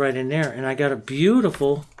push it right in there. And I've got a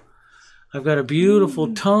beautiful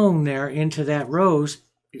tone there into that rose,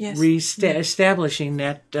 establishing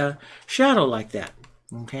that shadow like that.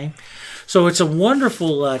 Okay, so it's a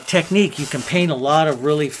wonderful technique. You can paint a lot of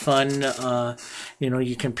really fun,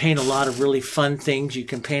 you can paint a lot of really fun things. You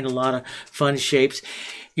can paint a lot of fun shapes.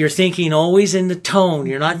 You're thinking always in the tone.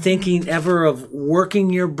 You're not thinking ever of working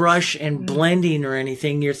your brush and blending or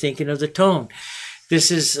anything. You're thinking of the tone.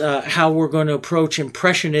 This is how we're going to approach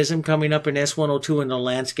Impressionism coming up in S102 in the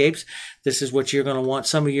landscapes. This is what you're going to want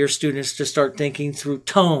some of your students to start thinking through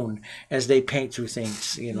tone as they paint through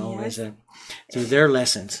things, through their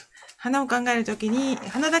lessons. 花を考えるときに、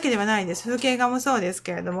花だけではないです。風景画もそうです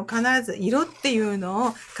けれども、必ず色っていうのを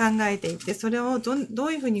考えていって、それをど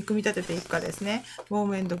ういうふうに組み立てていくかですね。ウ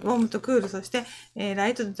ォームとクール、そして、ラ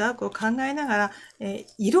イトとダークを考えながら、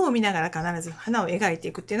色を見ながら必ず花を描いて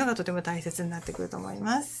いくっていうのがとても大切になってくると思い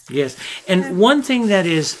ます。Yes. And one thing that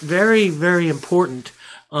is very, very important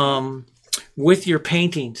with your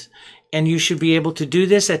paintings, and you should be able to do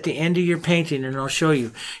this at the end of your painting, and I'll show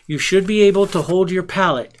you. You should be able to hold your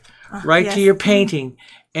palette to your painting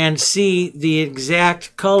and see the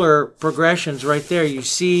exact color progressions right there. You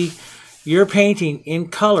see your painting in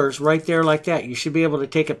colors right there like that. You should be able to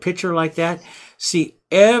take a picture like that, see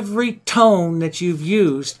every tone that you've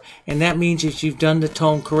used, and that means that you've done the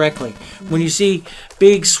tone correctly. When you see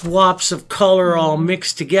big swaps of color all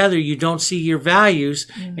mixed together, you don't see your values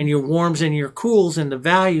and your warms and your cools and the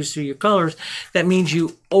values through your colors. That means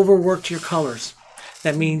you overworked your colors.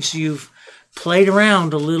 That means you've played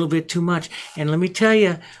around a little bit too much. And let me tell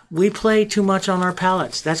you, we play too much on our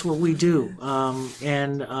palettes. That's what we do.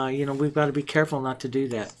 We've got to be careful not to do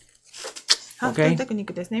that. ハーフトンテクニッ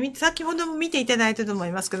クですね。先ほども見ていただいたと思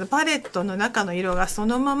いますけど、パレットの中の色がそ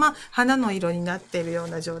のまま花の色になっているよう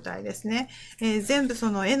な状態ですね。全部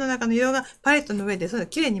その絵の中の色がパレットの上で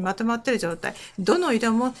綺麗にまとまっている状態。どの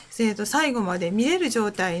色も、最後まで見れる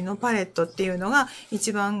状態のパレットっていうのが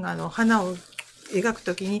一番花を描く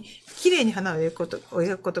ときに綺麗に花を描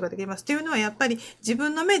くことができます。というのはやっぱり自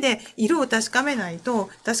分の目で色を確かめないと、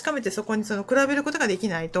確かめてそこに比べることができ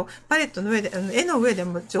ないと、パレットの上で、絵の上で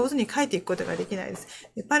も上手に描いていくことができないです。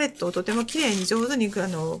パレットをとても綺麗に上手にオ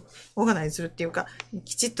ーガナイズするっていうか、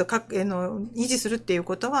きちっと維持するっていう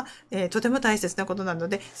ことは、とても大切なことなの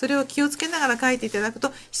で、それを気をつけながら描いていただく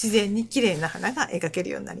と、自然に綺麗な花が描ける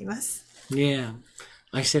ようになります。Yeah.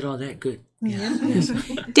 I said all that good. Yeah. Yes.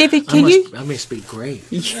 David, I must be great.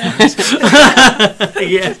 Yes.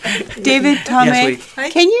 Yes. David, Tome, Yes,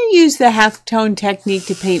 can you use the half-tone technique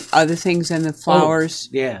to paint other things than the flowers?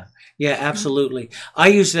 Yeah. Yeah, absolutely. I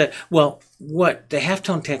use that. Well, what the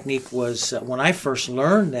halftone technique was, when I first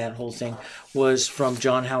learned that whole thing, was from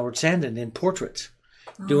John Howard Sandon in portraits.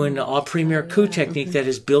 Doing the au premier coup technique that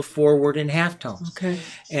is built forward in halftones. Okay.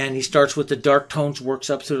 And he starts with the dark tones,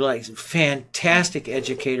 works up through the lights. Fantastic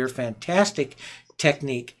educator, fantastic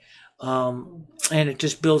technique. And it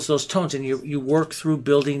just builds those tones. And you work through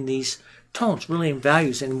building these tones, really in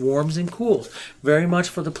values, and warms and cools. Very much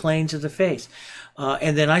for the planes of the face.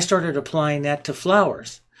 And then I started applying that to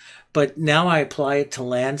flowers. But now I apply it to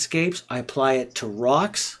landscapes. I apply it to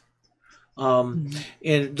rocks. And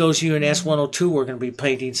those of you in S102, we're going to be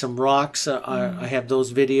painting some rocks. I have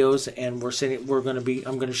those videos, and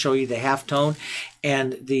I'm going to show you the halftone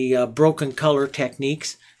and the broken color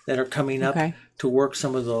techniques that are coming up to work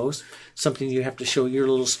some of those. Something you have to show your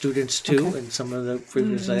little students too, and some of the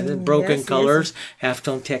previous broken yes, colors,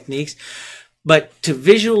 halftone techniques. But to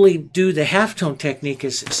visually do the halftone technique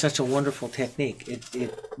is such a wonderful technique.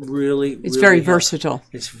 It really, It's really very helps. versatile.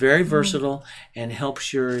 It's very versatile and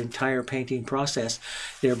helps your entire painting process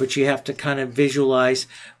there. But you have to kind of visualize,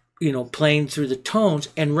 playing through the tones.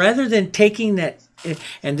 And rather than taking that,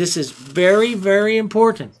 and this is very, very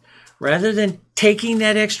important, rather than taking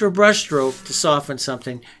that extra brush stroke to soften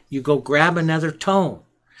something, you go grab another tone.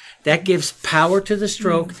 That gives power to the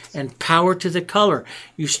stroke and power to the color.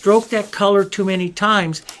 You stroke that color too many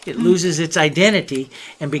times, it loses its identity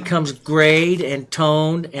and becomes grayed and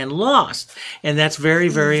toned and lost. And that's very,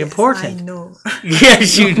 very important. I know.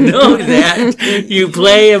 Yes, you know that. You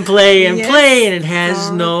play and play and play, and it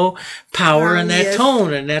has no power in that yes.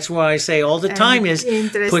 tone. And that's why I say all the time is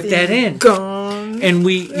put that in. Gone. And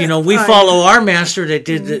we follow our master that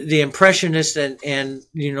did the Impressionist and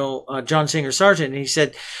John Singer Sargent. And he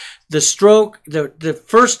said, the stroke, the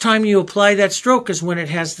first time you apply that stroke is when it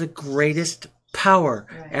has the greatest power.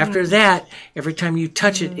 Right. After that, every time you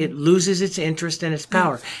touch it, it loses its interest and its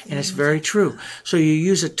power. And it's very true. So you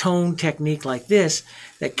use a tone technique like this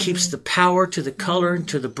that keeps the power to the color and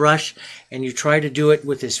to the brush, and you try to do it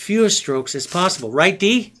with as few strokes as possible. Right,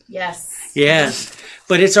 Dee? Yes. Yes.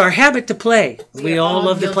 But it's our habit to play. We all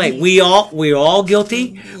love to play. We're all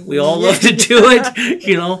guilty. We all love to do it.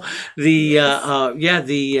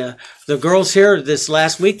 The girls here this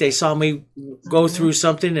last week, they saw me go through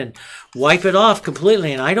something and wipe it off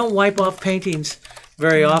completely. And I don't wipe off paintings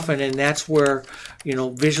very often, and that's where,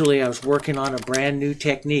 visually I was working on a brand new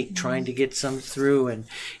technique, trying to get some through, and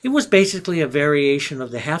it was basically a variation of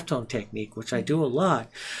the halftone technique, which I do a lot.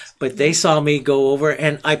 But they saw me go over,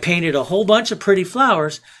 and I painted a whole bunch of pretty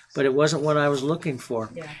flowers, but it wasn't what I was looking for.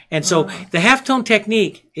 Yeah. And so the halftone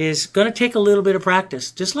technique is going to take a little bit of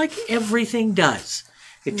practice, just like everything does.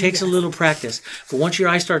 It takes a little practice. But once your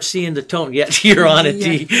eye starts seeing the tone, you're on it,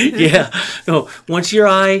 Dee. Yeah. No, once your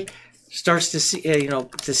eye starts to see,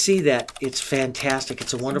 to see that, it's fantastic.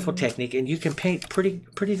 It's a wonderful technique, and you can paint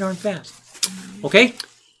pretty darn fast. Okay.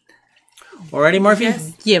 Alrighty, Murphy?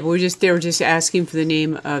 Yes. Yeah, but they were just asking for the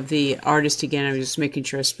name of the artist again. I was just making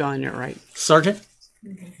sure I was spelling it right. Sargent?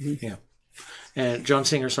 Yeah. And John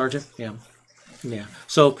Singer Sargent? Yeah. Yeah.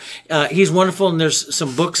 So he's wonderful, and there's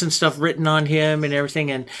some books and stuff written on him and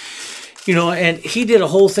everything, and and he did a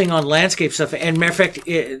whole thing on landscape stuff. And matter of fact,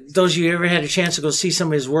 those of you who ever had a chance to go see some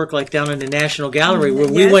of his work, like down in the National Gallery, where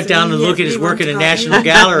we went down and look at his work in the National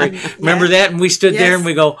Gallery. Remember that? And we stood there and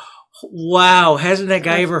we go, wow, hasn't that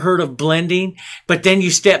guy ever heard of blending? But then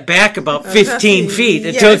you step back about 15 feet.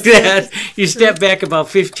 It took that. You step back about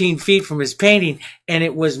 15 feet from his painting, and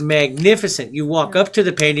it was magnificent. You walk up to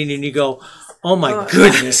the painting and you go, oh my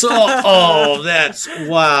goodness. That's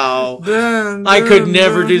wow. I could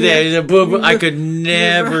never do that. I could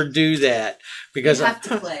never do that. Because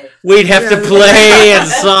we'd have to play and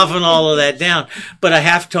soften all of that down. But a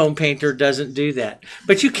halftone painter doesn't do that.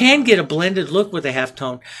 But you can get a blended look with a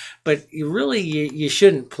halftone. But you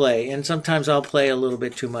shouldn't play. And sometimes I'll play a little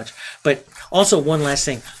bit too much. But also one last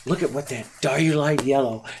thing. Look at what that Diarylite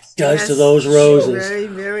Yellow does to those roses. Very,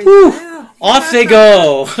 very off they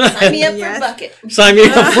go. Sign me up for a bucket. Sign me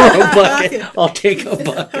up for a bucket. I'll take a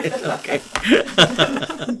bucket. Okay.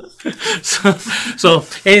 So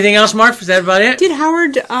anything else, Mark? Is that about it?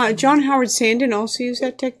 Did John Howard Sandon also use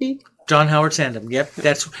that technique? John Howard Sandon. Yep,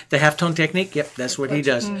 that's the halftone technique. Yep, that's what he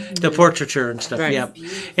does. The portraiture and stuff. Right. Yep,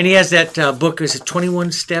 and he has that book. Is it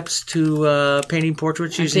 21 Steps to Painting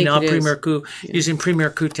Portraits using Premier Coup, using Premier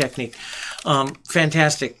Coup technique.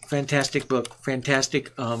 Fantastic book.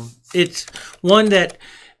 Fantastic. It's one that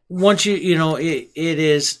once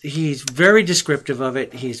he's very descriptive of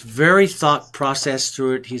it. He's very thought process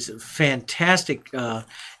through it. He's a fantastic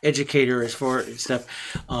educator as far as stuff.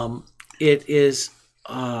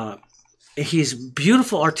 He's a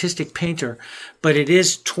beautiful artistic painter, but it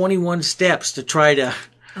is 21 steps to try to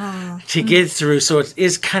get through. So it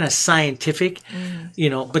is kind of scientific,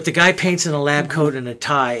 but the guy paints in a lab coat and a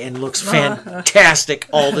tie and looks fantastic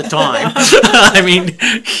all the time. I mean,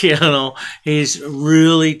 he's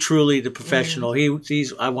really, truly the professional.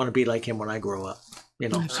 I want to be like him when I grow up.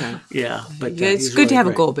 Yeah, but it's good to have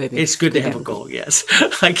a goal, baby. It's good to have a goal. Yes,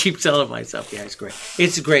 I keep telling myself, it's great.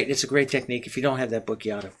 It's great. It's a great technique. If you don't have that book,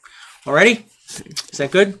 you ought to. Alrighty, is that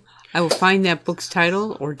good? I will find that book's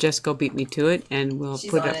title, or Jessica will beat me to it, and we'll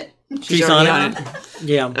put it. She's on it.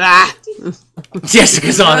 Yeah.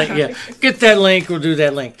 Jessica's on it. Yeah, get that link. We'll do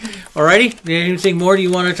that link. Alrighty. Anything more do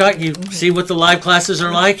you want to talk? You see what the live classes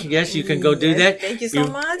are like? Yes, you can go do that. Thank you so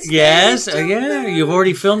much. Yes, Thank you. yeah. You've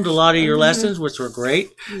already filmed a lot of your lessons, which were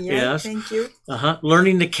great. Yes. Thank you.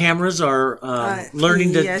 Learning the cameras are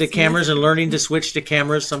learning yes, the cameras and learning to switch to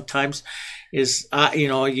cameras sometimes is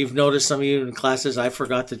you've noticed some of you in classes I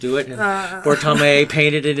forgot to do it, and Bortame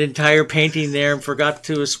painted an entire painting there and forgot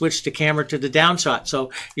to switch the camera to the down shot,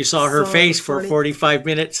 so you saw her face for 45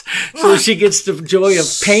 minutes, so she gets the joy of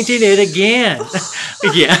painting it again.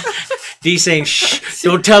 Yeah. Dee saying, "Shh!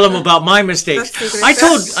 Don't tell him about my mistakes." I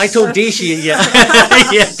told Dee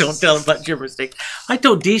yeah, don't tell him about your mistakes. I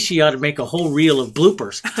told Dee she ought to make a whole reel of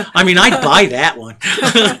bloopers. I mean, I'd buy that one.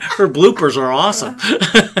 Her bloopers are awesome.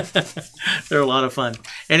 They're a lot of fun.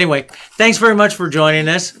 Anyway, thanks very much for joining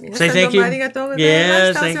us. Say thank you.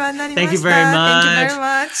 Yes, thank you very much. Thank you very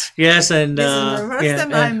much. Yes, and This is the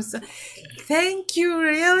first time thank you,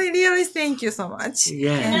 really thank you so much.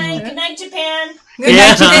 Yeah. Good night, Japan. Good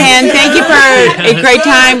night, Japan. Thank you for a great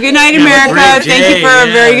time. Good night, America. Thank you for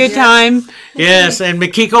a very good time. Yes, and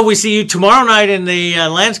Mikiko, we see you tomorrow night in the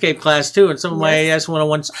landscape class too. And some of my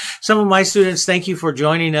S101s, some of my students, thank you for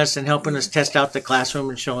joining us and helping us test out the classroom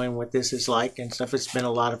and showing what this is like and stuff. It's been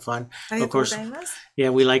a lot of fun. Of course, yeah,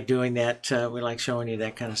 we like doing that. We like showing you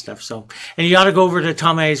that kind of stuff. So, and you ought to go over to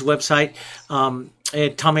Tame's website,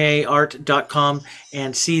 at tameart.com,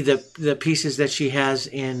 and see the pieces that she has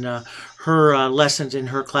in her lessons in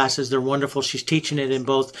her classes. They're wonderful. She's teaching it in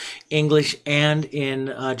both English and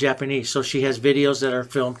in Japanese. So she has videos that are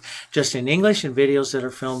filmed just in English and videos that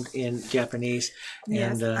are filmed in Japanese.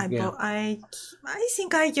 Yes, And I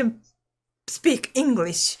think I can speak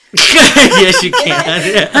English. Yes, you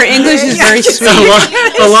can. Her English is very sweet.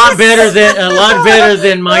 A lot better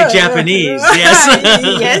than my Japanese. Yes.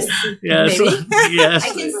 Yes. Yes. Yes. I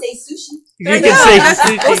can say sushi. You can say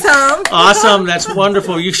sushi. Awesome. Awesome. That's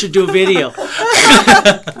wonderful. You should do a video.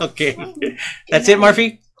 Okay. That's it,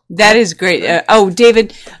 Murphy? That is great.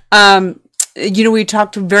 David, we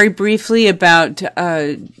talked very briefly about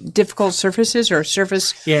difficult surfaces or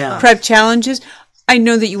surface prep challenges. I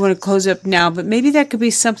know that you want to close up now, but maybe that could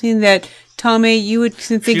be something that, Tame, you would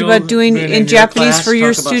think about doing in Japanese class, for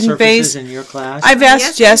your student base. In your class. I've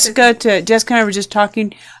asked Jessica and I were just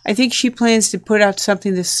talking. I think she plans to put out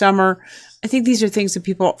something this summer. I think these are things that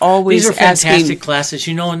people are always asking. These are fantastic classes,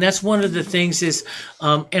 and that's one of the things is,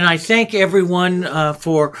 and I thank everyone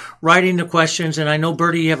for writing the questions. And I know,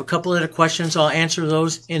 Bertie, you have a couple of the questions. I'll answer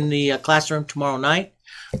those in the classroom tomorrow night.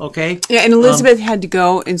 Okay. Yeah, and Elizabeth had to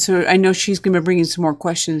go, and so I know she's going to be bringing some more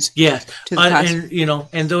questions. Yes, to the class.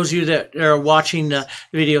 And those of you that are watching the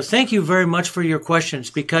video, thank you very much for your questions,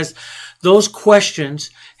 because those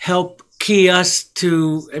questions help key us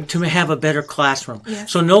to have a better classroom. Yes.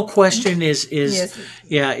 So no question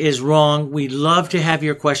is wrong. We love to have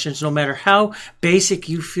your questions, no matter how basic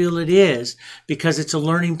you feel it is, because it's a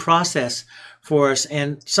learning process for us.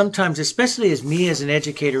 And sometimes, especially as me as an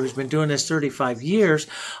educator who's been doing this 35 years,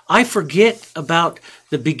 I forget about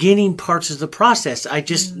the beginning parts of the process. It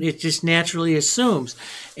just naturally assumes.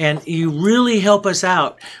 And you really help us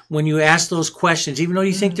out when you ask those questions. Even though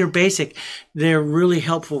you think they're basic, they're really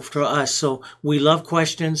helpful for us. So we love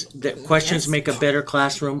questions. Questions make a better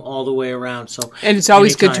classroom all the way around. So, and it's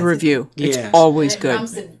always good to review. It's always good.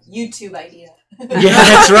 Mom's a YouTube idea. Yeah,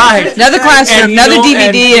 that's right. Another classroom, another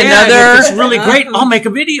DVD, another. It's really great. I'll make a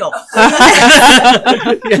video.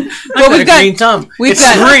 We've got green thumb. It's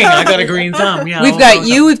spring. I got a green thumb. Yeah. We've got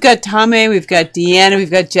you. We've got Tame. We've got Deanna. We've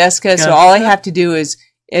got Jessica. So all I have to do is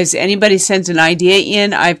anybody sends an idea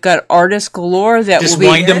in, I've got artists galore that just will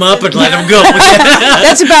wind them up and let them go.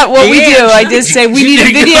 That's about what we do. I just say we need a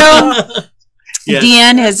video. Yes.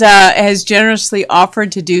 Deanne has generously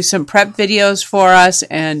offered to do some prep videos for us,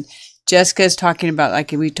 and Jessica is talking about,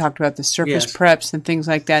 like we talked about, the surface preps and things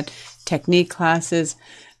like that, technique classes.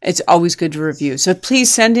 It's always good to review. So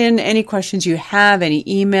please send in any questions you have, any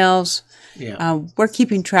emails. Yeah. We're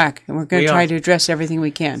keeping track, and we're going to try to address everything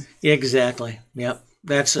we can. Exactly. Yep.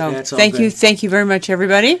 That's all thank good. you. Thank you very much,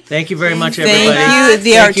 everybody. Thank you very much, everybody.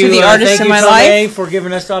 Thank you, to the artists in my life, for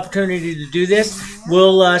giving us the opportunity to do this.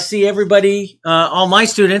 We'll see everybody, all my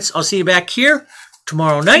students. I'll see you back here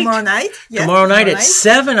tomorrow night. Tomorrow night at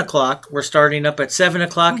 7 o'clock. We're starting up at 7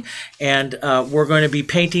 o'clock, and we're going to be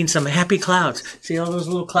painting some happy clouds. See all those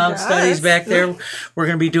little cloud studies back there? We're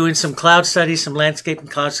going to be doing some cloud studies, some landscape and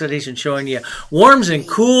cloud studies, and showing you warms and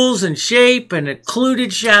cools and shape and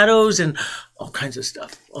occluded shadows and all kinds of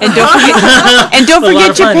stuff. And don't forget, A lot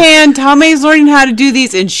of fun. Japan. Tomei's learning how to do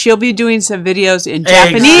these, and she'll be doing some videos in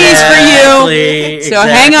Japanese for you. So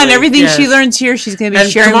hang on, everything she learns here, she's going to be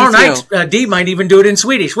And sharing tomorrow with you. night, Dee might even do it in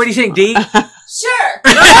Swedish. What do you think, Dee? Sure.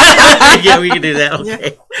 Yeah, we can do that.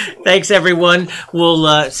 Okay. Thanks, everyone.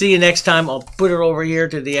 We'll see you next time. I'll put it over here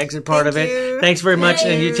to the exit part Thank of it. you. Thanks very much,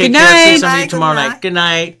 and you take Good care. See night. some of Bye. you tomorrow Good night. Good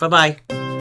night. Bye-bye.